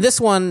 In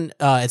this one,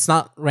 it's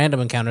not random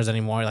encounters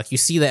anymore. Like you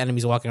see the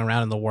enemies walking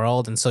around in the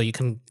world, and so you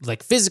can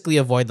like physically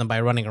avoid them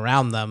by running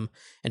around them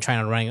and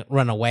trying to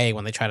run away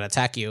when they try to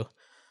attack you.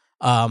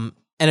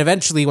 And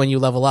eventually, when you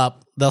level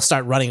up, they'll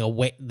start running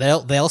away.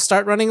 They'll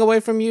start running away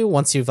from you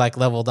once you've like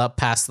leveled up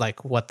past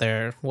like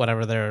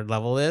whatever their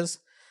level is.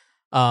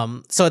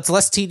 So it's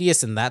less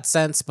tedious in that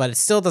sense, but it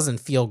still doesn't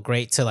feel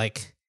great to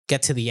like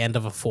get to the end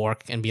of a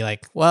fork and be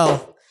like,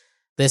 well,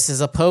 this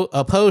is a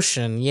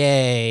potion,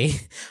 yay,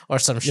 or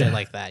some shit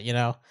like that, you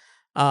know?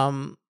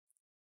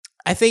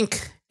 I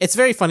think it's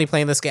very funny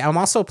playing this game. I'm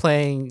also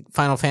playing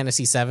Final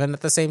Fantasy VII at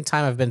the same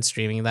time. I've been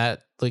streaming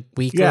that like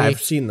weekly. Yeah,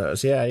 I've seen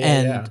those.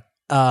 Yeah.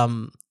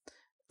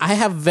 I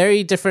have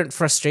very different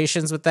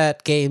frustrations with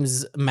that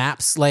game's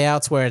maps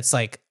layouts, where it's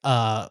like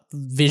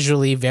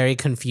visually very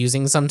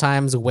confusing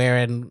sometimes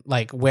where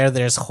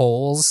there's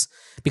holes,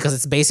 because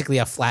it's basically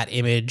a flat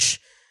image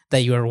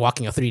that you are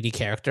walking a 3D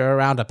character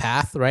around a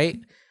path,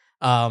 right?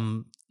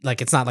 Like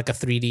it's not like a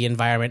 3D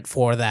environment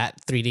for that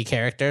 3D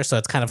character, so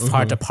it's kind of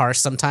hard to parse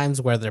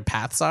sometimes where their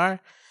paths are.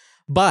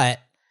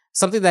 But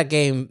something that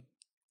game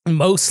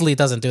mostly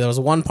doesn't do. There was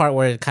one part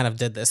where it kind of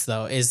did this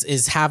though,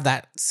 is have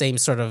that same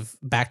sort of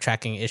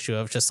backtracking issue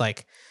of just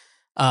like,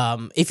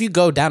 if you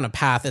go down a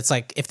path, it's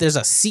like if there's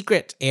a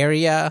secret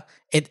area,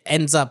 it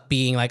ends up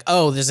being like,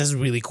 oh, there's this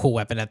really cool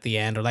weapon at the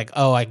end, or like,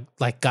 oh, I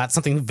like got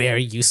something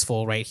very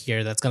useful right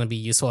here that's going to be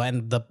useful,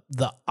 and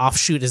the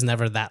offshoot is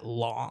never that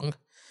long.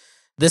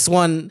 This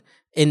one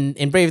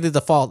in Bravely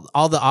Default,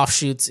 all the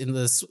offshoots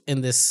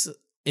in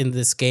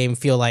this game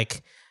feel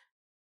like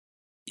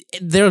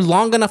they're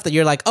long enough that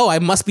you're like, oh, I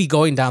must be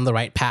going down the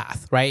right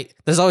path, right?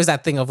 There's always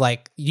that thing of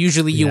like,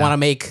 usually you want to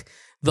make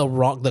the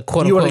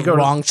quote unquote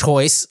wrong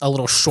choice a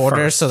little shorter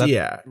first, so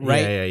that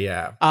right,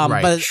 yeah.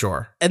 Right, but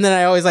sure. And then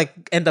I always like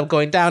end up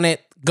going down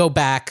it, go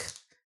back,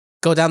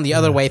 go down the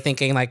other way,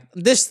 thinking like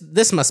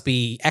this must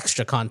be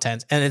extra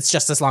content, and it's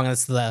just as long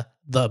as the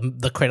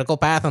critical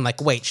path. I'm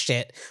like, wait,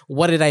 shit,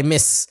 what did I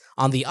miss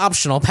on the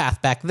optional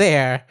path back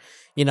there?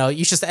 You know,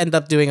 you just end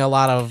up doing a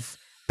lot of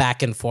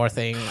back and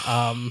forthing,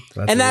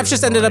 and that's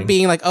just ended up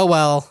being like, oh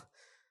well,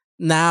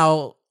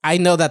 now I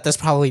know that there's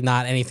probably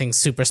not anything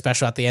super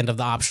special at the end of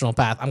the optional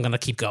path. I'm gonna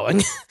keep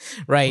going,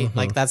 right?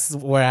 Like that's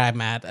where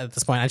I'm at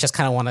this point. I just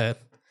kind of want to.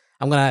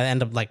 I'm gonna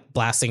end up like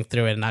blasting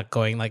through it and not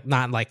going like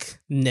not like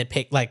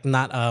nitpick, like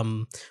not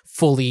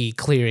fully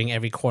clearing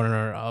every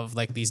corner of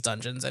like these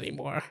dungeons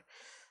anymore.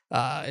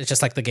 It's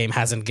just like the game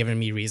hasn't given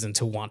me reason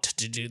to want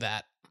to do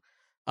that.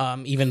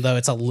 Even though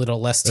it's a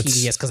little less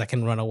tedious because I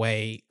can run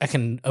away, I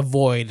can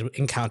avoid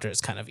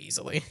encounters kind of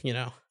easily, you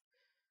know?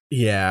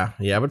 Yeah,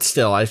 but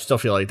still, I still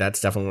feel like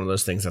that's definitely one of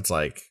those things that's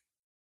like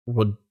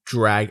would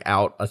drag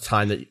out a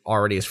time that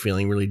already is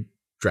feeling really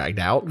dragged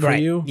out for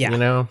you. Yeah, you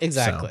know?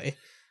 Exactly. So.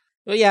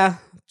 Well, yeah,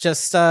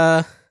 just,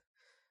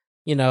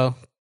 you know,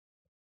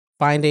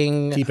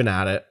 keeping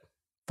at it.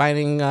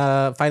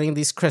 Finding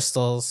these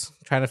crystals,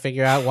 trying to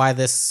figure out why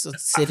this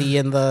city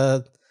in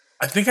the...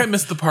 I think I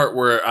missed the part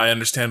where I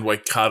understand why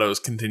Kato's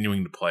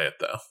continuing to play it,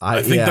 though.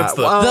 I think that's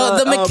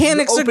the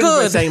mechanics are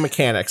good. Saying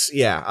mechanics,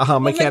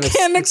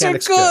 mechanics are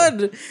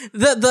good.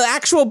 The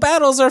actual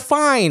battles are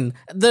fine.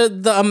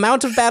 The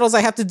amount of battles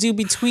I have to do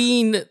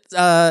between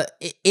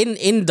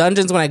in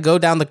dungeons when I go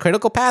down the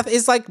critical path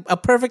is like a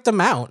perfect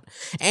amount.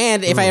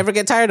 And if I ever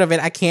get tired of it,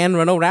 I can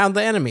run around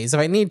the enemies if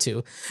I need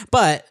to.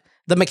 But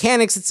the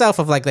mechanics itself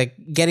of like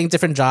getting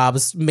different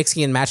jobs,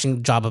 mixing and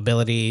matching job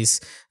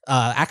abilities,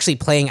 actually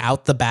playing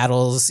out the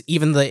battles,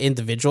 even the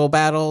individual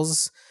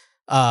battles,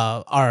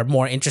 are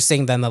more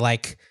interesting than the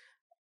like.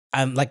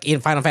 I'm like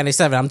in Final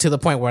Fantasy VII. I'm to the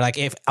point where like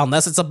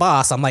unless it's a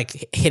boss, I'm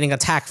like hitting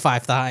attack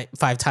five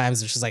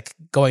times, which is like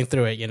going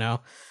through it. You know,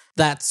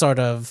 that sort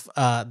of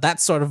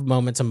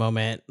moment to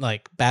moment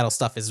like battle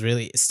stuff is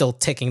really still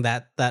ticking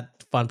that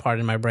fun part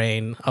in my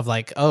brain of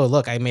like, oh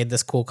look, I made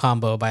this cool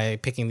combo by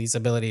picking these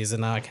abilities,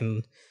 and now I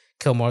can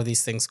kill more of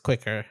these things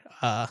quicker.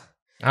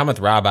 I'm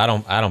with Rob. I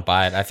don't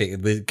buy it. I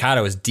think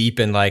Kato is deep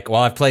in like,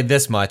 well, I've played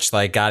this much,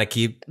 like gotta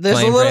keep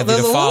playing Bravely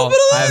Default.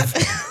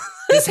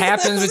 This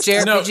happens with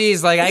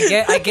JRPGs. Like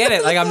I get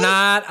it. Like I'm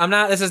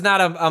not. This is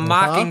not a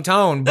mocking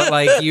tone, but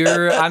like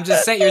I'm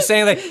just saying. You're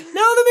saying like, no,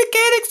 the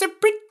mechanics are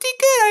pretty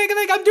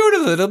good. I'm doing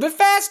it a little bit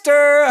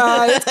faster.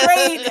 It's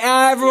great,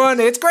 everyone.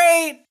 It's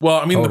great.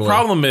 Well, I mean, the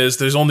problem is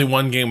there's only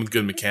one game with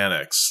good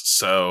mechanics.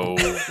 So,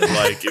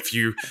 like, if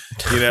you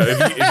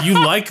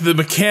like the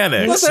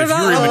mechanics, if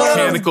you're a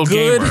mechanical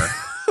gamer.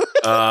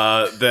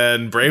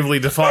 Then Bravely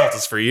Default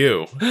is for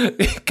you.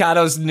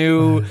 Kato's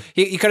new.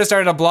 He could have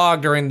started a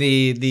blog during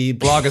the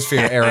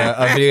blogosphere era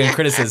of video game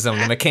criticism.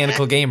 The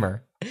Mechanical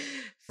Gamer.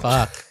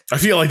 Fuck. I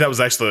feel like that was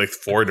actually like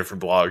 4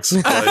 different blogs.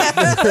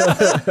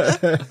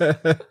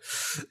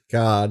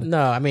 God.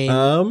 No, I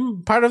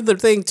mean, part of the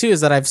thing too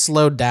is that I've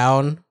slowed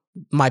down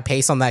my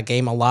pace on that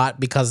game a lot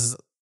because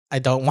I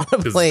don't want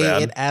to play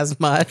it as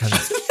much.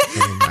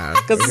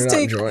 Because it's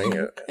enjoying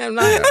it. I'm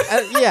not.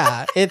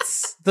 Yeah,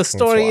 it's the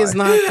story is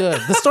not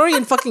good. The story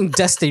in fucking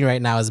Destiny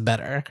right now is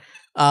better,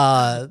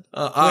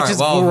 which is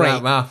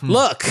great.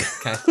 Look,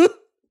 okay.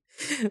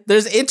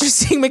 There's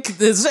interesting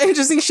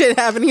shit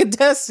happening in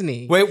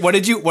Destiny. Wait, what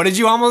did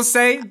you almost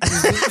say?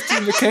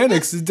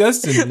 Mechanics in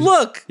Destiny.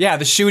 Look, yeah,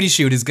 the shoot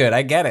is good.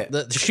 I get it.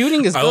 The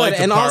shooting is good, I like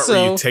the and part also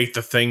where you take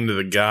the thing to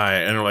the guy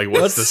and are like,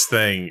 "What's this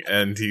thing?"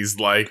 And he's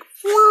like,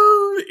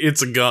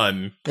 "It's a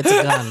gun." It's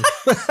a gun.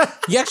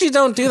 You actually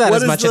don't do that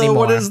as much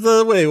anymore. What is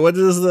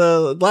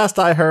the last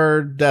I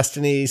heard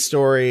Destiny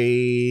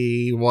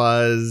story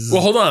was?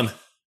 Well, hold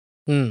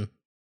on.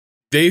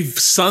 They've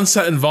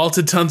sunset and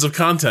vaulted tons of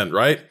content,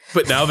 right?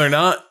 But now they're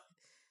not.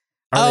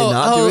 Are they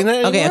not doing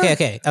that anymore?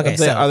 Okay.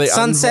 So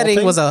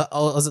sunsetting was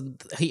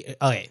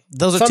okay.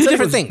 Those are two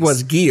different things.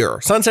 Was gear.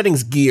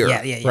 Sunsetting's gear.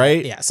 Yeah.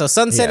 Right. Yeah. So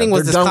sunsetting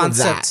was this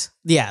concept.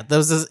 Yeah. It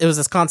was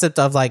this concept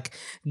of like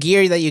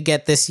gear that you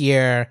get this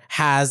year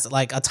has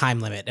like a time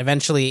limit.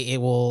 Eventually,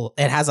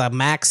 it has a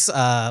max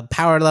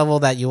power level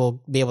that you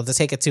will be able to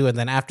take it to, and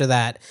then after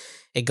that,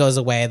 it goes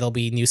away. There'll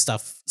be new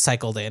stuff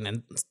cycled in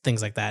and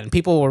things like that. And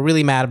people were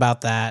really mad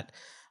about that.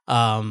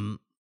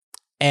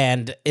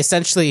 And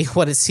essentially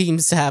what it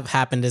seems to have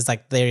happened is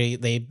like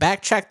they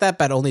backtracked that,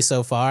 but only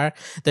so far.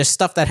 There's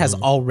stuff that has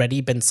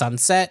already been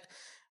sunset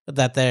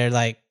that they're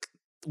like,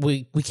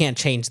 we can't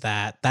change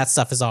that. That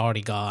stuff is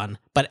already gone.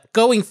 But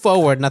going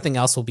forward, nothing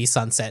else will be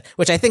sunset,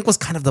 which I think was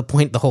kind of the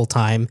point the whole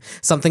time.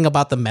 Something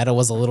about the meta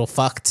was a little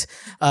fucked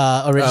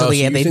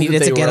originally, and they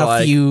needed to get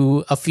a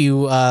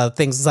few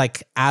things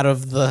like out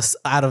of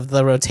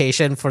the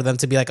rotation for them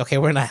to be like, okay,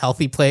 we're in a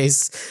healthy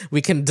place.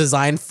 We can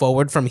design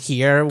forward from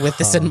here with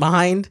this in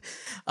mind.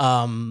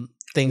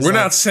 We're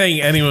not saying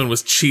anyone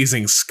was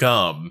cheesing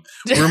scum.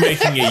 We're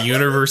making a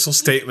universal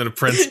statement of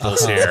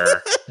principles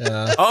here.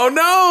 Yeah. Oh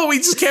no, we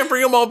just can't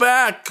bring them all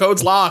back.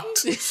 Code's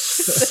locked.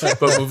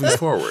 But moving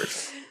forward.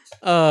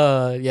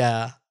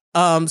 Yeah.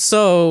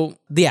 So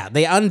yeah,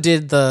 they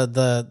undid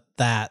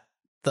that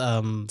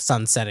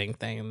sunsetting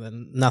thing, and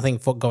then nothing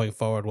going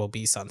forward will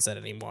be sunset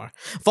anymore.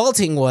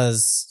 Vaulting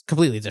was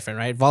completely different,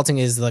 right? Vaulting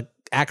is the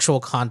actual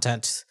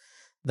content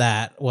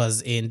that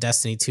was in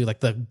Destiny 2, like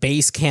the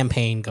base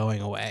campaign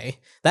going away.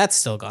 That's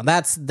still gone.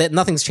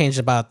 Nothing's changed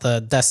about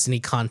the Destiny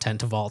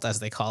content vault, as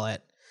they call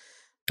it.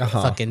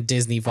 Fucking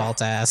Disney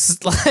vault ass.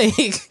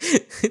 Like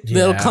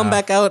they'll come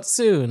back out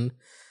soon.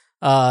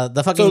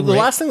 The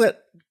last thing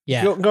that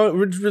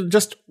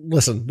just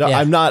listen. No,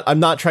 I'm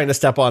not trying to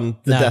step on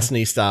the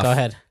Destiny stuff. Go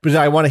ahead. But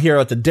I want to hear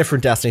about the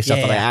different Destiny stuff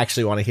that I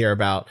actually want to hear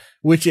about,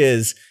 which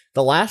is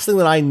the last thing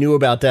that I knew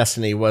about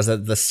Destiny was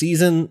that the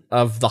season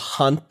of the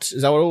Hunt,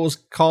 is that what it was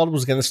called,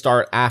 was going to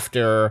start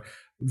after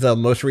the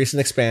most recent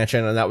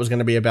expansion, and that was going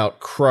to be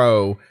about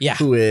Crow,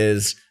 who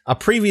is a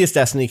previous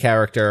Destiny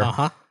character,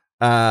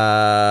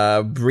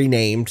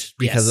 renamed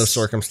because of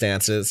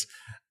circumstances.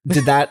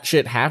 Did that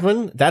shit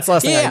happen? That's the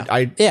last thing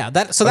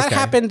that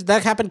happened.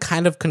 That happened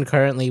kind of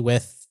concurrently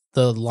with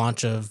the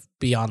launch of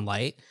Beyond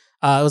Light.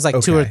 It was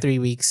like 2 or 3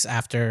 weeks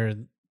after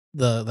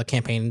the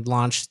campaign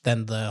launched,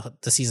 then the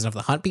season of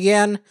the Hunt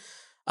began.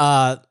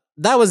 That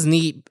was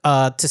neat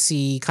to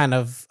see kind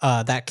of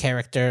that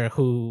character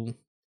who,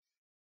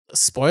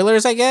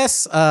 spoilers, I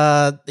guess,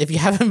 if you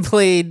haven't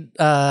played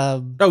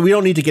we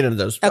don't need to get into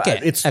those. But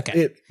it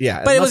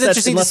was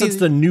interesting to see it's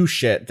the new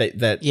shit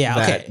that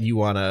you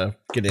want to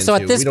get into. So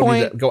at this we don't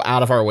point, need to go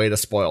out of our way to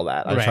spoil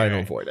that. I'm trying to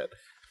avoid it.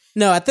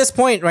 No, at this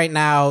point right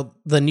now,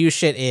 the new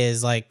shit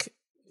is like,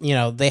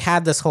 they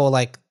had this whole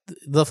like,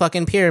 the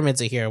fucking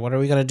pyramids are here. What are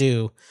we gonna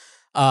do?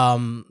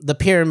 The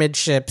pyramid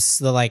ships,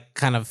 the like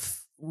kind of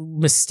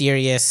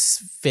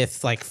mysterious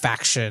fifth like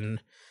faction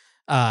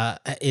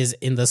is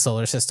in the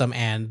solar system,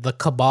 and the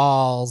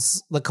Cabal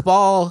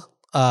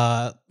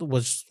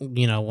was,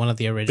 you know, one of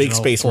the original big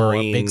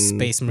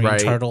space marine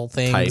turtle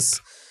things.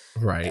 Type.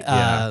 Right.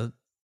 Yeah.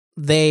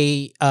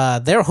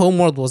 Their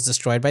homeworld was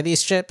destroyed by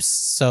these ships,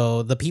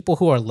 so the people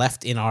who are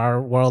left in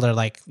our world are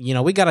like, you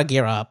know, we gotta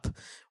gear up.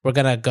 We're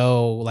gonna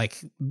go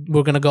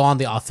on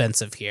the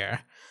offensive here.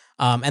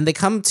 And they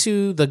come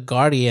to the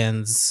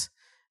Guardians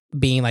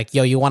being like,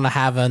 yo, you want to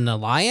have an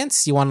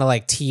alliance? You want to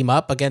like team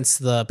up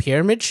against the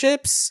pyramid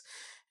ships?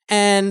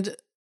 And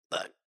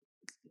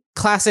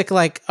classic,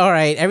 like, all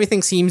right,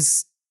 everything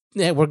seems,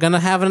 we're going to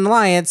have an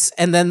alliance.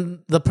 And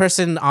then the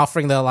person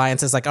offering the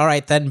alliance is like, all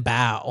right, then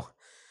bow.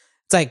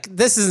 It's like,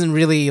 this isn't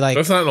really like.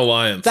 That's not an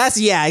alliance.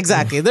 Yeah,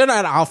 exactly. They're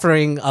not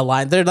offering a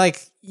line. They're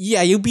like,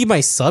 yeah, you be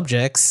my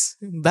subjects.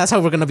 That's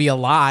how we're gonna be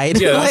allied.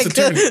 Yeah, like,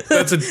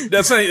 that's a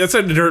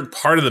different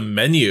part of the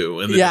menu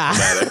in the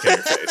diplomatic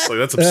interface. Like,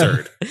 that's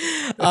absurd.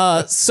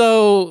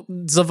 So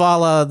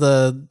Zavala,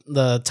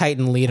 the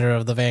Titan leader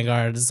of the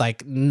Vanguard, is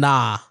like,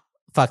 nah,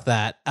 fuck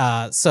that.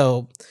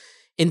 So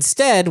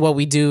instead, what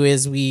we do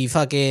is we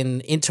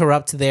fucking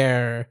interrupt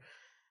they're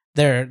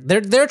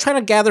trying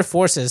to gather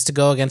forces to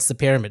go against the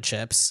pyramid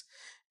ships.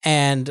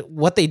 And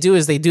what they do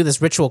is they do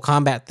this ritual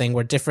combat thing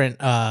where different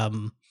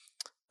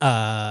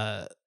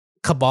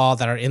Cabal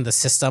that are in the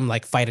system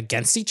like fight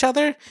against each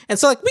other. And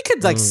so like we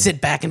could like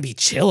sit back and be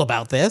chill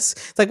about this.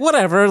 It's like,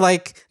 whatever,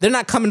 like they're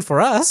not coming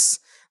for us.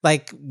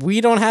 Like we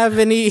don't have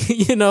any,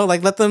 you know,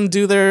 like let them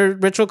do their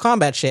ritual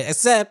combat shit.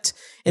 Except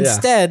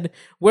instead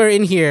we're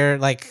in here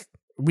like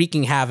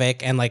wreaking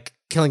havoc and like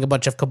killing a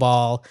bunch of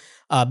Cabal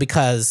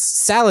because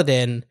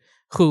Saladin,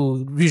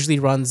 who usually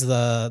runs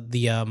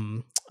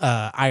the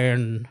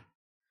iron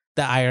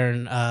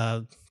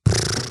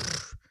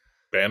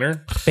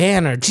Banner.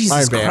 Jesus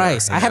Iron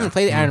Christ. Banner, I haven't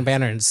played the Iron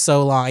Banner in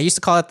so long. I used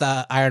to call it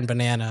the Iron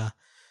Banana.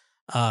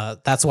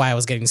 That's why I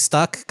was getting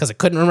stuck, because I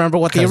couldn't remember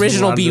what the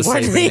original B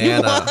word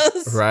name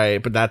was.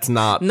 Right, but that's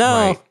not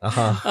no.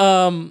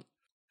 Right.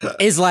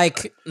 Is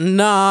like,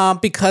 nah,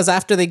 because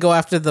after they go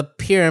after the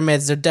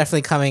pyramids, they're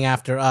definitely coming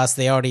after us.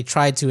 They already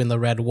tried to in the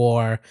Red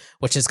War,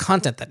 which is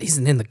content that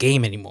isn't in the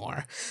game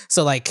anymore.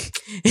 So like,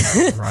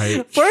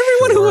 right, for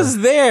everyone who was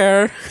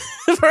there,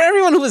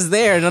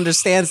 and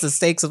understands the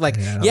stakes of like,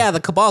 yeah, the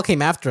Cabal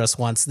came after us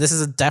once. This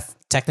is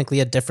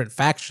technically a different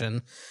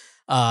faction.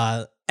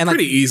 And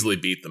pretty like, easily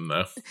beat them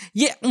though.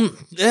 Yeah.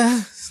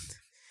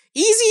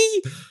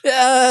 Easy,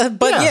 but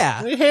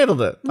yeah, we handled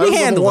it. We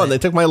handled one. it. They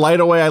took my light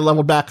away. I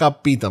leveled back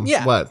up, beat them.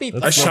 Yeah, what? beat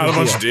them. I shot a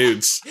bunch of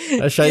dudes.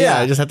 I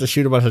just had to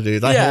shoot a bunch of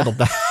dudes. I handled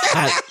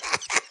that.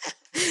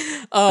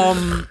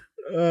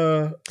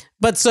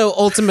 But so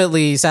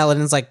ultimately,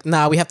 Saladin's like,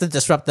 nah, we have to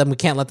disrupt them. We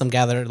can't let them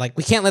gather. Like,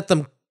 we can't let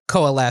them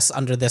coalesce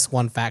under this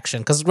one faction,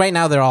 because right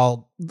now they're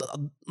all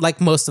like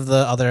most of the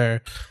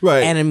other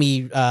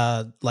enemy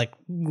like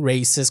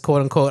races,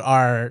 quote unquote,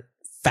 are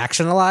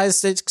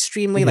factionalized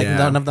extremely. Like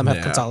none of them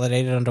have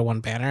consolidated under one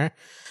banner.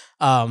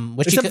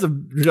 Which except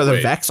the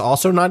Vex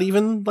also not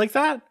even like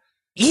that.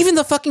 Even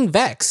the fucking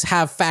Vex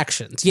have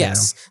factions.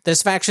 Yes,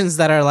 there's factions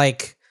that are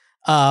like,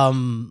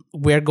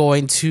 we're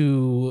going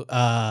to.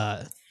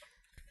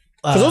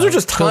 Those are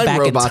just time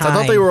robots. I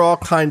thought they were all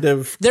kind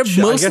of. They're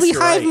mostly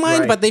hive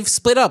mind, but they've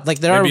split up. Like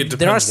there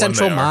are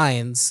central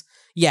minds.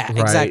 Yeah,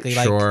 exactly.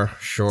 Like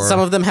sure. Some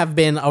of them have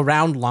been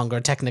around longer,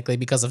 technically,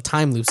 because of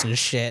time loops and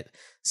shit.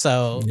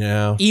 So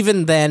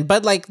even then,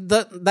 but like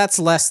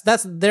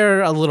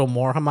they're a little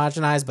more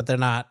homogenized, but they're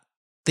not.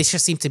 They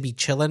just seem to be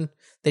chilling.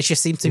 They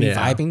just seem to be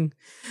vibing.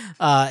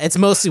 It's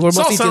mostly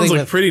sounds dealing like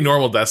with pretty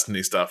normal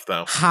Destiny stuff,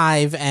 though.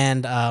 Hive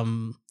and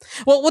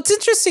well, what's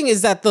interesting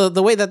is that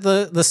the way that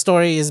the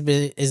story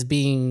is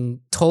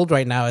being told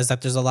right now is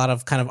that there's a lot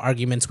of kind of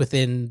arguments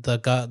within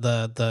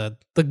the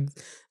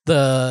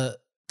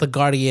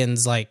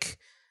Guardians, like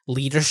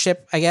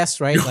leadership, I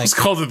guess, right? You almost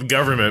called it the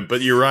government,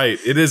 but you're right,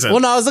 it isn't. Well,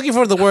 no, I was looking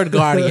for the word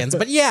Guardians,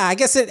 but yeah, I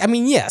guess it. I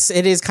mean, yes,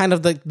 it is kind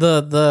of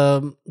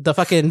the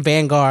fucking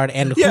Vanguard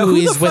and who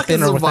is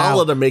within or without.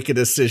 Zavala to make a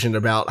decision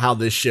about how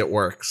this shit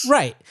works,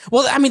 right?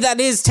 Well, I mean, that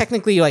is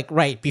technically like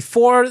right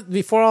before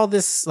all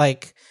this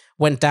like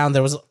went down.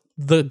 There was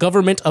the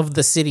government of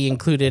the city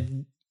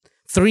included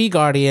 3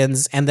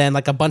 Guardians and then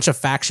like a bunch of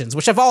factions,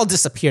 which have all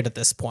disappeared at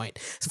this point.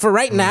 So for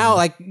right now,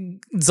 like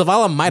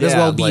Zavala might as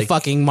well be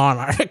fucking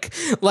Monarch.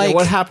 Like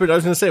what happened? I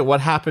was going to say,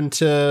 what happened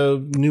to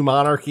New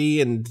Monarchy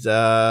and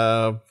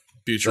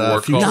Future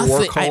War Cult?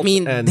 Nothing. I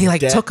mean, they like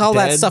took all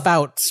that stuff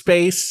out.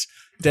 Space,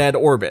 Dead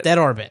Orbit. Yeah,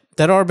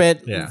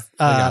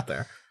 I got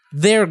there.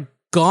 They're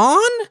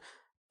gone.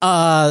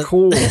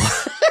 Cool.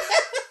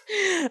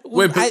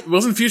 Wait, but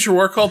wasn't Future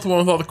War Cult the one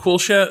with all the cool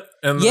shit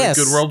and the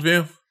good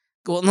worldview?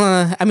 Well,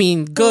 I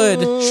mean,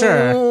 good,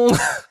 sure,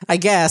 I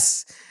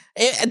guess.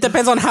 It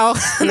depends on how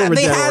I'm a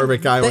Dead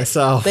Orbit guy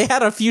myself. They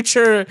had a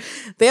future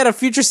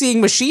seeing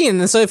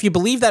machine, and so if you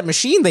believe that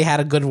machine, they had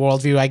a good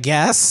worldview, I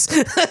guess.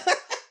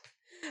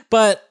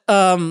 But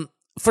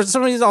for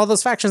some reason, all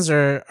those factions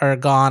are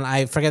gone.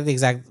 I forget the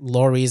exact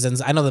lore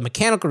reasons. I know the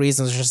mechanical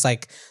reasons are just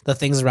like the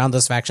things around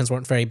those factions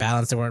weren't very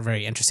balanced. They weren't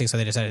very interesting, so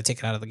they decided to take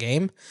it out of the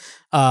game.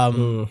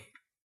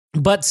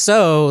 But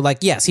so, like,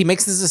 yes, he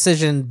makes this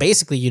decision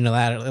basically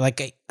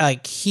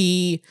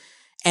unilaterally.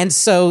 And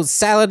so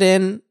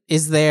Saladin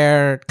is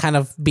there kind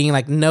of being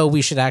like, no,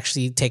 we should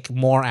actually take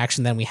more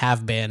action than we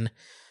have been.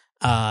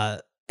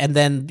 And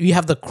then you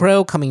have the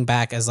Crow coming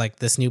back as like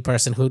this new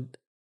person who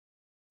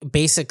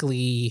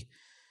basically,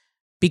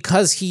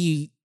 because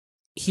he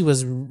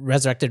was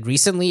resurrected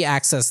recently,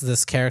 acts as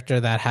this character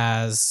that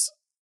has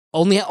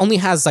only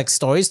has like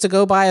stories to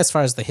go by as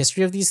far as the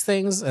history of these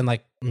things, and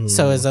like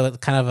so is a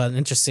kind of an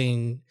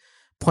interesting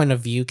point of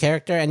view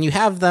character. And you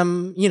have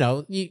them,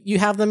 you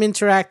have them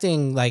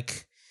interacting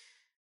like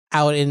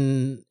out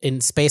in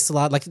space a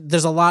lot. Like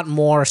there's a lot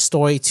more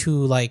story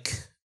to like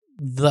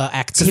the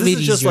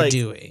activities you're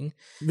doing.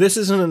 This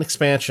isn't an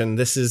expansion.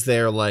 This is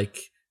their like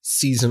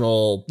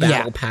seasonal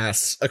battle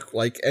pass,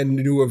 like, and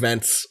new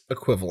events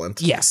equivalent.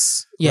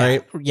 Yes. Yeah.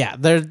 Right? Yeah.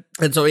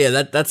 And so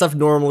that stuff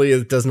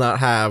normally does not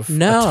have a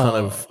ton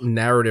of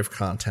narrative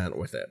content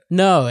with it.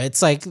 No,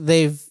 it's like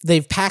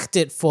they've packed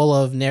it full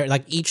of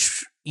like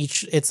each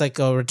it's like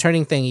a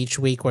returning thing each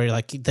week where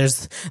like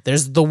there's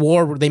the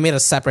war. They made a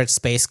separate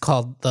space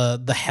called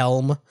the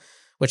Helm,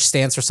 which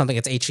stands for something.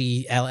 It's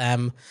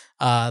HELM.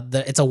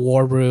 It's a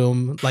war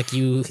room. Like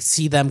you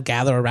see them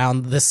gather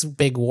around this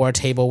big war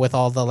table with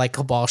all the like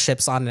Cabal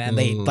ships on it, and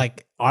they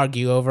like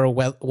argue over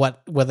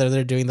whether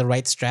they're doing the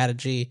right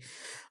strategy.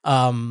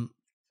 And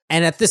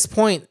at this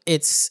point,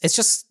 it's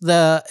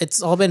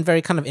all been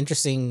very kind of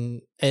interesting.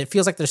 It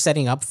feels like they're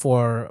setting up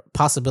for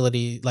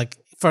possibility, like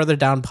further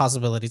down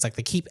possibilities. Like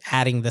they keep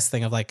adding this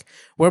thing of like,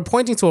 we're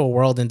pointing to a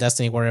world in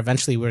Destiny where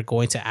eventually we're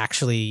going to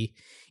actually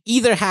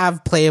either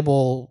have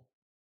playable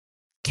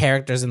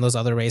characters in those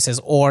other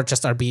races or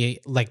just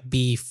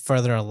be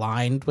further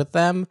aligned with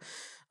them.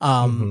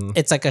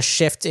 It's like a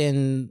shift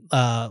in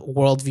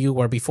worldview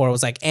where before it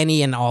was like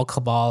any and all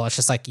Cabal. It's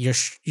just like you're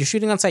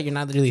shooting on sight. You're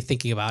not really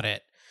thinking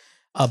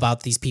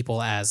about these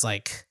people as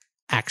like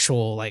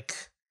actual like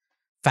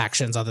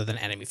factions other than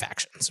enemy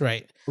factions,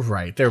 right?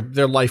 Right.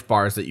 They're life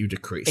bars that you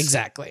decrease.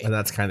 Exactly. And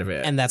that's kind of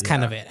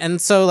it.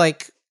 And so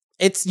like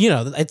it's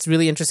it's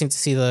really interesting to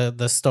see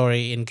the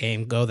story in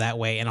game go that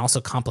way and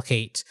also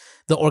complicate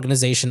the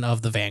organization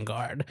of the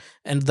Vanguard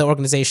and the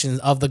organization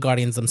of the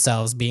Guardians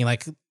themselves being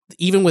like,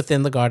 even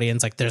within the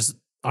Guardians, like there's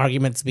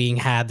arguments being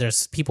had.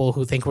 There's people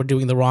who think we're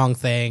doing the wrong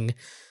thing.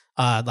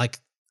 Like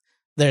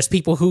there's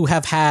people who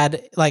have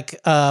had like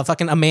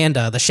fucking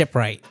Amanda, the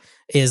shipwright,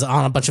 is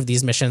on a bunch of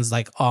these missions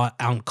like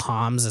on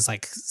comms as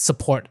like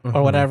support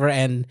or whatever.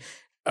 And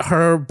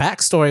her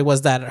backstory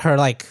was that her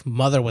like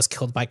mother was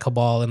killed by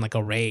Cabal in like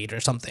a raid or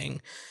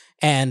something.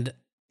 And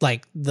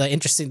like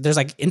there's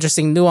like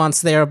interesting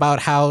nuance there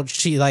about how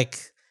she like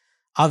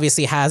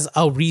obviously has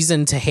a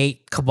reason to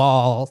hate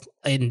Cabal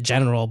in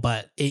general,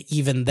 but it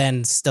even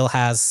then still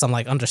has some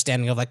like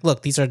understanding of like,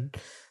 look, this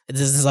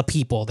is a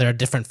people. There are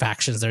different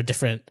factions. There are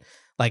different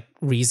like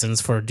reasons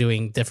for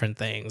doing different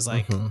things.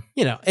 Like,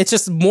 it's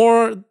just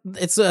more,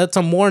 it's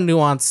a more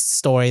nuanced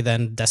story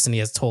than Destiny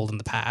has told in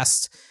the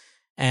past.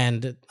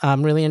 And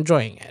I'm really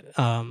enjoying it.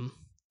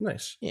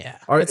 Nice. Yeah.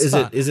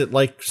 Is it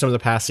like some of the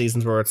past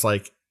seasons where it's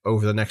like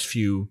over the next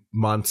few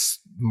months,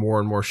 more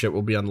and more shit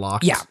will be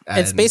unlocked? Yeah.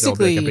 It's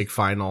basically like a big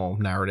final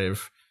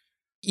narrative.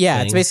 Yeah.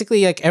 thing? It's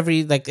basically like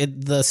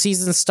the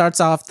season starts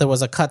off. There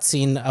was a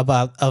cutscene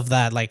of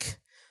that, like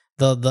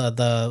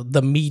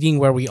the meeting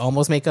where we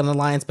almost make an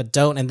alliance, but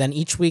don't. And then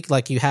each week,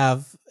 like you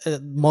have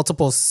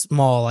multiple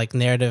small like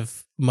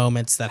narrative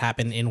moments that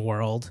happen in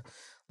world.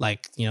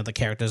 Like, the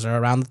characters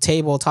are around the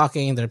table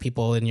talking. There are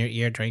people in your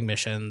ear during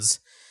missions.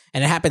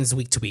 And it happens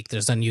week to week.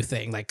 There's a new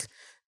thing. Like,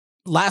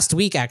 last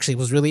week, actually,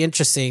 was really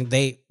interesting.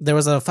 There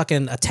was a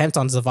fucking attempt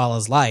on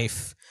Zavala's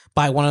life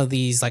by one of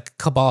these, like,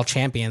 Cabal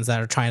champions that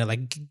are trying to,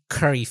 like,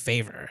 curry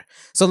favor.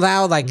 So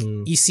now, like,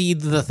 you see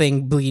the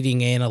thing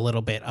bleeding in a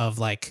little bit of,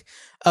 like,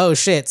 oh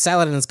shit,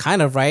 Saladin's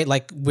kind of right.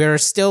 Like, we're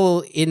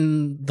still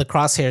in the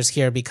crosshairs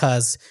here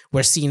because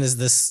we're seen as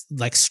this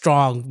like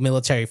strong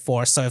military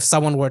force. So if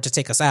someone were to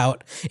take us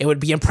out, it would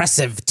be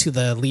impressive to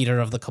the leader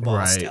of the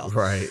Cabal still.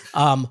 Right.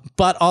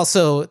 But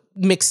also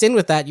mixed in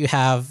with that, you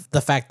have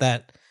the fact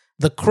that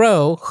the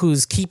Crow,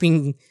 who's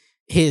keeping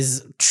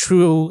his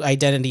true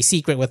identity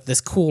secret with this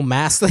cool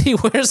mask that he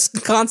wears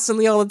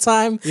constantly all the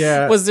time,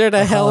 was there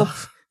to help.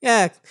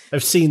 Yeah.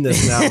 I've seen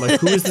this now. I'm like,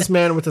 who is this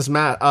man with this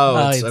mask?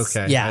 Oh, it's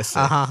okay. Yeah.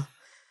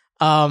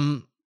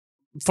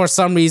 For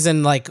some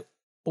reason, like,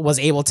 was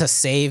able to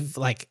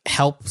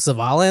help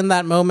Zavala in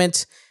that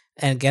moment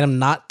and get him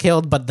not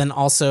killed, but then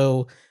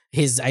also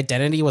his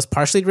identity was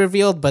partially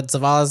revealed, but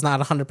Zavala's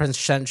not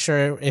 100%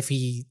 sure if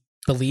he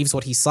believes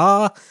what he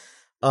saw.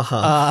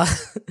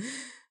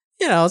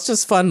 It's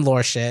just fun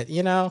lore shit,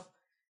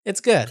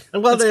 It's good.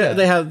 And well,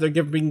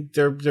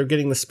 they're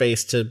getting the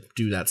space to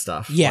do that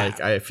stuff. Yeah.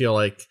 Like, I feel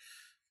like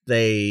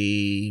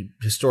they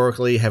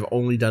historically have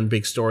only done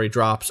big story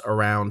drops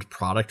around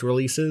product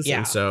releases. Yeah.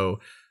 And so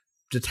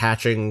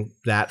detaching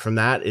that from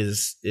that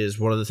is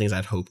one of the things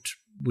I'd hoped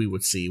we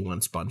would see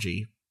once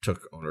Bungie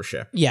took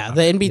ownership. Yeah,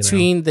 the in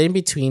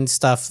between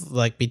stuff,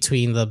 like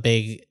between the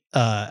big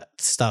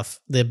stuff,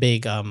 the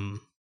big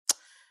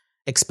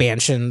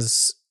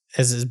expansions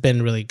has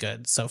been really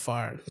good so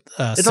far.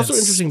 It's also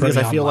interesting because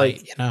I feel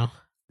like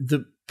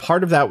the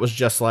part of that was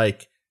just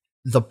like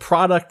the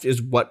product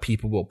is what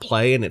people will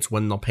play, and it's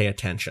when they'll pay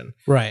attention.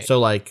 Right. So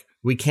like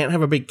we can't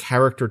have a big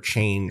character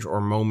change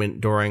or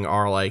moment during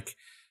our like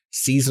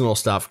seasonal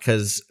stuff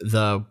because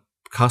the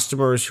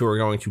customers who are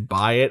going to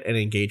buy it and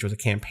engage with the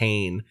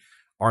campaign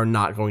are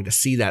not going to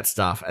see that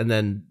stuff, and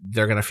then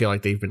they're going to feel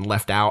like they've been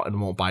left out and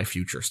won't buy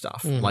future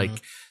stuff. Mm-hmm. Like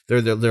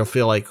they'll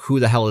feel like, who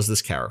the hell is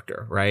this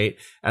character, right?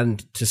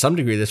 And to some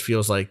degree, this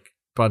feels like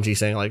Bungie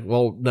saying like,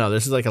 well, no,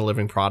 this is like a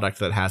living product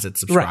that has its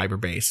subscriber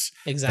base.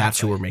 Exactly. That's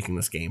who we're making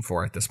this game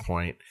for at this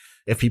point.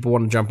 If people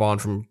want to jump on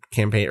from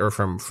campaign or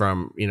from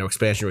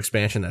expansion to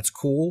expansion, that's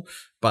cool.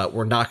 But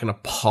we're not going to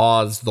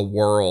pause the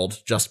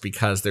world just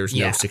because there's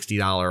no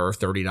 $60 or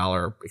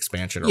 $30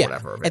 expansion or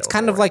whatever. It's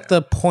kind of like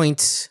the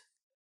point,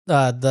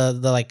 the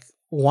like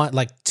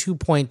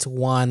 2.1,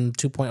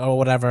 2.0 or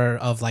whatever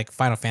of like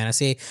Final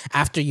Fantasy.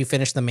 After you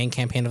finish the main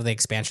campaign of the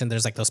expansion,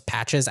 there's like those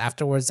patches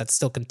afterwards that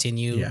still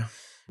continue. Yeah.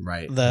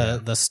 Right.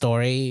 The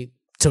story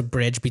to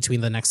bridge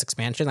between the next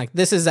expansion. Like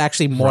this is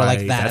actually more like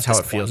that. That's how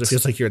it feels. It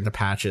feels like you're in the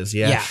patches.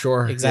 Yeah,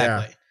 sure.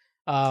 Exactly.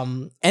 Yeah.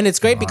 And it's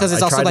great because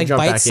it's also like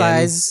bite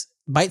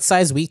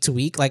size week to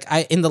week. Like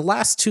in the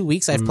last 2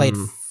 weeks I've played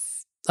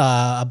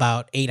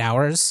about 8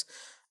 hours,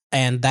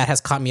 and that has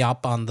caught me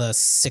up on the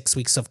 6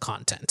 weeks of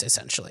content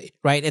essentially.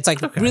 Right? It's like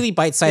really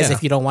bite size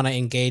if you don't want to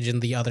engage in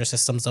the other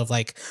systems of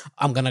like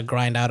I'm going to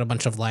grind out a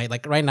bunch of light.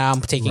 Like right now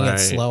I'm taking it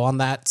slow on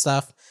that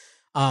stuff.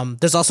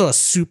 There's also a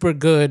super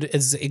good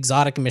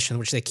exotic mission,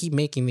 which they keep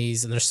making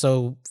these, and they're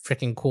so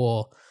freaking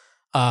cool.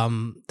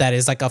 That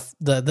is like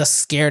the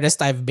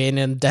scaredest I've been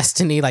in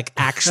Destiny, like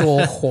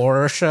actual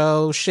horror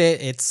show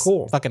shit. It's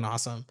cool, fucking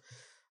awesome.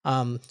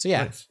 So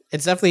yeah,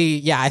 it's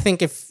definitely I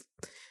think if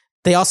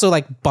they also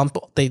bumped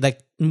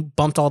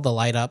all the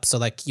light up, so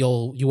like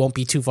you won't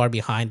be too far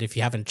behind if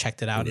you haven't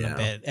checked it out in a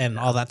bit, and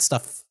all that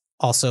stuff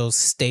also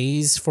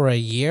stays for a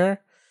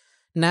year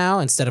now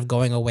instead of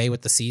going away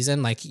with the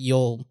season. Like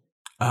the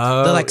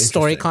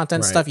story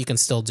content stuff you can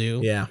still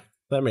do. Yeah,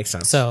 that makes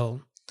sense.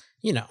 So,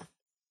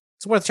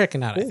 it's worth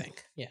checking out, I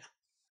think. Yeah.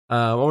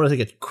 I want to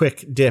take a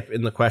quick dip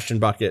in the question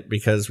bucket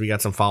because we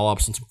got some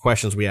follow-ups and some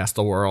questions we asked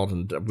the world,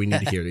 and we need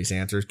to hear these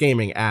answers.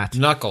 Gaming at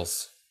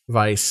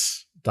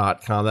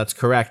Knuckles.vice.com. That's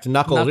correct.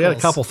 Knuckles. We had a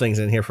couple things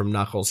in here from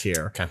Knuckles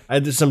here. Okay. I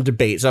did some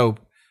debate. So,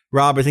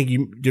 Rob, I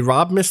think did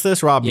Rob miss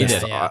this? Rob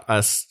missed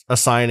us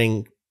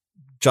assigning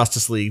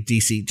Justice League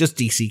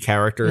DC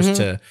characters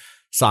to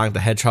Sonic the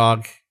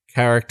Hedgehog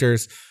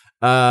characters.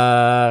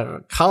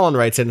 Colin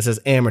writes in and says,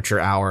 amateur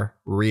hour,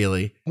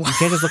 really? You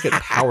can't just look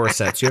at power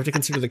sets. You have to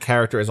consider the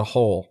character as a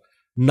whole.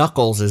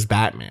 Knuckles is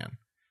Batman.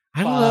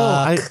 I don't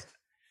know.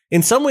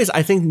 In some ways,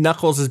 I think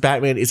Knuckles as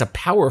Batman is a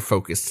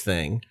power-focused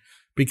thing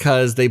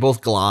because they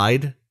both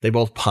glide, they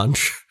both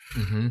punch.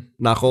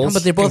 Knuckles. No,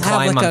 but they both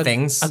have like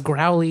a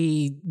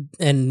growly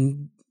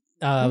and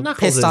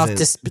pissed off.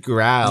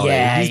 Growly.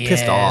 Yeah, he's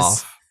pissed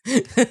off.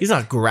 He's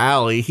not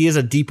growly. He has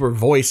a deeper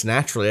voice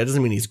naturally. That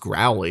doesn't mean he's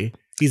growly.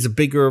 He's a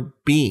bigger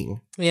being.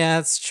 Yeah,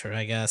 that's true,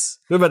 I guess.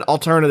 We have an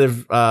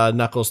alternative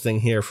Knuckles thing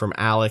here from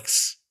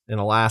Alex in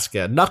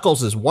Alaska.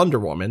 Knuckles is Wonder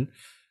Woman.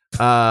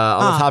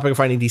 On the topic of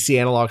finding DC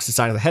analogs to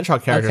Sonic the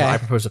Hedgehog characters, I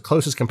propose the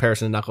closest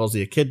comparison to Knuckles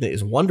the Echidna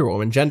is Wonder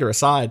Woman. Gender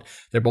aside,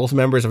 they're both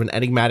members of an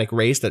enigmatic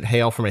race that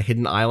hail from a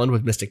hidden island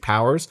with mystic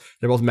powers.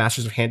 They're both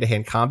masters of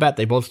hand-to-hand combat.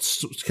 They both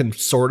can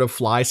sort of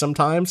fly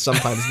sometimes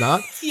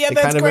not. It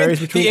that's kind of varies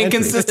between the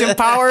inconsistent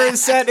power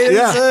set is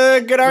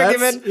a good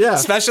argument,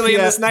 especially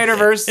in the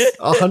Snyderverse.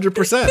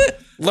 100%.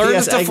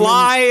 Learns to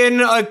fly in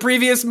a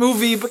previous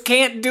movie, but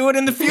can't do it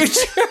in the future.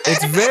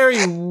 It's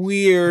very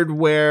weird.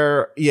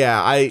 Where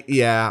I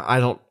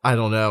don't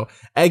know.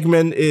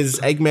 Eggman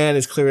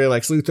is clearly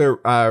Lex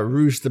Luthor.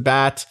 Rouge the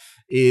Bat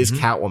is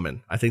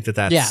Catwoman. I think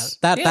that's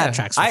that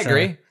tracks. For I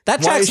agree. Sure.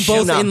 That tracks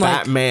both in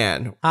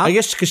Batman. I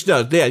guess because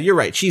you're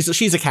right. She's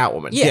a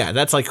Catwoman. Yeah,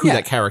 that's like who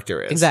that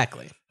character is.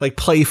 Exactly. Like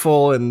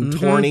playful and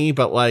torny,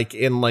 but like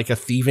in like a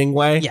thieving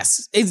way.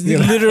 Yes, it's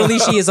literally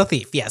she is a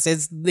thief. Yes,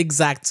 it's the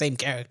exact same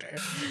character.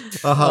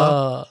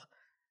 So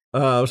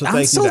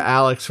thank you to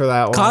Alex for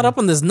that one. Caught up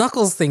on this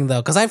Knuckles thing though,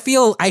 because I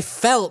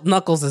felt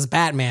Knuckles as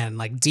Batman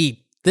like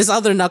deep. This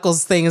other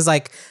Knuckles thing is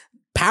like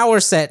power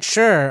set,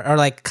 sure, or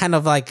like kind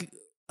of like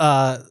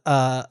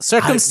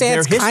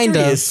circumstance, their kind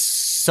of. Is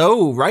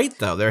so right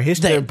though. Their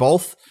history, they're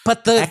both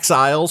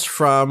exiles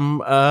from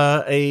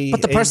But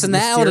the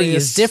personality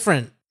is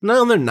different.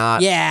 No, they're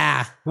not.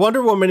 Yeah.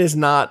 Wonder Woman is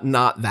not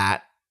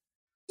that.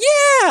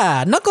 Yeah,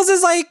 Yeah, Knuckles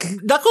is like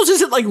Knuckles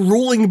isn't like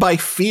ruling by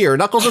fear.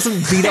 Knuckles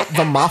doesn't beat up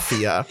the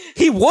mafia.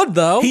 he would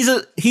though. He's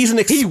an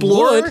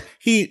explorer.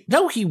 He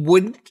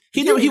wouldn't.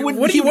 He wouldn't.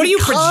 What are you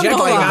projecting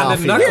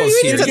onto Knuckles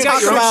here? You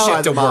got your own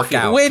shit to work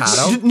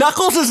out.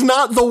 Knuckles is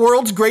not the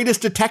world's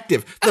greatest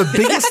detective. The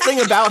biggest thing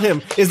about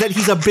him is that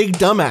he's a big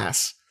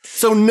dumbass.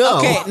 So no.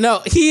 Okay,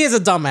 no, he is a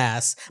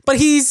dumbass, but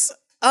he's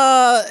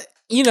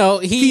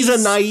he's a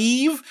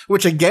naive,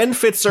 which again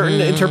fits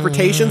certain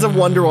interpretations of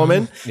Wonder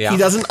Woman. Yeah. He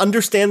doesn't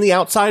understand the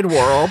outside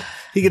world.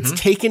 He gets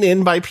taken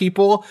in by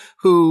people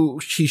who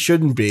he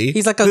shouldn't be.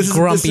 He's like a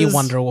grumpy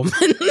Wonder Woman.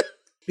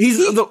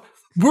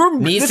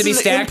 Needs to be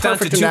stacked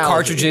onto 2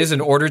 cartridges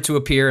in order to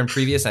appear in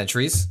previous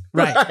entries.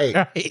 Right.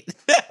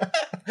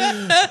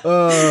 Those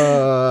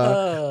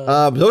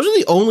are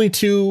the only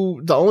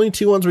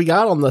two ones we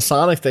got on the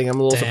Sonic thing. I'm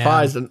a little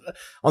surprised. And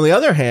on the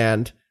other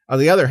hand,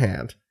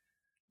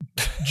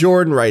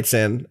 Jordan writes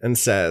in and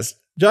says,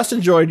 just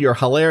enjoyed your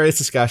hilarious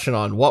discussion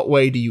on what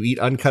way do you eat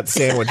uncut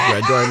sandwich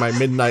bread during my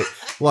midnight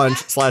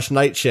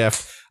lunch/night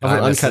shift of an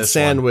uncut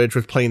sandwich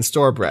with plain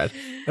store bread.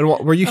 And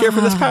were you here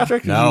for this,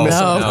 Patrick? No.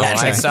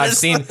 I've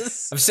seen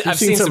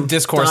some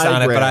discourse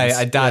on it, but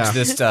I dodged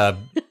this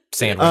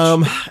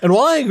sandwich. And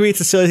while I agree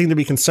it's a silly thing to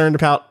be concerned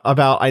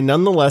about, I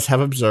nonetheless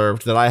have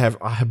observed that I have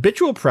a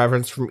habitual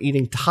preference from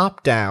eating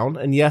top down,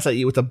 and yes, I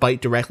eat with a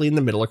bite directly in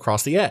the middle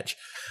across the edge.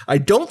 I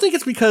don't think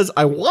it's because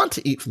I want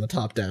to eat from the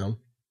top down,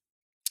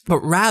 but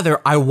rather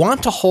I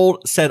want to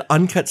hold said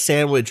uncut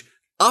sandwich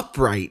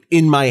upright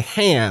in my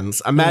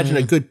hands. Imagine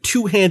a good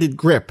 2-handed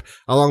grip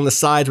along the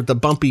sides with the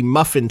bumpy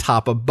muffin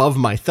top above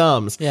my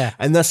thumbs. Yeah.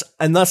 And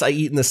thus I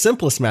eat in the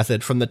simplest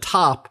method from the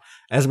top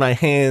as my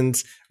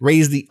hands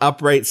raise the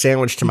upright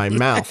sandwich to my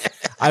mouth.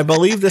 I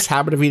believe this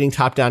habit of eating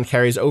top down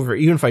carries over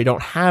even if I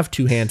don't have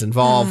 2 hands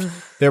involved.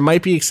 There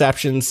might be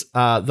exceptions.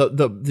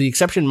 The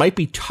exception might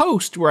be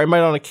toast, where I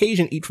might on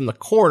occasion eat from the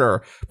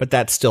corner, but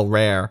that's still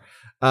rare.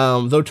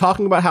 Though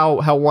talking about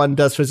how one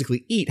does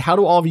physically eat, how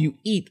do all of you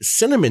eat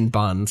cinnamon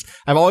buns?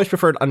 I've always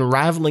preferred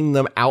unraveling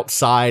them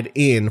outside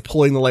in,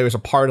 pulling the layers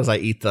apart as I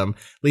eat them,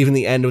 leaving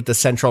the end with the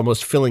central,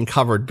 most filling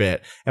covered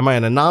bit. Am I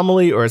an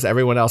anomaly, or does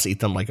everyone else eat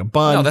them like a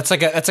bun? No,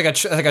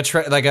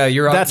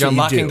 you're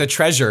unlocking the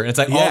treasure. And it's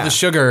like all the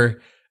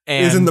sugar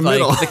and is in the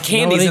middle. The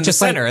candy's in the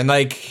center, and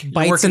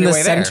bites in the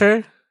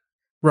center.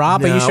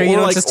 Rob, are you sure you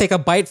don't just take a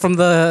bite from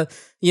the,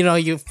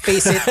 you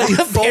face it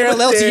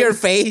parallel to your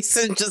face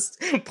and just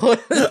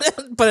put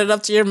it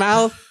up to your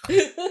mouth?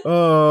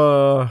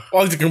 I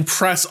like to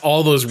compress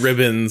all those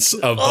ribbons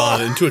of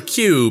bun into a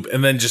cube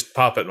and then just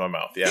pop it in my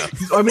mouth. Yeah.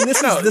 I mean,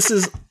 this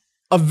is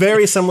a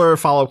very similar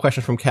follow-up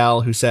question from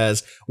Cal, who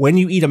says, when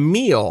you eat a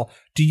meal,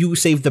 do you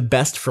save the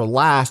best for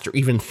last or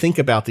even think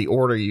about the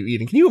order you eat?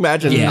 And can you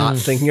imagine not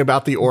thinking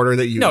about the order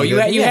that you eat? No,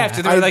 you have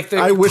to.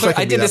 I wish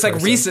I did this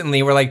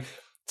recently where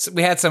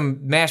we had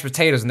some mashed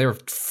potatoes and they were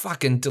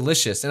fucking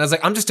delicious. And I was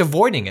like, I'm just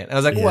avoiding it. And I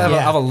was like, I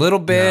have a little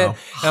bit. And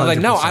I was like,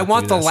 no, I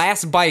want the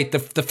last bite, the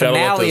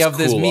finale of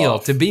this meal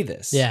to be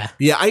this. Yeah.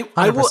 Yeah,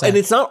 I will. And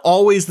it's not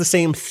always the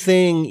same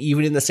thing,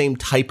 even in the same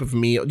type of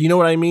meal. Do you know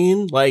what I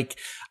mean?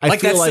 I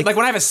feel like when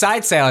I have a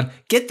side salad,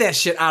 get that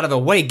shit out of the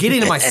way. Get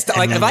into my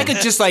stomach. If I could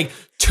just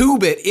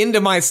tube it into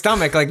my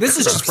stomach, this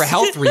is just for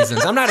health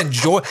reasons. I'm not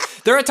enjoying.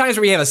 There are times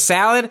where you have a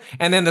salad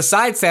and then the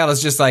side salad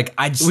is just we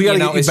gotta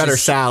get you better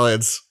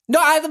salads. No,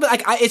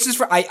 it's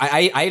just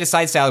I eat a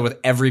side salad with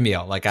every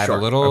meal. I have a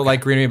little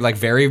green,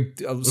 very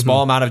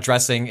small amount of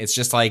dressing. It's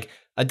just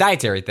a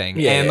dietary thing,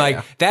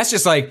 that's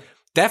just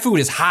that food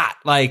is hot.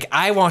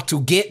 I want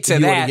to get to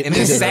that, and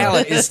this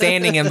salad is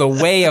standing in the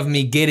way of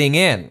me getting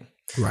in.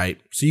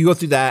 Right. So you go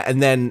through that,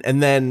 and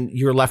then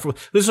you're left with.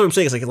 This is what I'm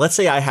saying. It's let's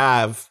say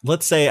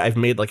I've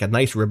made a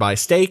nice ribeye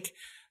steak.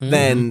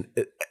 Then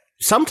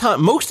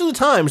most of the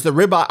times the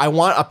ribeye, I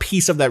want a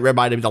piece of that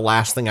ribeye to be the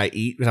last thing I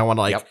eat, because I want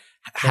to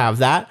have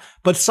that.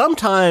 But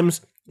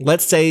sometimes,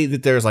 let's say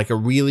that there's a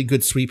really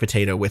good sweet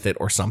potato with it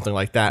or something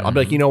like that. I'll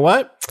be you know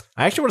what?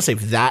 I actually want to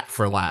save that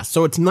for last.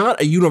 So it's not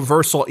a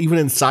universal, even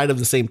inside of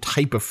the same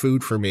type of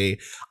food for me.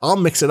 I'll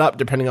mix it up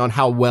depending on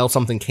how well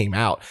something came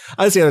out.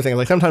 That's the other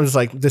thing. Sometimes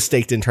it's this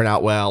steak didn't turn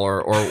out well,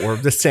 or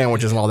this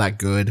sandwich isn't all that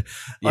good.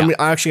 Yeah. I mean,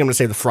 I'm actually going to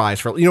save the fries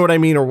for, you know what I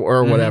mean?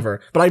 Or whatever.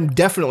 But I'm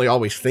definitely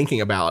always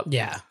thinking about.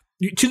 Yeah.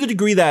 To the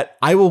degree that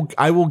I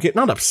will get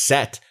not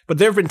upset, but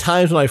there have been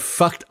times when I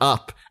fucked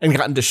up and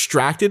gotten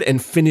distracted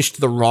and finished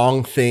the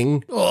wrong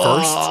thing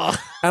first.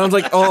 And I was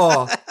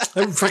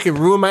that fucking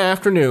ruined my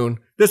afternoon.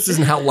 This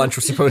isn't how lunch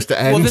was supposed to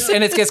end. Well,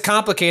 and it gets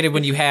complicated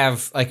when you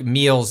have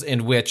meals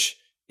in which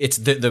it's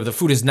the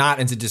food is not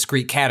into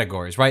discrete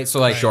categories, right?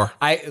 So sure.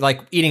 I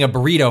eating a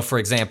burrito, for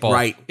example,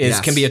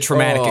 can be a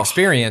traumatic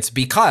experience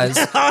because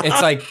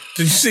it's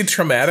Did you say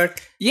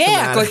traumatic?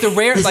 Yeah, like the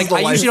rare, like I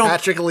usually don't.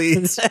 Patrick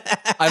leads.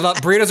 I love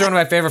burritos are one of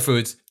my favorite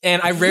foods,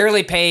 and I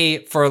rarely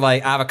pay for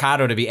like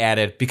avocado to be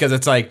added because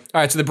it's like,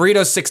 all right, so the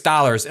burrito's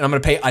 $6, and I'm gonna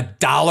pay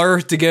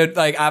 $1 to get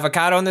like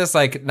avocado in this,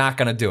 like not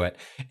gonna do it.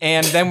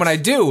 And then when I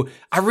do,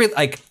 I really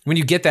like when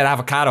you get that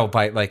avocado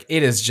bite, like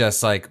it is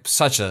just like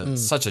such a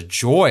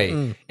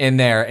joy in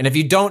there. And if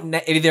you don't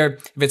either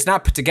if it's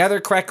not put together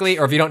correctly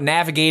or if you don't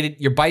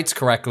navigate your bites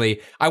correctly,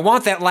 I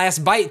want that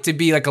last bite to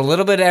be like a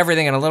little bit of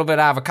everything and a little bit of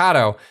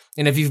avocado.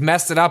 And if you've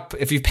messed it up,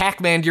 if you've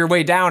Pac-Man'd your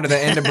way down to the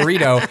end of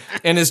burrito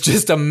and it's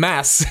just a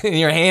mess and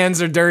your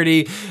hands are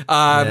dirty,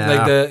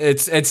 like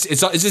it's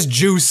just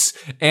juice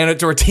and a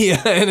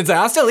tortilla and it's like,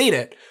 I'll still eat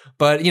it.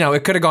 But you know,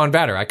 it could have gone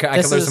better. I could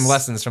learn some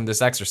lessons from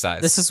this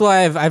exercise. This is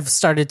why I've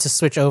started to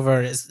switch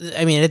over.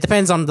 I mean, it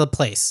depends on the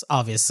place,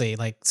 obviously.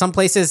 Like some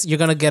places you're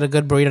gonna get a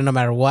good burrito no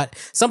matter what.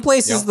 Some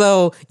places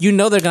though, you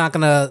know they're not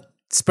gonna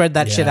spread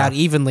that shit out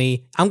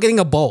evenly. I'm getting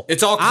a bowl.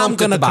 It's all I'm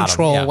gonna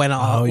control when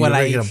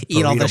I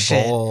eat all the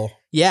shit.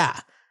 Yeah.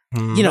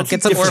 You know,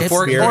 get some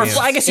fork.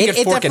 I guess you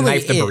get fork and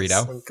knife the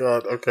burrito. Oh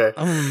God. Okay.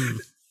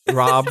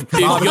 Rob, If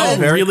y'all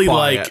really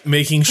quiet. like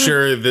making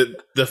sure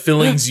that the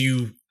fillings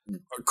you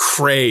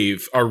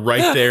crave are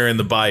right there in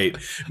the bite,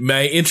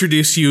 may I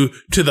introduce you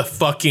to the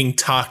fucking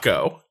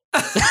taco?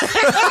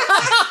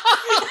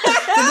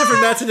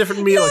 That's a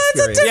different meal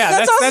experience.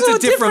 That's a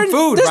different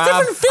food, There's Rob.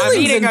 different fillings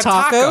I'm eating in a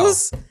taco.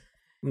 tacos.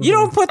 You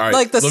don't put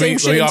like the same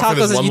shit in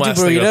tacos as you do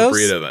burritos.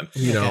 Burrito, then.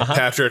 You know,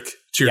 Patrick,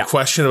 to your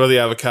question about the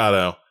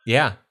avocado.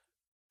 Yeah.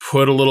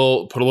 Put a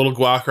little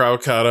guac or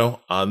avocado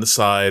on the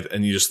side,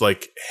 and you just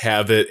like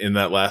have it in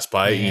that last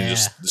bite, and you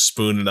just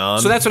spoon it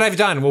on. So that's what I've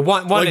done. Well,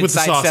 one Like it with the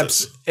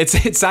sidesteps it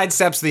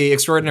sidesteps the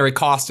extraordinary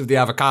cost of the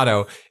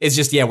avocado. It's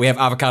just we have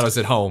avocados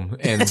at home,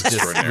 and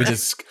we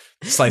just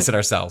slice it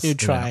ourselves. New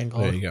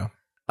triangle. There you go.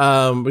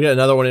 We got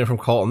another one in from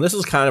Colton. This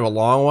is kind of a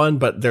long one,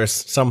 but there's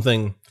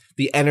something.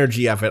 The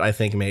energy of it, I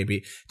think,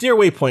 maybe. Dear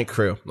Waypoint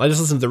crew, I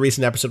just listened to the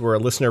recent episode where a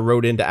listener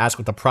wrote in to ask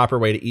what the proper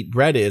way to eat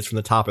bread is from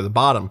the top or the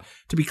bottom.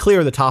 To be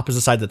clear, the top is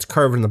the side that's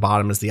curved and the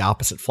bottom is the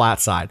opposite flat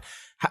side.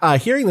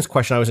 Hearing this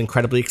question, I was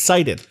incredibly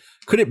excited.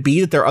 Could it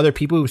be that there are other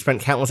people who've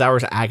spent countless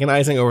hours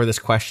agonizing over this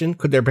question?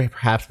 Could there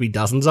perhaps be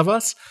dozens of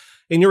us?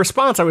 In your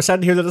response, I was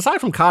sad to hear that aside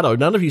from Kato,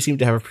 none of you seem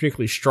to have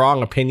particularly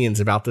strong opinions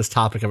about this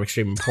topic of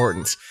extreme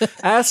importance.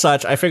 As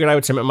such, I figured I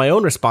would submit my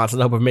own response in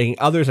the hope of making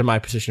others in my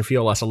position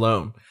feel less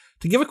alone.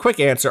 To give a quick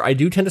answer, I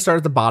do tend to start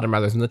at the bottom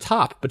rather than the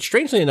top, but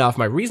strangely enough,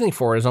 my reasoning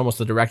for it is almost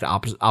the direct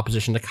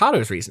opposition to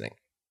Kato's reasoning.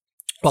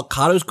 While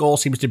Kato's goal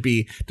seems to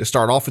be to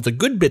start off with the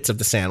good bits of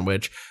the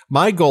sandwich,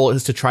 my goal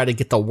is to try to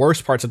get the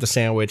worst parts of the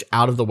sandwich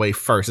out of the way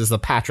first. This is the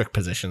Patrick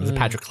position. This is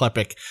Patrick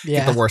Klepek,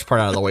 get the worst part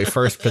out of the way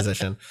first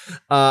position.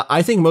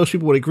 I think most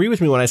people would agree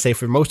with me when I say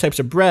for most types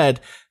of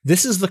bread,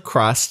 this is the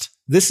crust,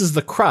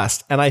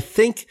 and I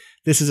think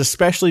this is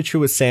especially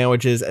true with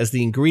sandwiches as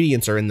the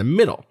ingredients are in the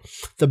middle.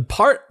 The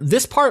part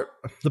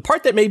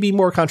that may be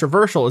more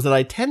controversial is that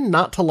I tend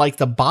not to like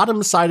the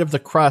bottom side of the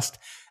crust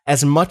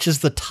as much as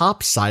the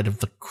top side of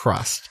the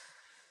crust.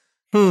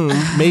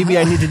 Maybe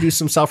I need to do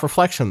some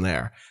self-reflection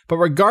there. But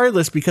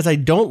regardless, because I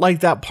don't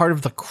like that part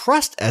of the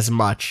crust as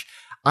much,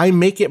 I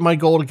make it my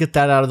goal to get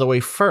that out of the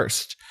way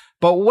first.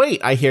 But wait,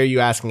 I hear you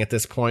asking at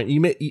this point.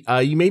 You may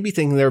be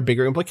thinking there are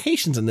bigger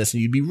implications in this,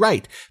 and you'd be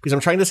right. Because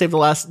I'm trying to save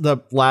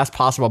the last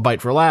possible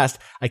bite for last.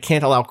 I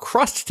can't allow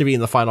crust to be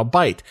in the final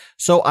bite.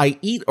 So I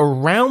eat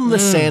around the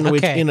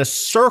sandwich in a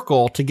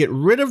circle to get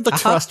rid of the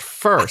crust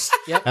first.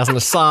 As an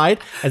aside,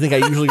 I think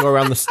I usually go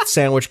around the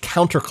sandwich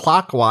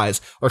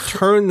counterclockwise or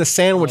turn the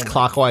sandwich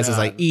clockwise as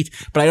I eat.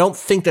 But I don't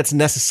think there's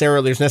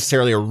necessarily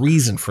a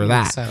reason for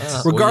that.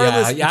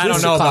 Regardless, I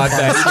don't know about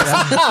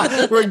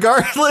that.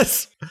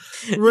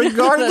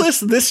 Regardless,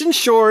 this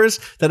ensures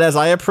that as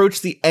I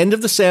approach the end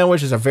of the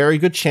sandwich, there's a very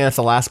good chance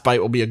the last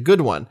bite will be a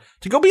good one.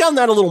 To go beyond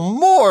that a little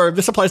more,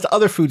 this applies to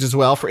other foods as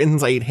well. For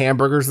instance, I eat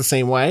hamburgers the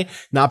same way,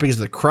 not because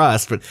of the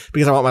crust, but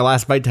because I want my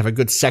last bite to have a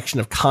good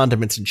section of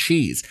condiments and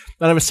cheese.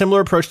 And I have a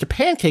similar approach to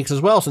pancakes as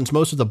well, since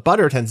most of the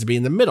butter tends to be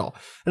in the middle.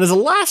 And as a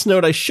last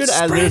note, I should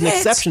add there's an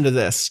exception to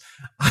this.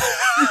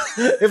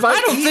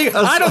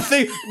 I don't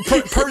think,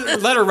 per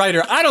letter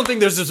writer, I don't think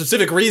there's a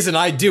specific reason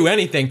I do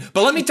anything,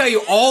 but let me tell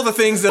you all the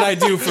things that I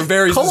do for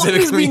very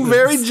specific reasons. Being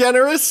very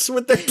generous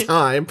with their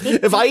time.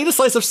 If I eat a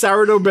slice of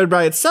sourdough bread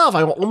by itself,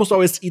 I will almost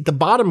always eat the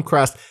bottom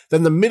crust,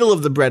 then the middle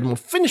of the bread, and we'll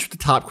finish with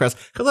the top crust,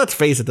 because let's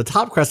face it, the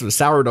top crust of a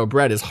sourdough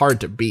bread is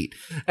hard to beat.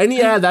 And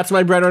yeah, that's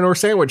my bread or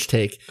sandwich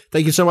take.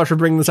 Thank you so much for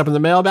bringing this up in the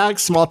mailbag.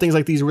 Small things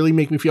like these really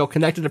make me feel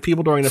connected to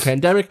people during the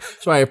pandemic,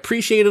 so I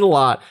appreciate it a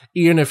lot,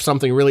 even if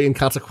something really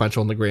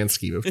inconsequential in the grand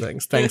scheme of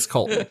things. Thanks,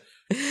 Colton.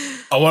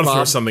 I want to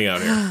throw something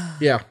out here.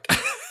 Yeah.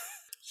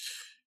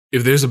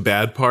 If there's a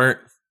bad part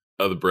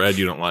of the bread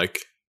you don't like,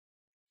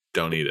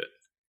 don't eat it.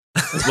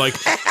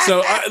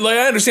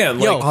 I understand.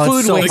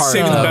 Food like waste.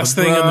 saving the best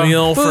thing in the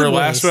meal for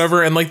last,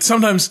 whatever. And like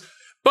sometimes,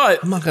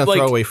 but I'm not going to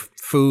throw away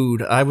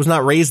food. I was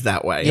not raised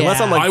that way. Yeah.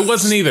 Unless I'm like, I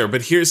wasn't either.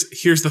 But here's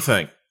the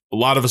thing. A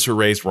lot of us were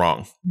raised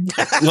wrong.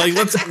 Like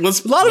let's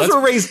a lot of us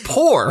were raised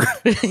poor.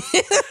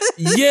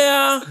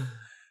 Yeah.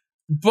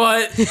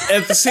 But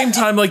at the same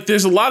time, like,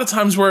 there's a lot of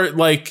times where,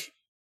 like,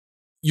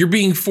 you're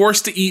being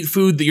forced to eat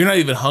food that you're not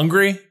even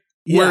hungry.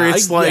 Where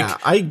it's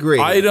I agree.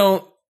 I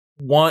don't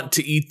want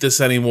to eat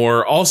this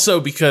anymore. Also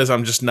because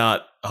I'm just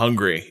not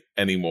hungry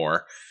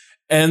anymore.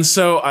 And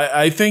so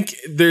I think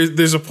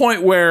there's a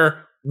point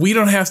where we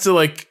don't have to,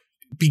 like,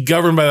 be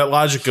governed by that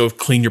logic of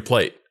clean your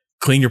plate.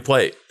 Clean your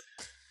plate.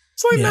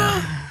 It's like,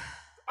 no.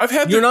 I've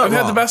had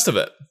the best of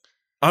it.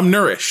 I'm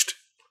nourished.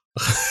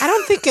 I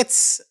don't think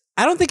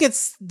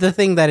it's the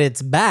thing that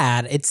it's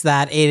bad. It's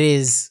that it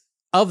is,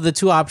 of the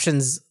two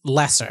options,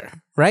 lesser,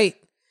 right?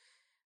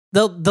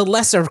 The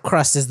lesser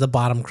crust is the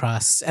bottom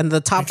crust, and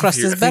the top crust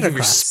is better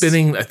crust. I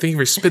think if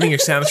you're spinning your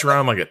sandwich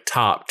around like a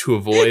top to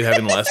avoid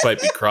having the last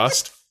bite be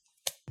crust,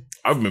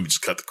 I would maybe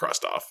just cut the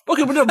crust off.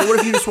 Okay, but what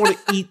if you just want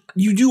to eat?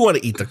 You do want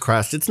to eat the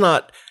crust. It's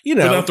not, but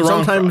not the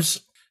wrong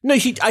crust. No, I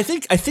think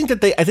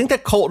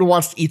that Colton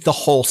wants to eat the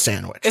whole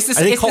sandwich. I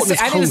think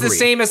it's the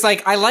same as,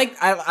 like, I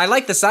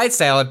like the side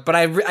salad, but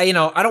I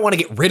don't want to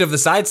get rid of the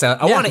side salad.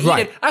 I want to eat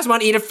it. I just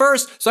want to eat it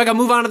first, so I can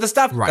move on to the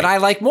stuff that I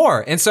like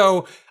more. And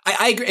so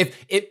I agree.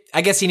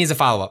 I guess he needs a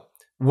follow up.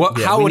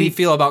 How would he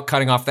feel about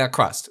cutting off that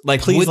crust?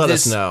 Like, please let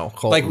us know,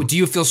 Colton. Like, do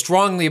you feel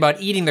strongly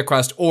about eating the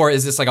crust, or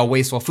is this like a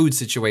wasteful food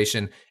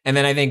situation? And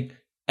then I think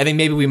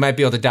maybe we might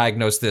be able to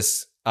diagnose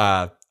this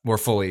more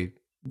fully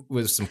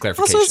with some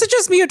clarification. Also, is it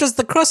just me, or does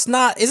the crust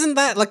isn't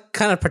that, like,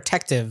 kind of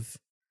protective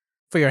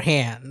for your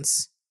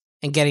hands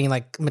and getting,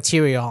 like,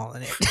 material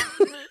in it?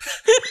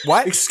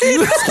 What?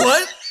 Excuse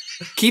what?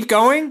 Keep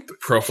going.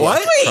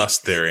 Prophylactic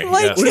crust theory.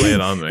 Like, yes, lay it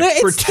on me.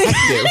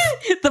 Protective.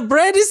 The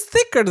bread is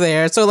thicker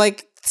there, so,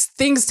 like,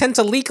 things tend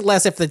to leak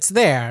less if it's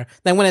there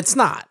than when it's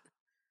not.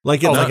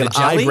 Like an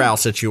eyebrow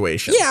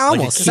situation. Yeah,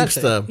 almost. Like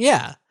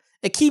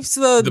it keeps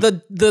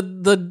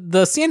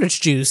the sandwich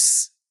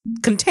juice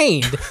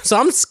contained. So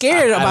I'm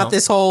scared about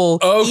this whole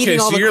eating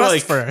all the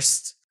crust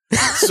first.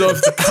 So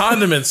if the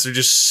condiments are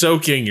just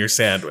soaking your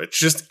sandwich,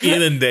 just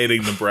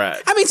inundating the bread.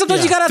 I mean,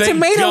 sometimes you got a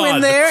tomato in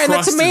there, and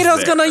the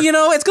tomato's gonna,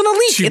 it's gonna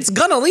leak. It's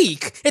gonna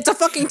leak. It's a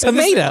fucking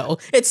tomato.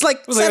 It's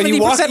like 70%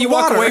 water. You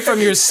walk away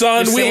from your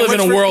son. We live in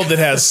a world that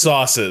has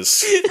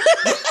sauces.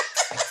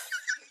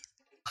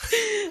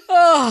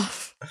 Oh,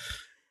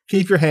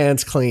 keep your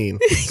hands clean.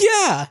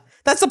 Yeah,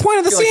 that's the point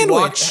of the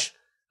sandwich.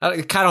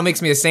 It kind of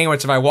makes me a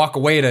sandwich if I walk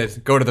away to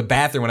go to the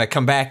bathroom. When I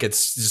come back,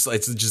 it's just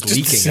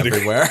leaking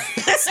everywhere.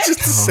 It's just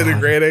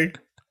disintegrating.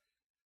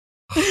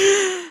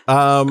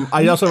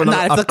 I also have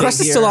another if the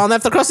crust is still on.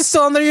 If the crust is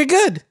still on there, you're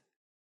good.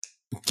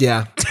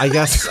 Yeah, I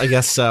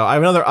guess so. I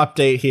have another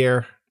update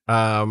here.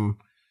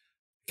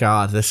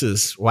 God, this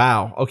is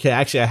wow. Okay,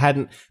 actually, I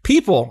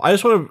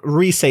just want to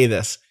re-say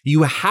this.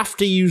 You have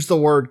to use the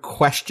word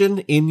question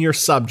in your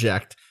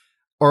subject,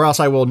 or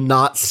else I will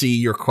not see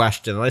your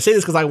question. And I say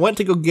this because I went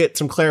to go get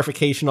some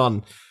clarification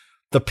on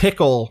the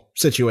pickle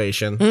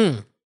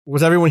situation.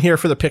 Was everyone here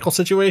for the pickle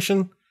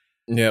situation?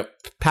 Yep.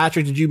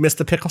 Patrick, did you miss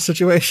the pickle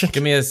situation?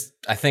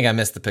 I think I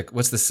missed the pickle.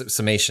 What's the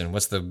summation?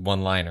 What's the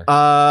one-liner?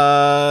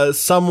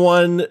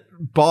 Someone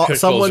bought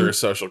pickles are a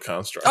social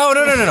construct. Oh,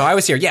 no. I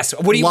was here. Yes.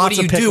 What do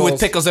you do with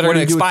pickles that are going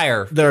to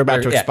expire? They're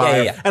about to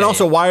expire. Yeah. And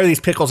also, why are these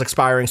pickles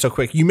expiring so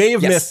quick? You may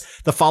have missed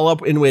the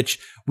follow-up in which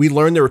we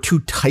learned there were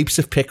two types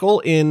of pickle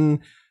in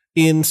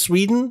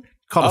Sweden,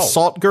 called a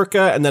salt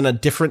gurka and then a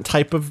different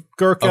type of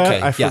gurka.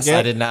 Okay. I forget. Yes,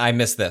 I did not. I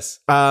missed this.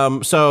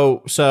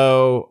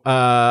 So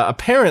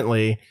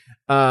apparently,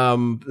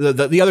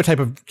 the other type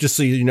of, just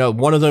so you know,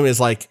 one of them is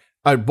like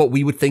what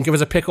we would think of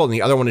as a pickle, and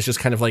the other one is just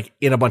kind of like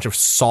in a bunch of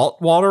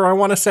salt water, I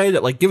want to say,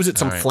 that like gives it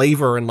some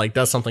flavor and like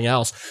does something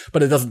else,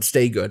 but it doesn't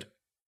stay good.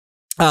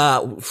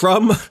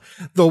 From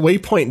the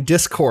Waypoint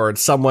Discord,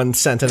 someone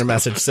sent in a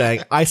message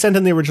saying, I sent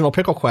in the original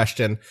pickle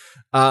question.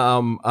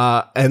 And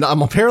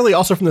I'm apparently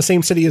also from the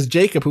same city as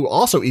Jacob, who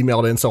also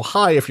emailed in. So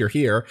hi, if you're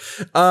here.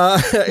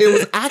 It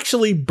was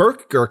actually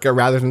Berk Gurkha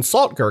rather than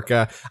Salt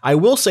Gurkha. I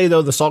will say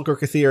though, the Salt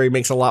Gurkha theory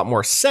makes a lot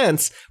more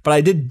sense, but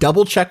I did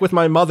double check with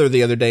my mother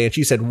the other day, and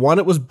she said, 1,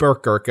 it was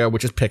Berk Gurkha,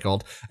 which is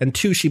pickled, and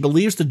 2, she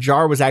believes the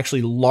jar was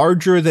actually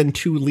larger than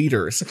 2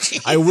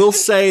 liters. I will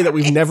say that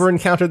we've never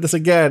encountered this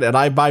again, and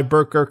I buy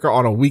Berk Gurkha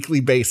on a weekly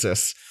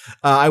basis.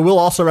 I will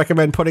also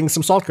recommend putting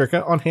some Salt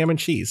Gurkha on ham and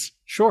cheese.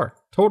 Sure.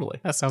 Totally.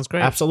 That sounds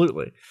great.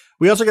 Absolutely.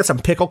 We also got some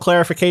pickle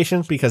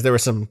clarification because there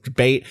was some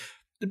debate.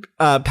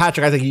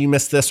 Patrick, I think you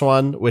missed this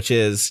one, which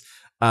is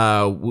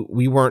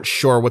we weren't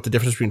sure what the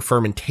difference between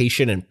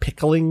fermentation and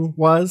pickling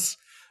was.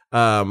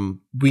 In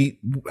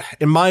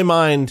my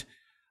mind,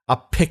 a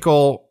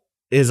pickle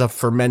is a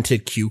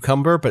fermented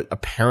cucumber, but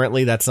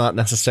apparently that's not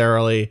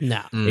necessarily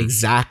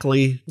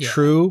exactly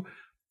true.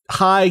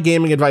 Hi,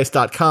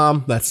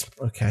 gamingadvice.com. That's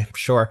okay,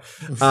 sure.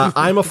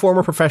 I'm a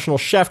former professional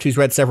chef who's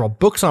read several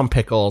books on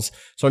pickles,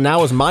 so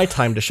now is my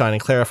time to shine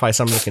and clarify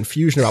some of the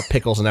confusion about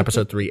pickles in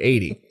episode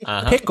 380.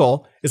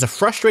 Pickle is a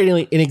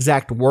frustratingly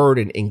inexact word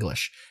in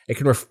English. It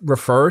can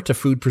refer to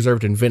food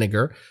preserved in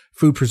vinegar,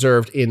 food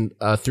preserved in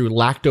through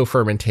lacto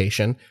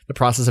fermentation, the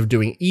process of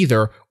doing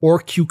either, or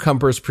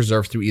cucumbers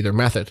preserved through either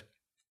method.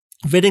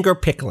 Vinegar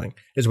pickling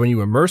is when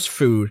you immerse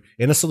food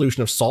in a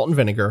solution of salt and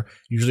vinegar,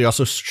 usually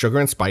also sugar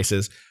and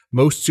spices.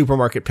 Most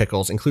supermarket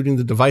pickles, including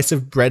the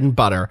divisive bread and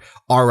butter,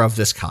 are of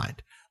this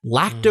kind.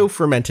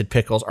 Lacto-fermented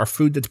pickles are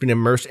food that's been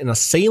immersed in a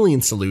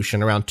saline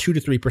solution around 2 to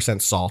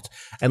 3% salt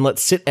and let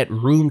sit at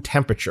room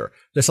temperature.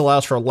 This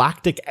allows for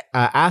lactic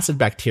acid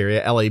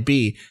bacteria, LAB,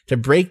 to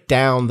break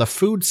down the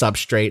food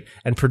substrate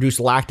and produce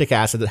lactic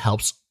acid that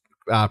helps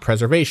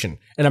preservation.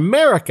 In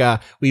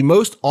America, we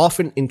most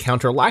often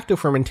encounter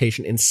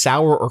lactofermentation in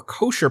sour or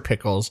kosher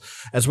pickles,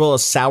 as well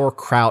as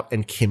sauerkraut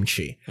and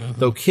kimchi,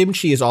 though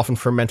kimchi is often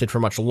fermented for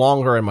much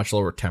longer and much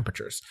lower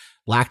temperatures.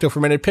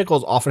 Lacto-fermented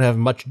pickles often have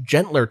much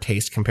gentler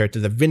taste compared to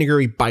the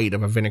vinegary bite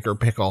of a vinegar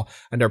pickle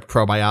and are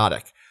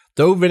probiotic.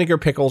 Though vinegar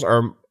pickles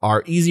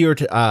are easier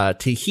to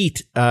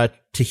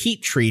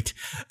heat treat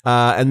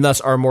and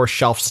thus are more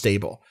shelf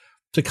stable.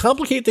 To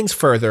complicate things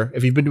further,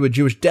 if you've been to a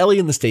Jewish deli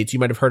in the States, you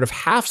might have heard of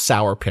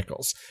half-sour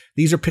pickles.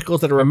 These are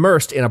pickles that are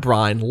immersed in a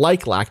brine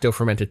like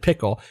lacto-fermented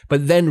pickle,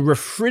 but then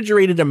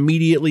refrigerated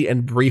immediately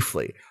and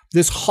briefly.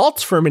 This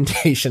halts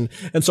fermentation,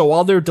 and so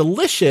while they're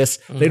delicious,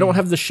 they don't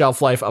have the shelf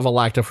life of a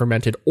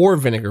lacto-fermented or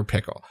vinegar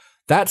pickle.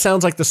 That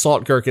sounds like the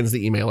salt gherkins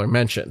the emailer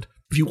mentioned.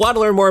 If you want to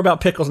learn more about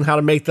pickles and how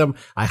to make them,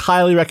 I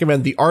highly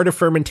recommend The Art of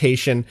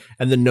Fermentation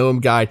and The Gnome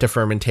Guide to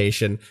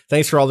Fermentation.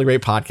 Thanks for all the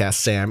great podcasts,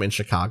 Sam, in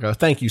Chicago.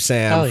 Thank you,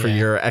 Sam, for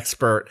your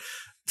expert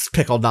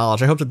pickle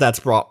knowledge. I hope that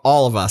that's brought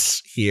all of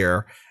us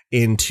here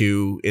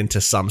into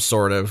some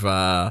sort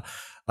of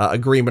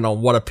agreement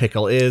on what a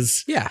pickle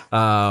is. Yeah.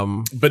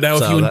 But now,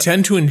 if you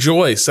intend to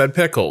enjoy said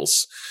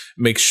pickles,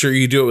 make sure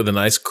you do it with a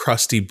nice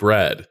crusty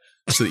bread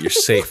so that you're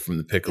safe from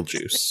the pickle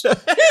juice.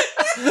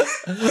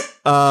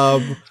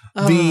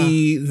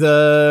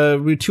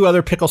 The two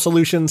other pickle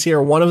solutions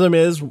here. One of them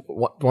is,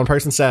 one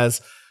person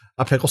says,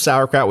 a pickle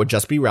sauerkraut would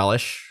just be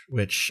relish,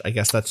 which I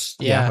guess that's,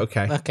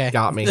 okay.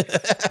 Got me.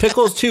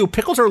 Pickles too.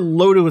 Pickles are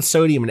loaded with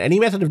sodium, and any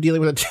method of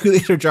dealing with a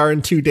 2-liter jar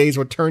in 2 days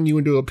would turn you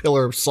into a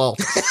pillar of salt.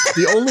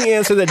 The only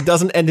answer that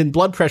doesn't end in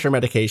blood pressure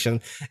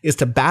medication is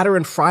to batter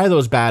and fry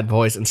those bad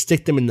boys and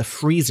stick them in the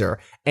freezer.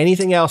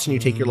 Anything else and you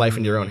take your life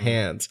into your own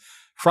hands.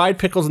 Fried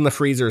pickles in the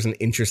freezer is an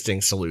interesting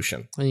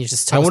solution. And you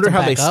just I wonder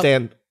how they up.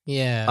 stand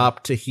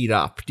up to heat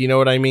up. Do you know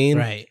what I mean?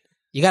 Right.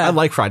 I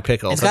like fried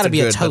pickles. It's got to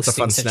be a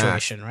toasting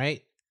situation,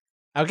 right?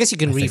 I guess you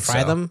can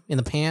refry them in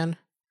the pan.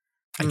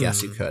 I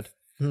guess you could.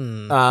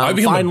 I've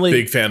become a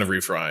big fan of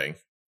refrying.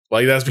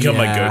 Like that's become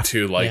my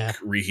go-to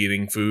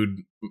reheating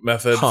food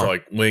method for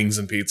like wings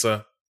and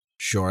pizza.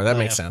 Sure, that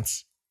makes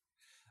sense.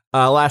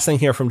 Last thing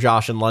here from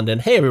Josh in London.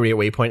 Hey, everybody at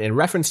Waypoint. In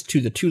reference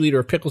to the 2-liter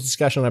of pickles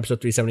discussion on episode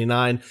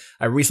 379,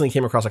 I recently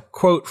came across a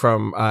quote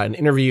from an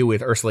interview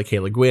with Ursula K.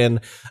 Le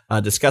Guin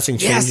discussing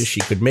changes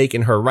she could make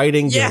in her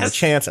writing given the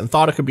chance and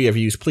thought it could be of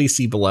use. Please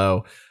see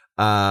below.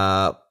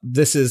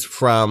 This is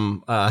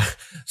from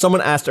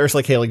someone asked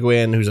Ursula K. Le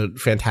Guin, who's a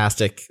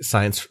fantastic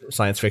science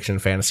fiction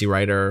fantasy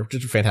writer,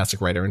 just a fantastic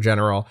writer in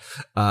general.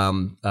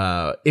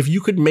 If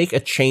you could make a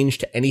change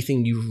to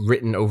anything you've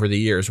written over the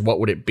years, what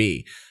would it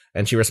be?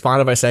 And she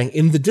responded by saying,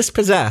 in The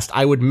Dispossessed,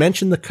 I would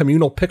mention the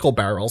communal pickle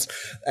barrels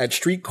at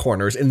street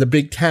corners in the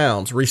big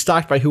towns,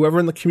 restocked by whoever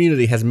in the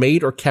community has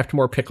made or kept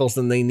more pickles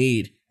than they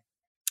need.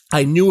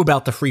 I knew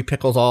about the free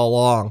pickles all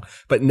along,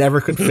 but never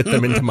could fit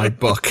them into my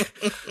book,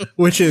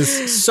 which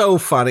is so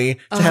funny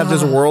to have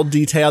this world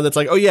detail that's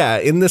like, oh yeah,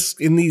 in these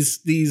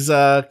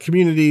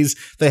communities,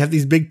 they have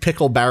these big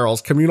pickle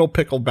barrels, communal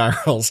pickle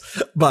barrels,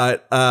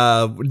 but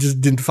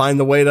just didn't find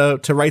the way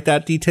to write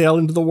that detail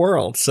into the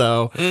world.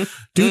 So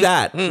do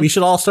that. We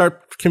should all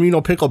start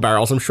communal pickle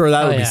barrels. I'm sure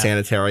that would be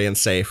sanitary and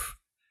safe.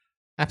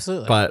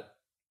 Absolutely. But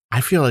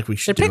I feel like we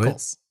should do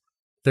pickles.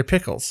 They're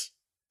pickles.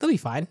 They'll be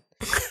fine.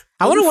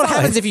 I wonder what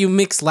happens if you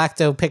mix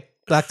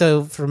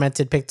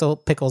lacto-fermented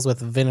pickles with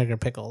vinegar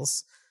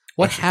pickles.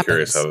 What happens? I'm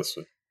curious how this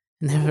would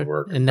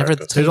work.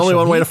 There's only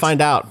one way to find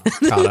out,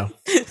 Kato.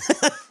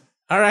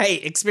 All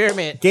right,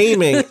 experiment.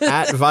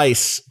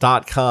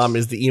 Gaming@vice.com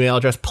is the email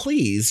address.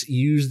 Please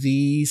use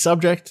the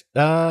subject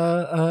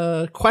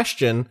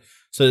question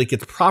so that it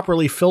gets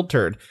properly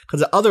filtered,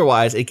 because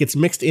otherwise it gets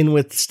mixed in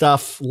with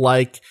stuff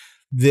like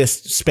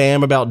this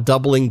spam about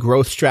doubling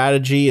growth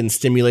strategy and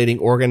stimulating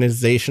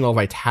organizational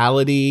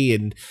vitality,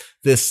 and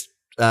this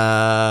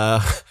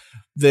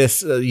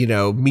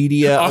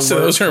media. Also,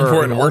 those are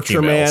important work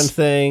Ultraman emails.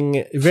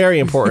 Thing. Very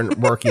important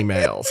work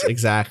emails.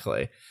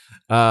 Exactly.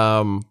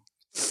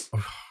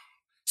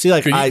 See,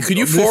 like, could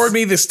you forward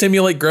me the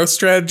stimulate growth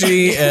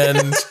strategy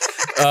and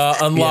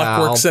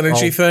unlock work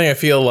synergy thing? I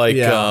feel like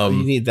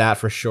you need that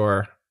for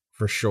sure.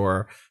 For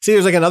sure. See,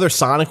 there's like another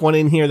Sonic one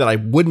in here that I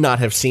would not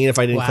have seen if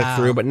I didn't click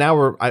through, but now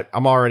we'll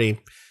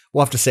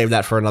have to save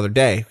that for another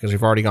day because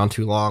we've already gone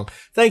too long.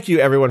 Thank you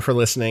everyone for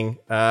listening.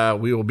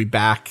 We will be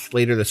back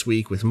later this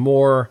week with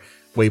more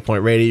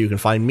Waypoint Radio. You can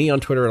find me on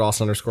Twitter at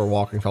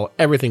 @Austin_Walker and follow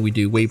everything we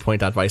do,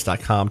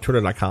 waypoint.vice.com,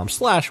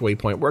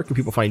 twitter.com/waypoint. Where can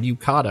people find you,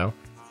 Kato?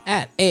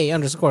 At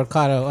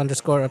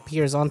 @A_Kato_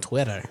 appears on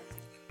Twitter.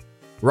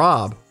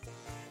 Rob.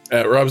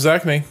 At Rob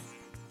Zachney.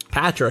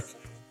 Patrick.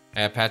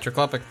 At Patrick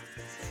Klepek.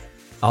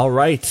 All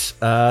right.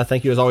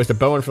 Thank you as always to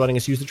Bowen for letting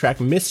us use the track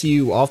Miss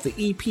You off the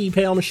EP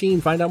Pale Machine.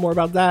 Find out more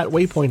about that.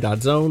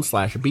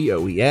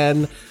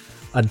 Waypoint.zone/BOEN.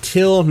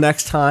 Until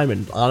next time,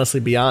 and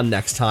honestly beyond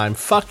next time,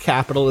 fuck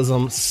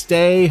capitalism.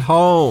 Stay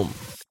home.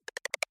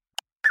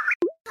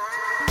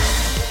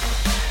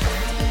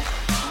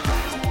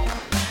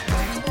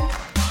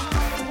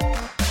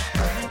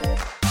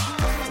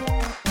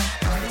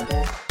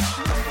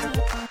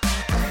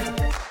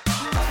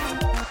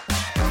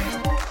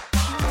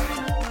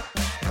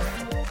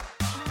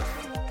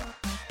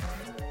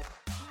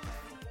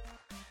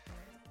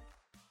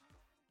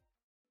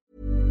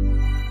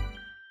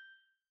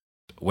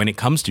 When it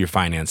comes to your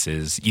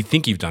finances, you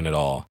think you've done it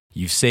all.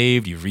 You've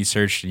saved, you've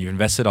researched, and you've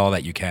invested all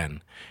that you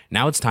can.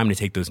 Now it's time to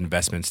take those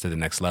investments to the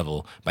next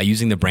level by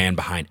using the brand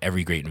behind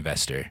every great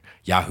investor,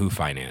 Yahoo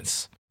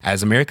Finance.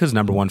 As America's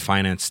 #1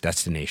 finance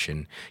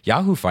destination,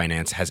 Yahoo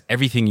Finance has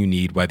everything you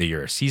need, whether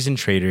you're a seasoned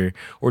trader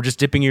or just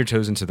dipping your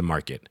toes into the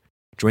market.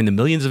 Join the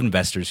millions of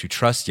investors who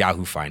trust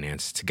Yahoo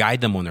Finance to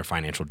guide them on their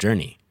financial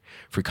journey.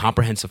 For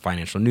comprehensive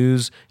financial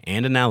news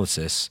and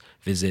analysis,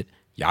 visit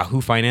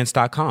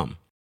yahoofinance.com.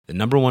 The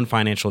 #1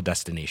 financial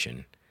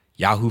destination,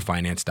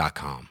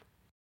 yahoofinance.com.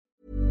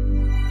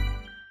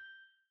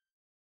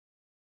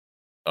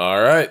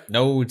 All right.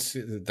 No,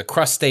 the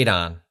crust stayed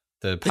on.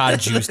 The pod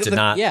juice did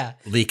not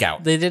leak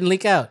out. They didn't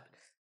leak out.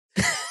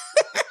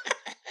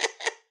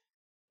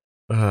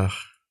 Let's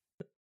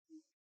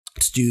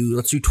do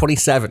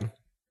 27.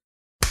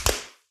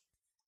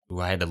 Ooh,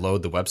 I had to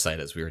load the website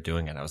as we were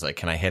doing it. I was like,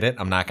 can I hit it?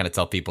 I'm not going to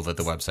tell people that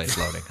the website's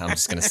loading. I'm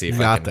just going to see if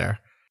I can. There.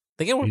 I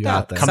think it worked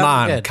out. Come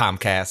on, good.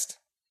 Comcast.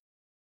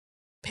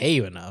 Pay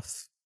you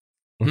enough.